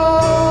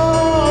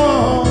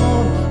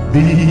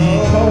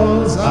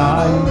because I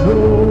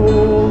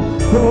know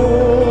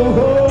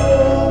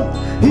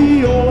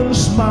He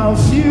owns my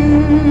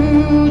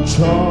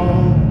future,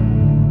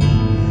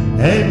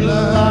 and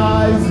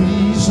life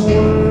is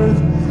worth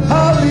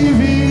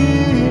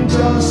living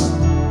just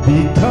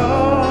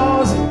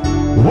because.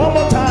 One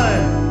more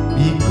time.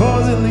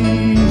 Because He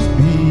lives.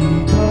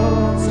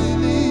 Because He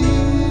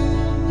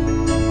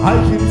lives, I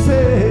can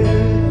face.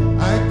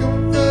 I can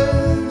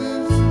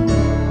face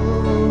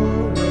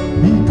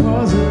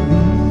because He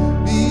lives.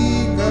 Because He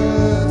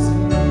lives,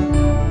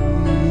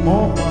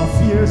 all my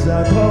fears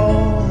are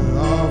gone.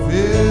 Our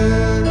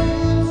fear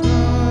is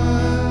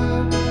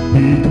gone.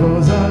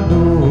 Because I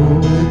know.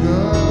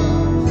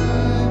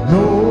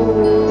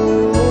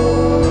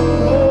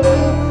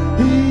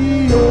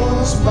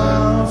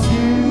 My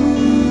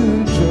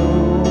future,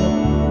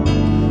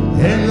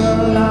 and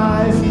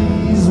life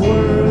is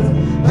worth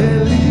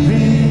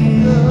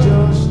living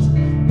just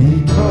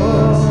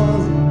because.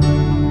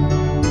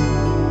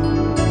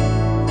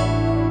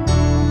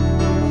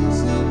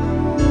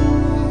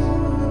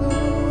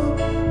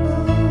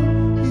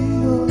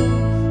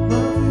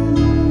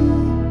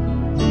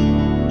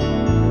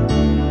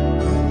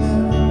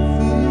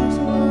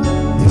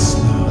 Yes,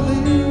 Lord.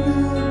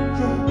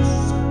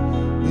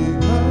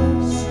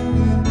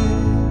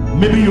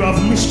 Maybe you have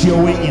missed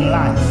your way in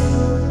life.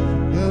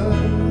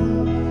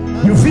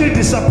 You feel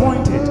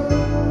disappointed.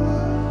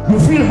 You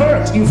feel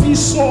hurt. You feel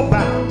so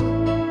bad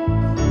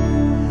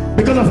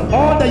because of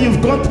all that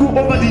you've gone through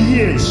over the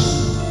years.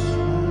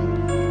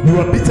 You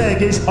are bitter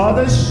against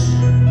others.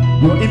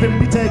 You are even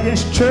bitter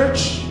against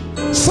church.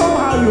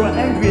 Somehow you are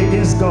angry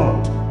against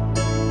God.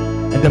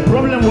 And the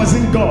problem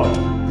wasn't God.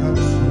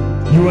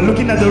 You were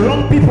looking at the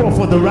wrong people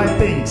for the right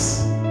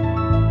things.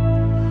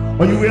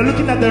 Or you were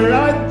looking at the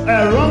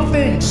wrong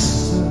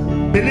things,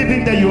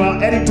 believing that you are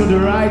heading to the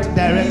right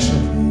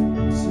direction.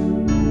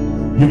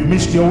 You've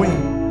missed your way.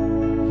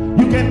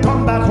 You can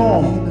come back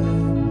home.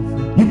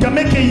 You can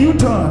make a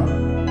U-turn.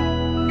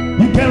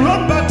 You can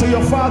run back to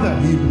your father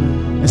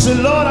and say,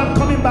 Lord, I'm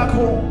coming back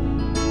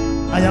home.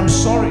 I am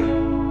sorry.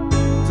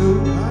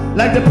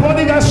 Like the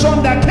prodigal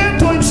son that came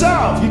to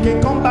himself, you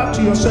can come back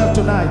to yourself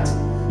tonight,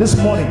 this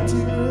morning.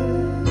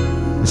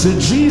 You say,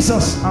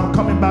 Jesus, I'm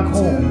coming back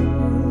home.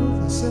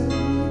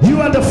 You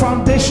are the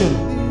foundation.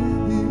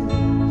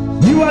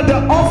 You are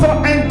the author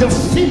and the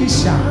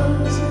finisher.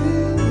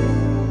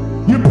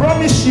 You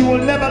promise you will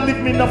never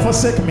leave me nor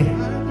forsake me.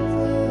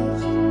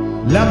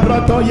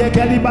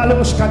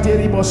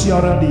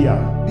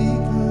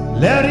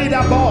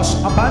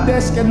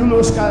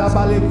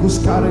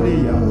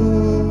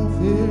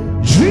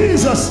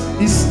 Jesus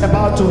is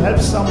about to help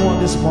someone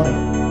this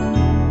morning.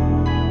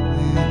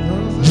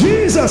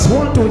 Jesus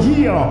wants to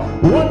heal,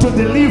 wants to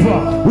deliver,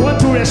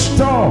 wants to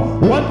restore,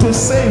 wants to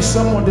save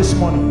someone this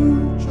morning.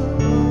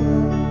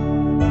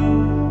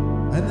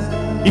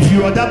 If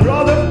you are that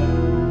brother,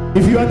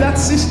 if you are that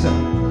sister,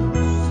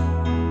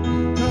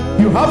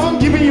 you haven't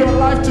given your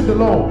life to the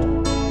Lord,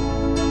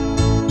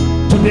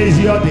 Today is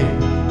your day.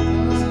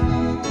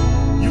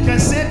 You can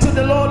say to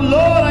the Lord,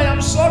 Lord, I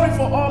am sorry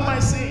for all my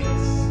sins.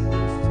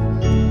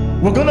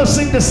 We're going to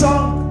sing the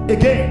song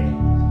again.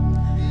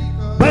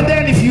 But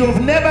then if you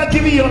have never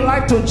given your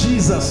life to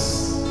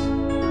Jesus,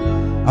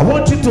 I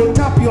want you to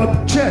tap your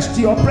chest,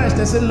 your breast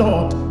and say,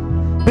 Lord,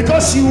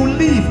 because you will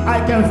live, I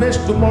can face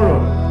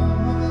tomorrow.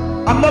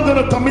 I'm not going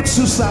to commit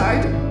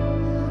suicide.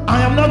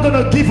 I am not going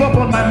to give up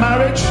on my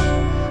marriage.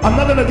 I'm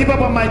not going to give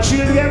up on my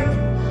children.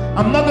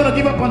 I'm not going to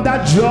give up on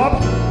that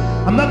job.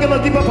 I'm not going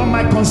to give up on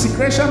my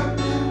consecration.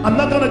 I'm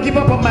not going to give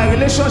up on my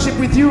relationship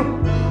with you.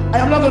 I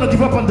am not going to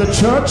give up on the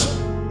church.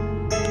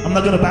 I'm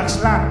not going to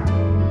backslide.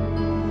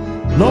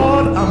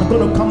 Lord, I'm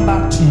going to come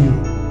back to you.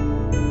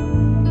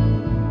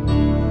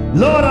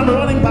 Lord, I'm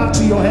running back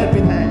to your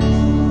helping hand.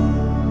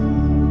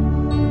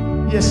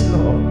 Yes,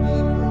 Lord.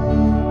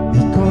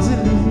 Because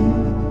in you,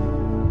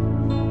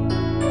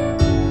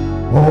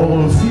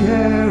 all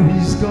fear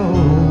is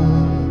gone.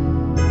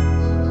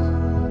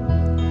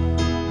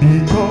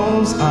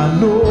 Because I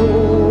know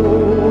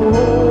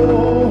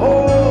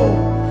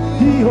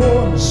He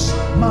owns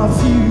my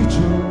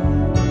future.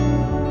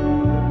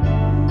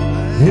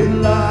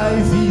 In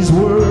life is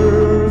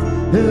worth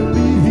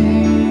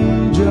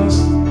living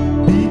just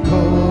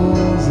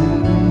because He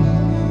lives.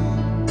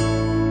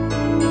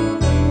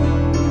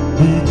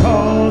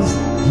 Because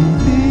He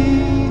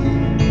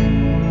lives,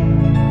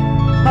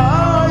 I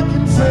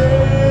can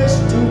face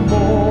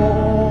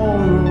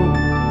tomorrow.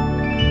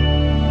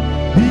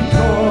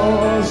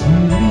 Because He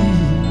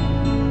lives,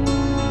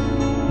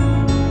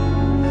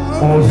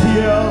 all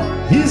fear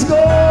is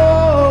gone.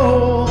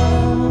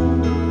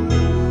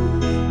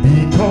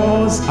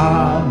 Because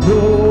I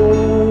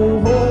know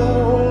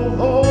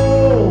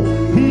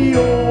He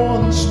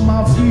owns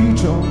my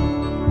future.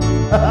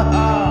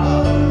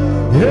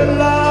 Your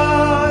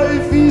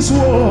life is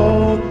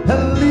worth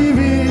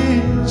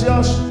living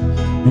just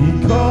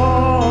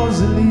because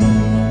He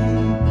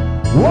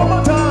lives. One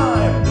more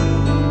time.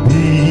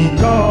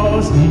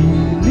 Because He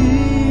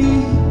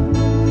lives,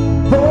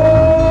 oh,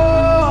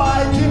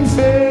 I can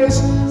face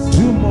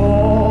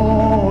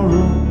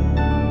tomorrow.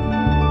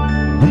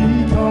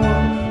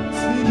 Because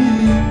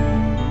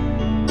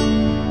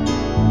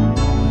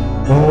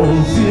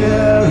all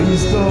fear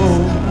is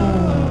gone.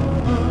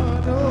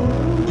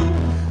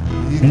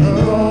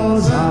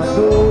 Because I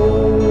know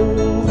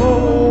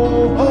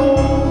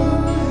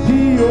He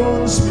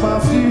owns my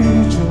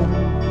future.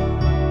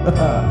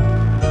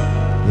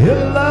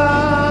 Your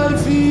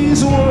life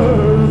is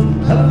worth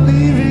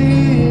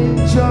living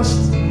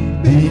just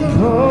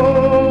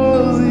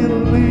because He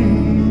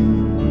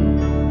lives.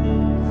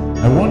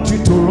 I want you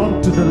to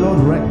run to the Lord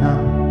right now.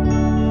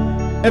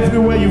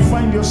 Everywhere you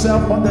find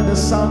yourself under the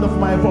sound of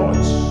my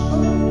voice,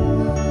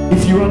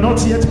 if you are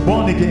not yet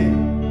born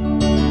again,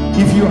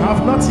 if you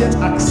have not yet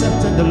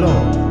accepted the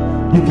Lord,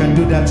 you can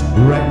do that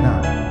right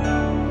now.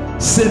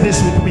 Say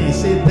this with me.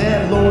 Say,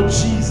 there, Lord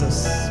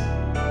Jesus,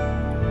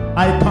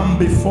 I come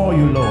before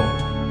you,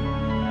 Lord.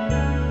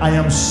 I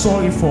am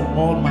sorry for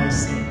all my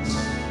sins.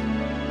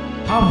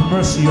 Have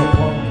mercy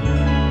upon me.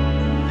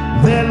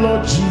 There,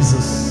 Lord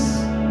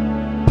Jesus,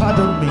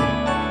 pardon me.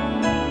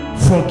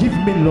 Forgive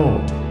me,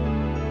 Lord.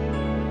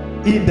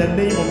 In the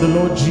name of the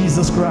Lord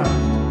Jesus Christ.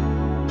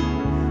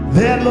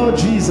 There, Lord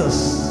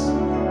Jesus,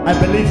 I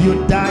believe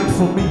you died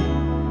for me.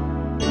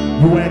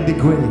 You were in the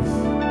grave.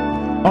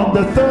 On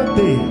the third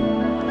day,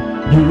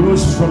 you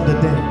rose from the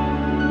dead.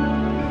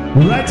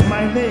 Write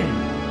my name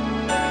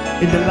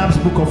in the Lamb's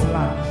Book of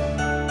Life.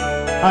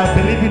 I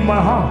believe in my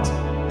heart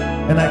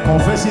and I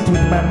confess it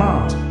with my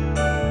mouth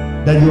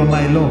that you are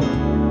my Lord.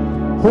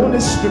 Holy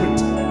Spirit,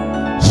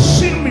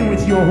 seal me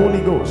with your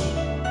Holy Ghost.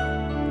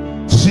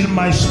 Seal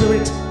my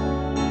spirit.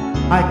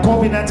 I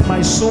covenant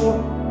my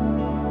soul.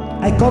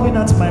 I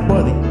covenant my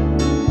body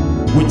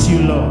with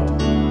you, Lord.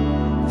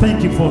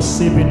 Thank you for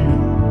saving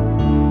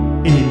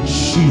me. In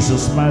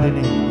Jesus' mighty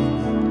name.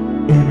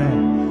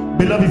 Amen.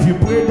 Beloved, if you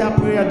prayed that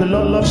prayer, the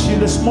Lord loves you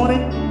this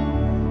morning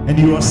and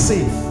you are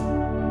safe.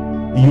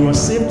 You are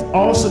saved.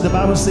 Also, the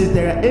Bible says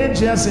there are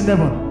angels in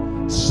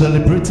heaven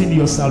celebrating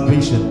your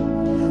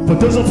salvation. For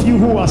those of you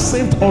who are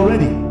saved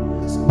already,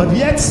 but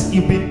yet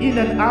you've been in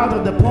and out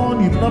of the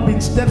pond, you've not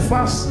been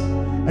steadfast,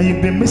 and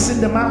you've been missing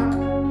the mark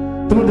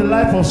through the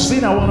life of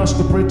sin, I want us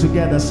to pray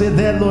together. Say,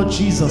 there, Lord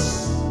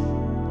Jesus,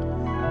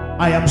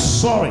 I am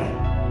sorry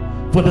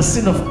for the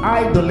sin of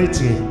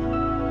idolatry.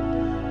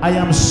 I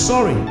am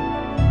sorry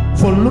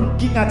for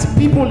looking at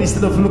people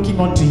instead of looking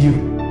unto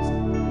you.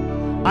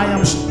 I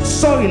am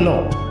sorry,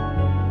 Lord,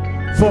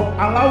 for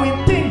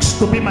allowing things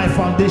to be my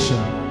foundation,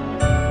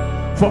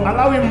 for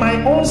allowing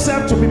my own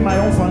self to be my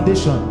own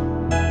foundation,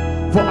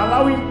 for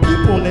allowing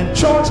people and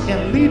church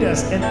and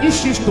leaders and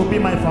issues to be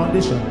my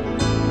foundation.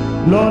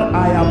 Lord,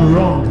 I am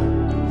wrong.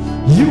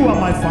 You are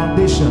my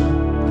foundation.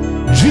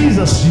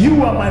 Jesus,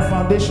 you are my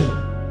foundation.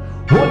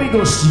 Holy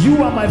Ghost,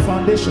 you are my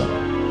foundation.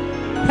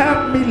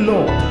 Help me,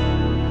 Lord,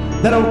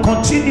 that I will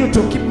continue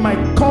to keep my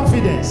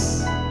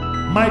confidence,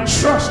 my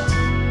trust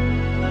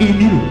in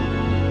you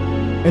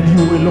and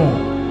you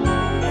alone.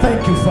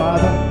 Thank you,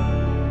 Father.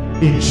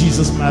 In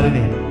Jesus' mighty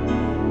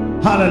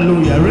name.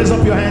 Hallelujah. Raise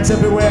up your hands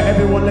everywhere.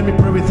 Everyone, let me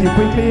pray with you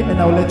quickly and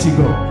I'll let you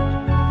go.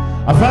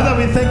 Our Father,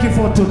 we thank you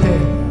for today.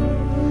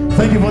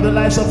 Thank you for the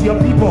lives of your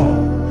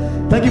people.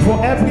 Thank you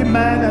for every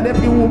man and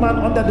every woman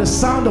under the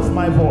sound of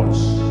my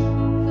voice.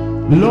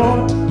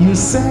 Lord, you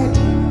said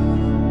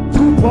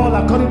through Paul,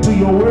 according to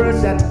your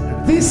word,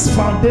 that this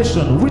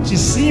foundation, which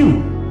is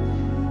you,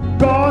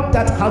 God,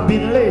 that have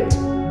been laid,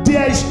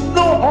 there is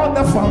no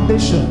other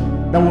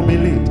foundation that will be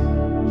laid.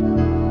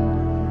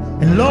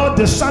 And Lord,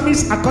 the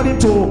psalmist, according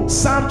to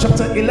Psalm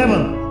chapter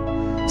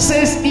 11,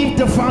 says, if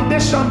the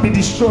foundation be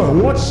destroyed,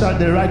 what shall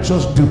the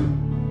righteous do?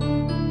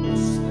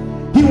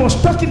 He was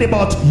talking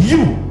about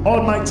you,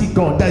 Almighty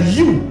God, that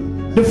you,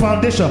 the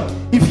foundation,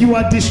 if you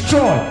are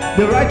destroyed,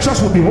 the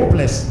righteous will be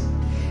hopeless.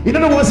 In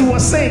other words, he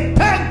was saying,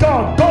 thank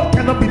God, God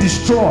cannot be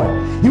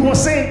destroyed. He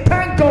was saying,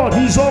 thank God,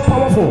 He is all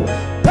powerful.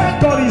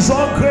 Thank God, He is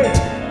all great.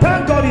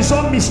 Thank God, He's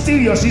all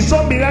mysterious, He's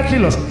all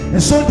miraculous.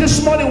 And so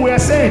this morning we are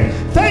saying,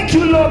 thank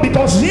you, Lord,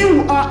 because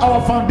you are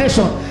our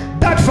foundation.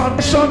 That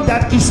foundation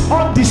that is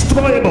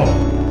undestroyable.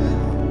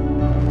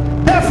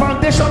 That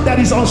foundation that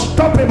is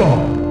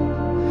unstoppable.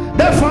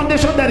 That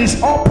foundation that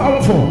is all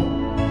powerful.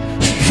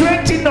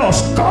 Strengthen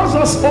us, cause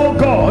us, oh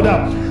God,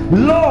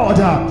 Lord,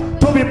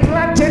 to be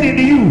planted in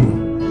you.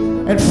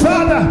 And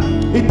Father,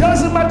 it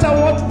doesn't matter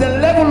what the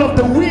level of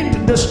the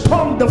wind, the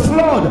storm, the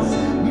flood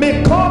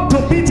may come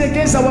to beat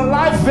against our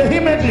life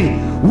vehemently,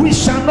 we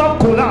shall not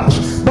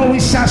collapse, but we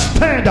shall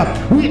stand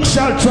up, we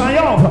shall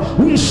triumph,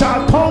 we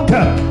shall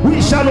conquer,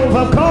 we shall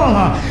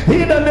overcome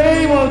in the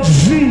name of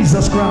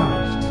Jesus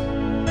Christ.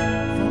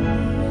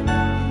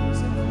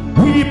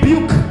 We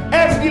rebuke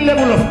every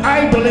level of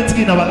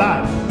idolatry in our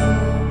life.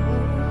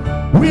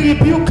 We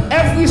rebuke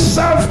every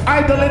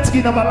self-idolatry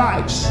in our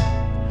lives.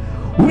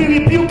 We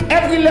rebuke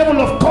every level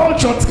of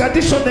culture,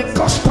 tradition, and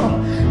custom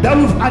that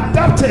we've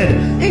adapted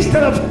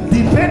instead of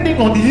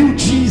depending on you,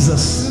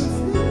 Jesus.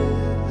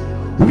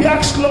 We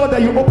ask, Lord,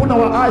 that you open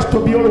our eyes to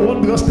be able to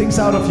wondrous things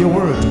out of your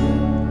word.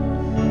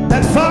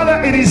 That,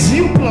 Father, it is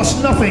you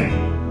plus nothing.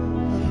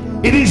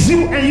 It is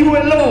you and you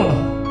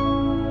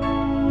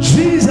alone.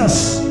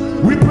 Jesus,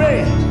 we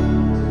pray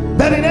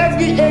that in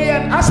every area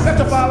and aspect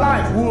of our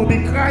life we will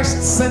be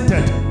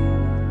Christ-centered.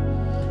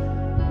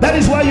 That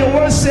is why your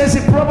word says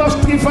in Proverbs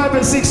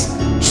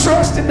 3:5-6,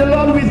 trust in the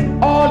Lord with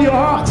all your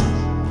heart.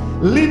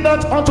 Lean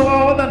not unto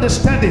our own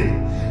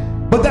understanding,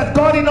 but that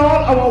God, in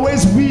all our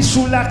ways we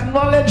should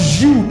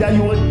acknowledge you, that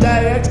you will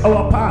direct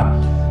our path.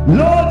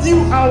 Lord, you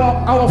are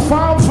our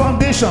firm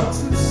foundation.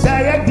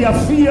 Direct the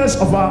affairs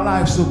of our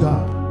lives, O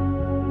God.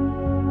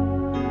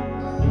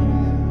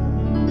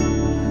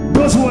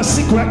 Those who are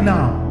sick right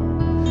now,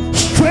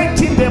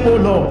 strengthen them, O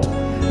Lord.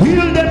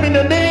 Heal them in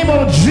the name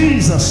of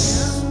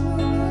Jesus.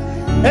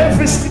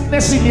 Every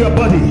sickness in your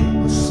body,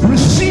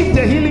 receive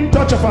the healing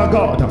touch of our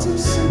God.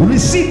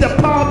 Receive the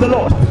power of the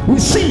Lord.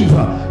 Receive,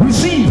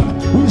 receive,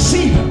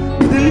 receive,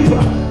 be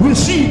delivered.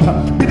 Receive,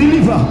 be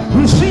delivered.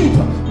 Receive,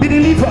 be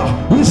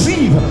delivered.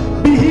 Receive,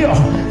 be healed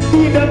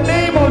in the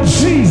name of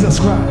Jesus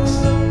Christ.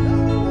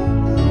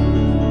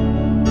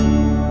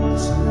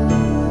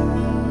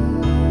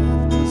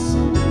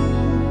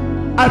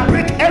 I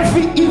break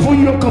every evil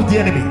yoke of the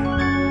enemy.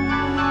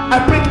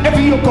 I break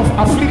every yoke of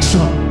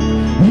affliction,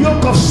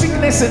 yoke of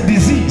sickness and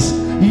disease,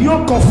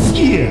 yoke of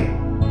fear.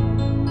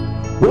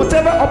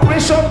 Whatever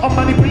operation or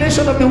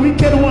manipulation of the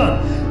wicked one,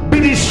 be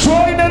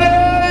destroyed in the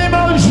name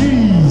of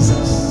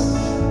Jesus.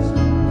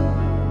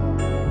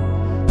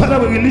 Father,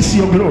 we release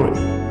your glory.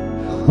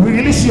 We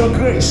release your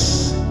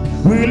grace.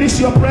 We release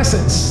your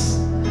presence.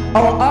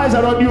 Our eyes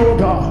are on you, O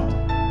God.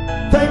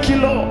 Thank you,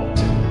 Lord.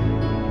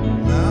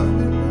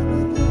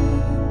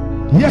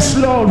 Yes,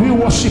 Lord, we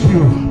worship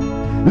you.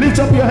 Lift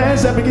up your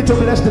hands and begin to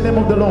bless the name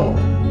of the Lord.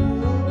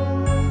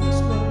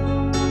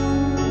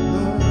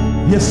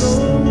 Yes.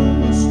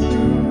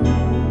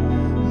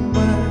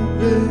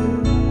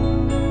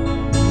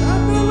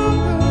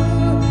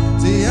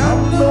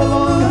 I'm no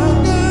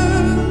longer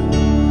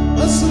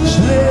a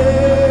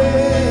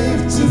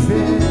slave to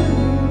fear.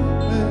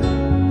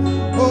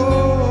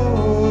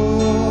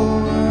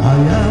 I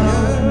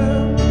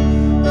am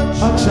a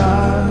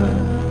child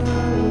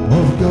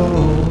of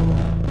God.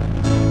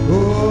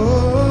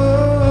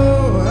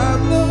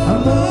 I'm no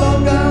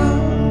longer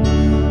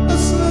a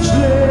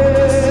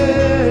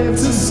slave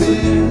to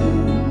sin.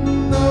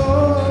 No,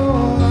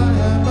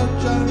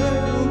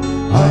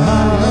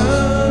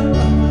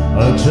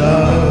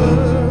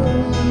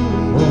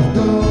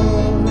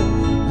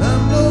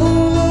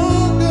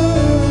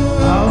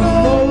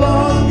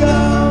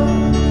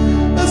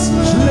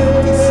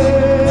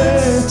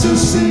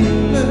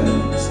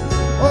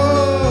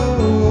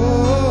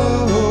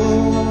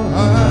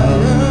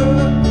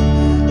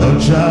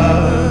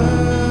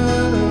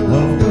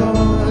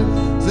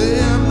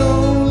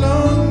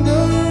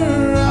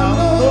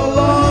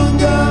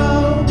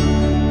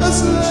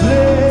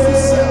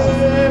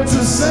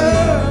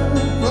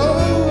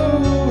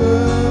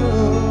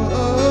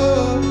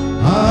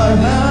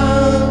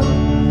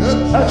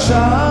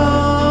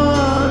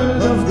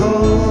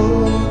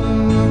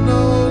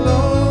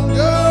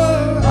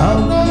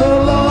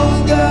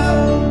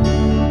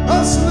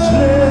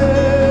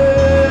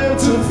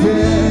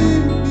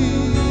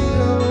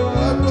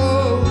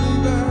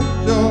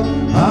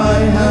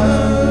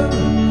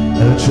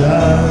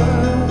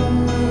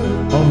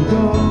 child of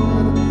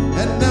God.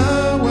 And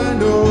now I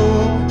know,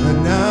 and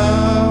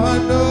now I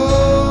know,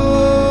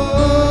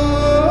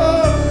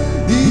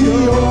 He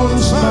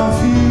owns my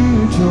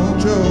future.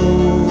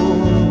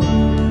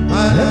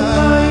 My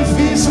life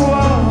is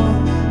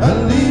worth a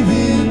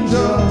living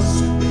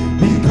just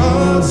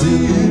because He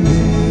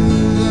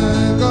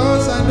lives.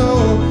 Because I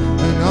know,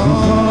 and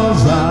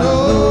because I know,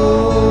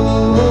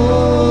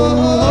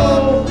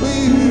 He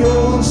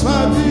owns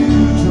my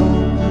future.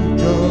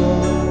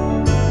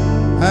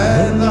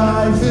 And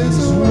life is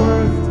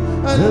worth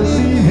a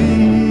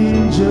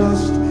living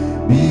just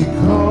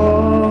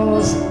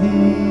because He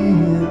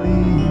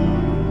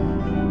lives.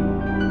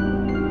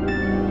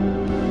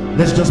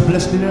 Let's just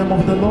bless the name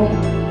of the Lord.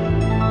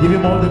 Give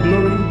Him all the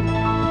glory.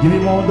 Give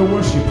Him all the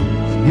worship.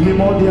 Give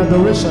Him all the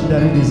adoration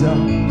that He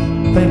deserves.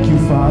 Thank you,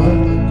 Father.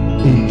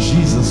 In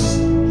Jesus'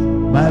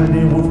 mighty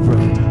name we've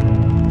prayed.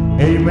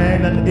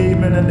 Amen and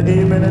amen and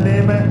amen and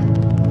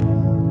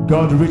amen.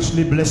 God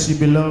richly bless you,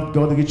 beloved.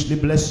 God richly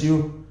bless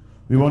you.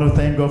 We want to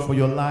thank God for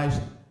your lives.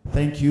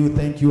 Thank you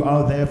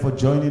out there for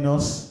joining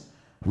us.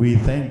 We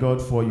thank God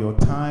for your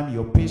time,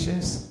 your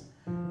patience.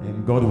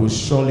 And God will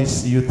surely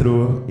see you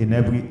through in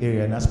every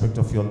area and aspect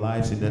of your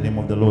lives in the name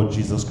of the Lord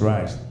Jesus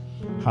Christ.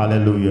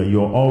 Hallelujah.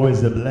 You're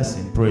always a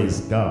blessing.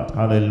 Praise God.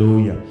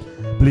 Hallelujah.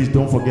 Please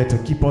don't forget to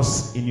keep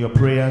us in your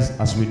prayers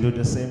as we do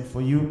the same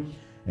for you.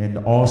 And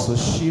also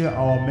share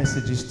our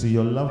messages to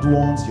your loved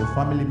ones, your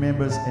family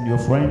members, and your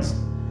friends.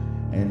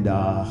 And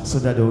so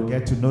that they will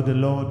get to know the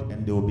Lord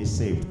and they will be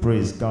saved.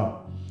 Praise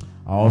God.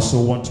 I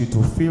also want you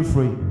to feel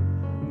free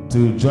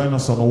to join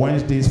us on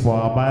Wednesdays for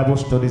our Bible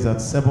studies at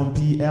 7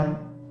 p.m.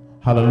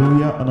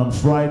 Hallelujah. And on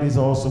Fridays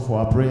also for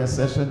our prayer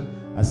session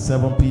at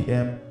 7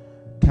 p.m.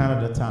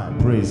 Canada time.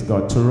 Praise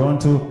God.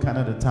 Toronto,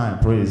 Canada time.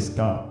 Praise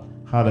God.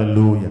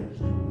 Hallelujah.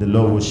 The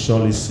Lord will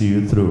surely see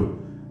you through.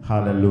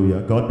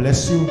 Hallelujah. God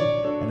bless you.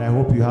 And I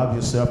hope you have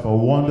yourself a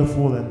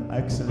wonderful and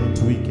excellent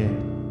weekend.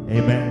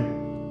 Amen.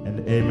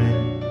 And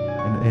amen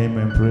and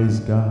amen. Praise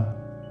God.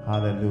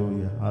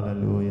 Hallelujah.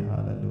 Hallelujah.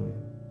 Hallelujah.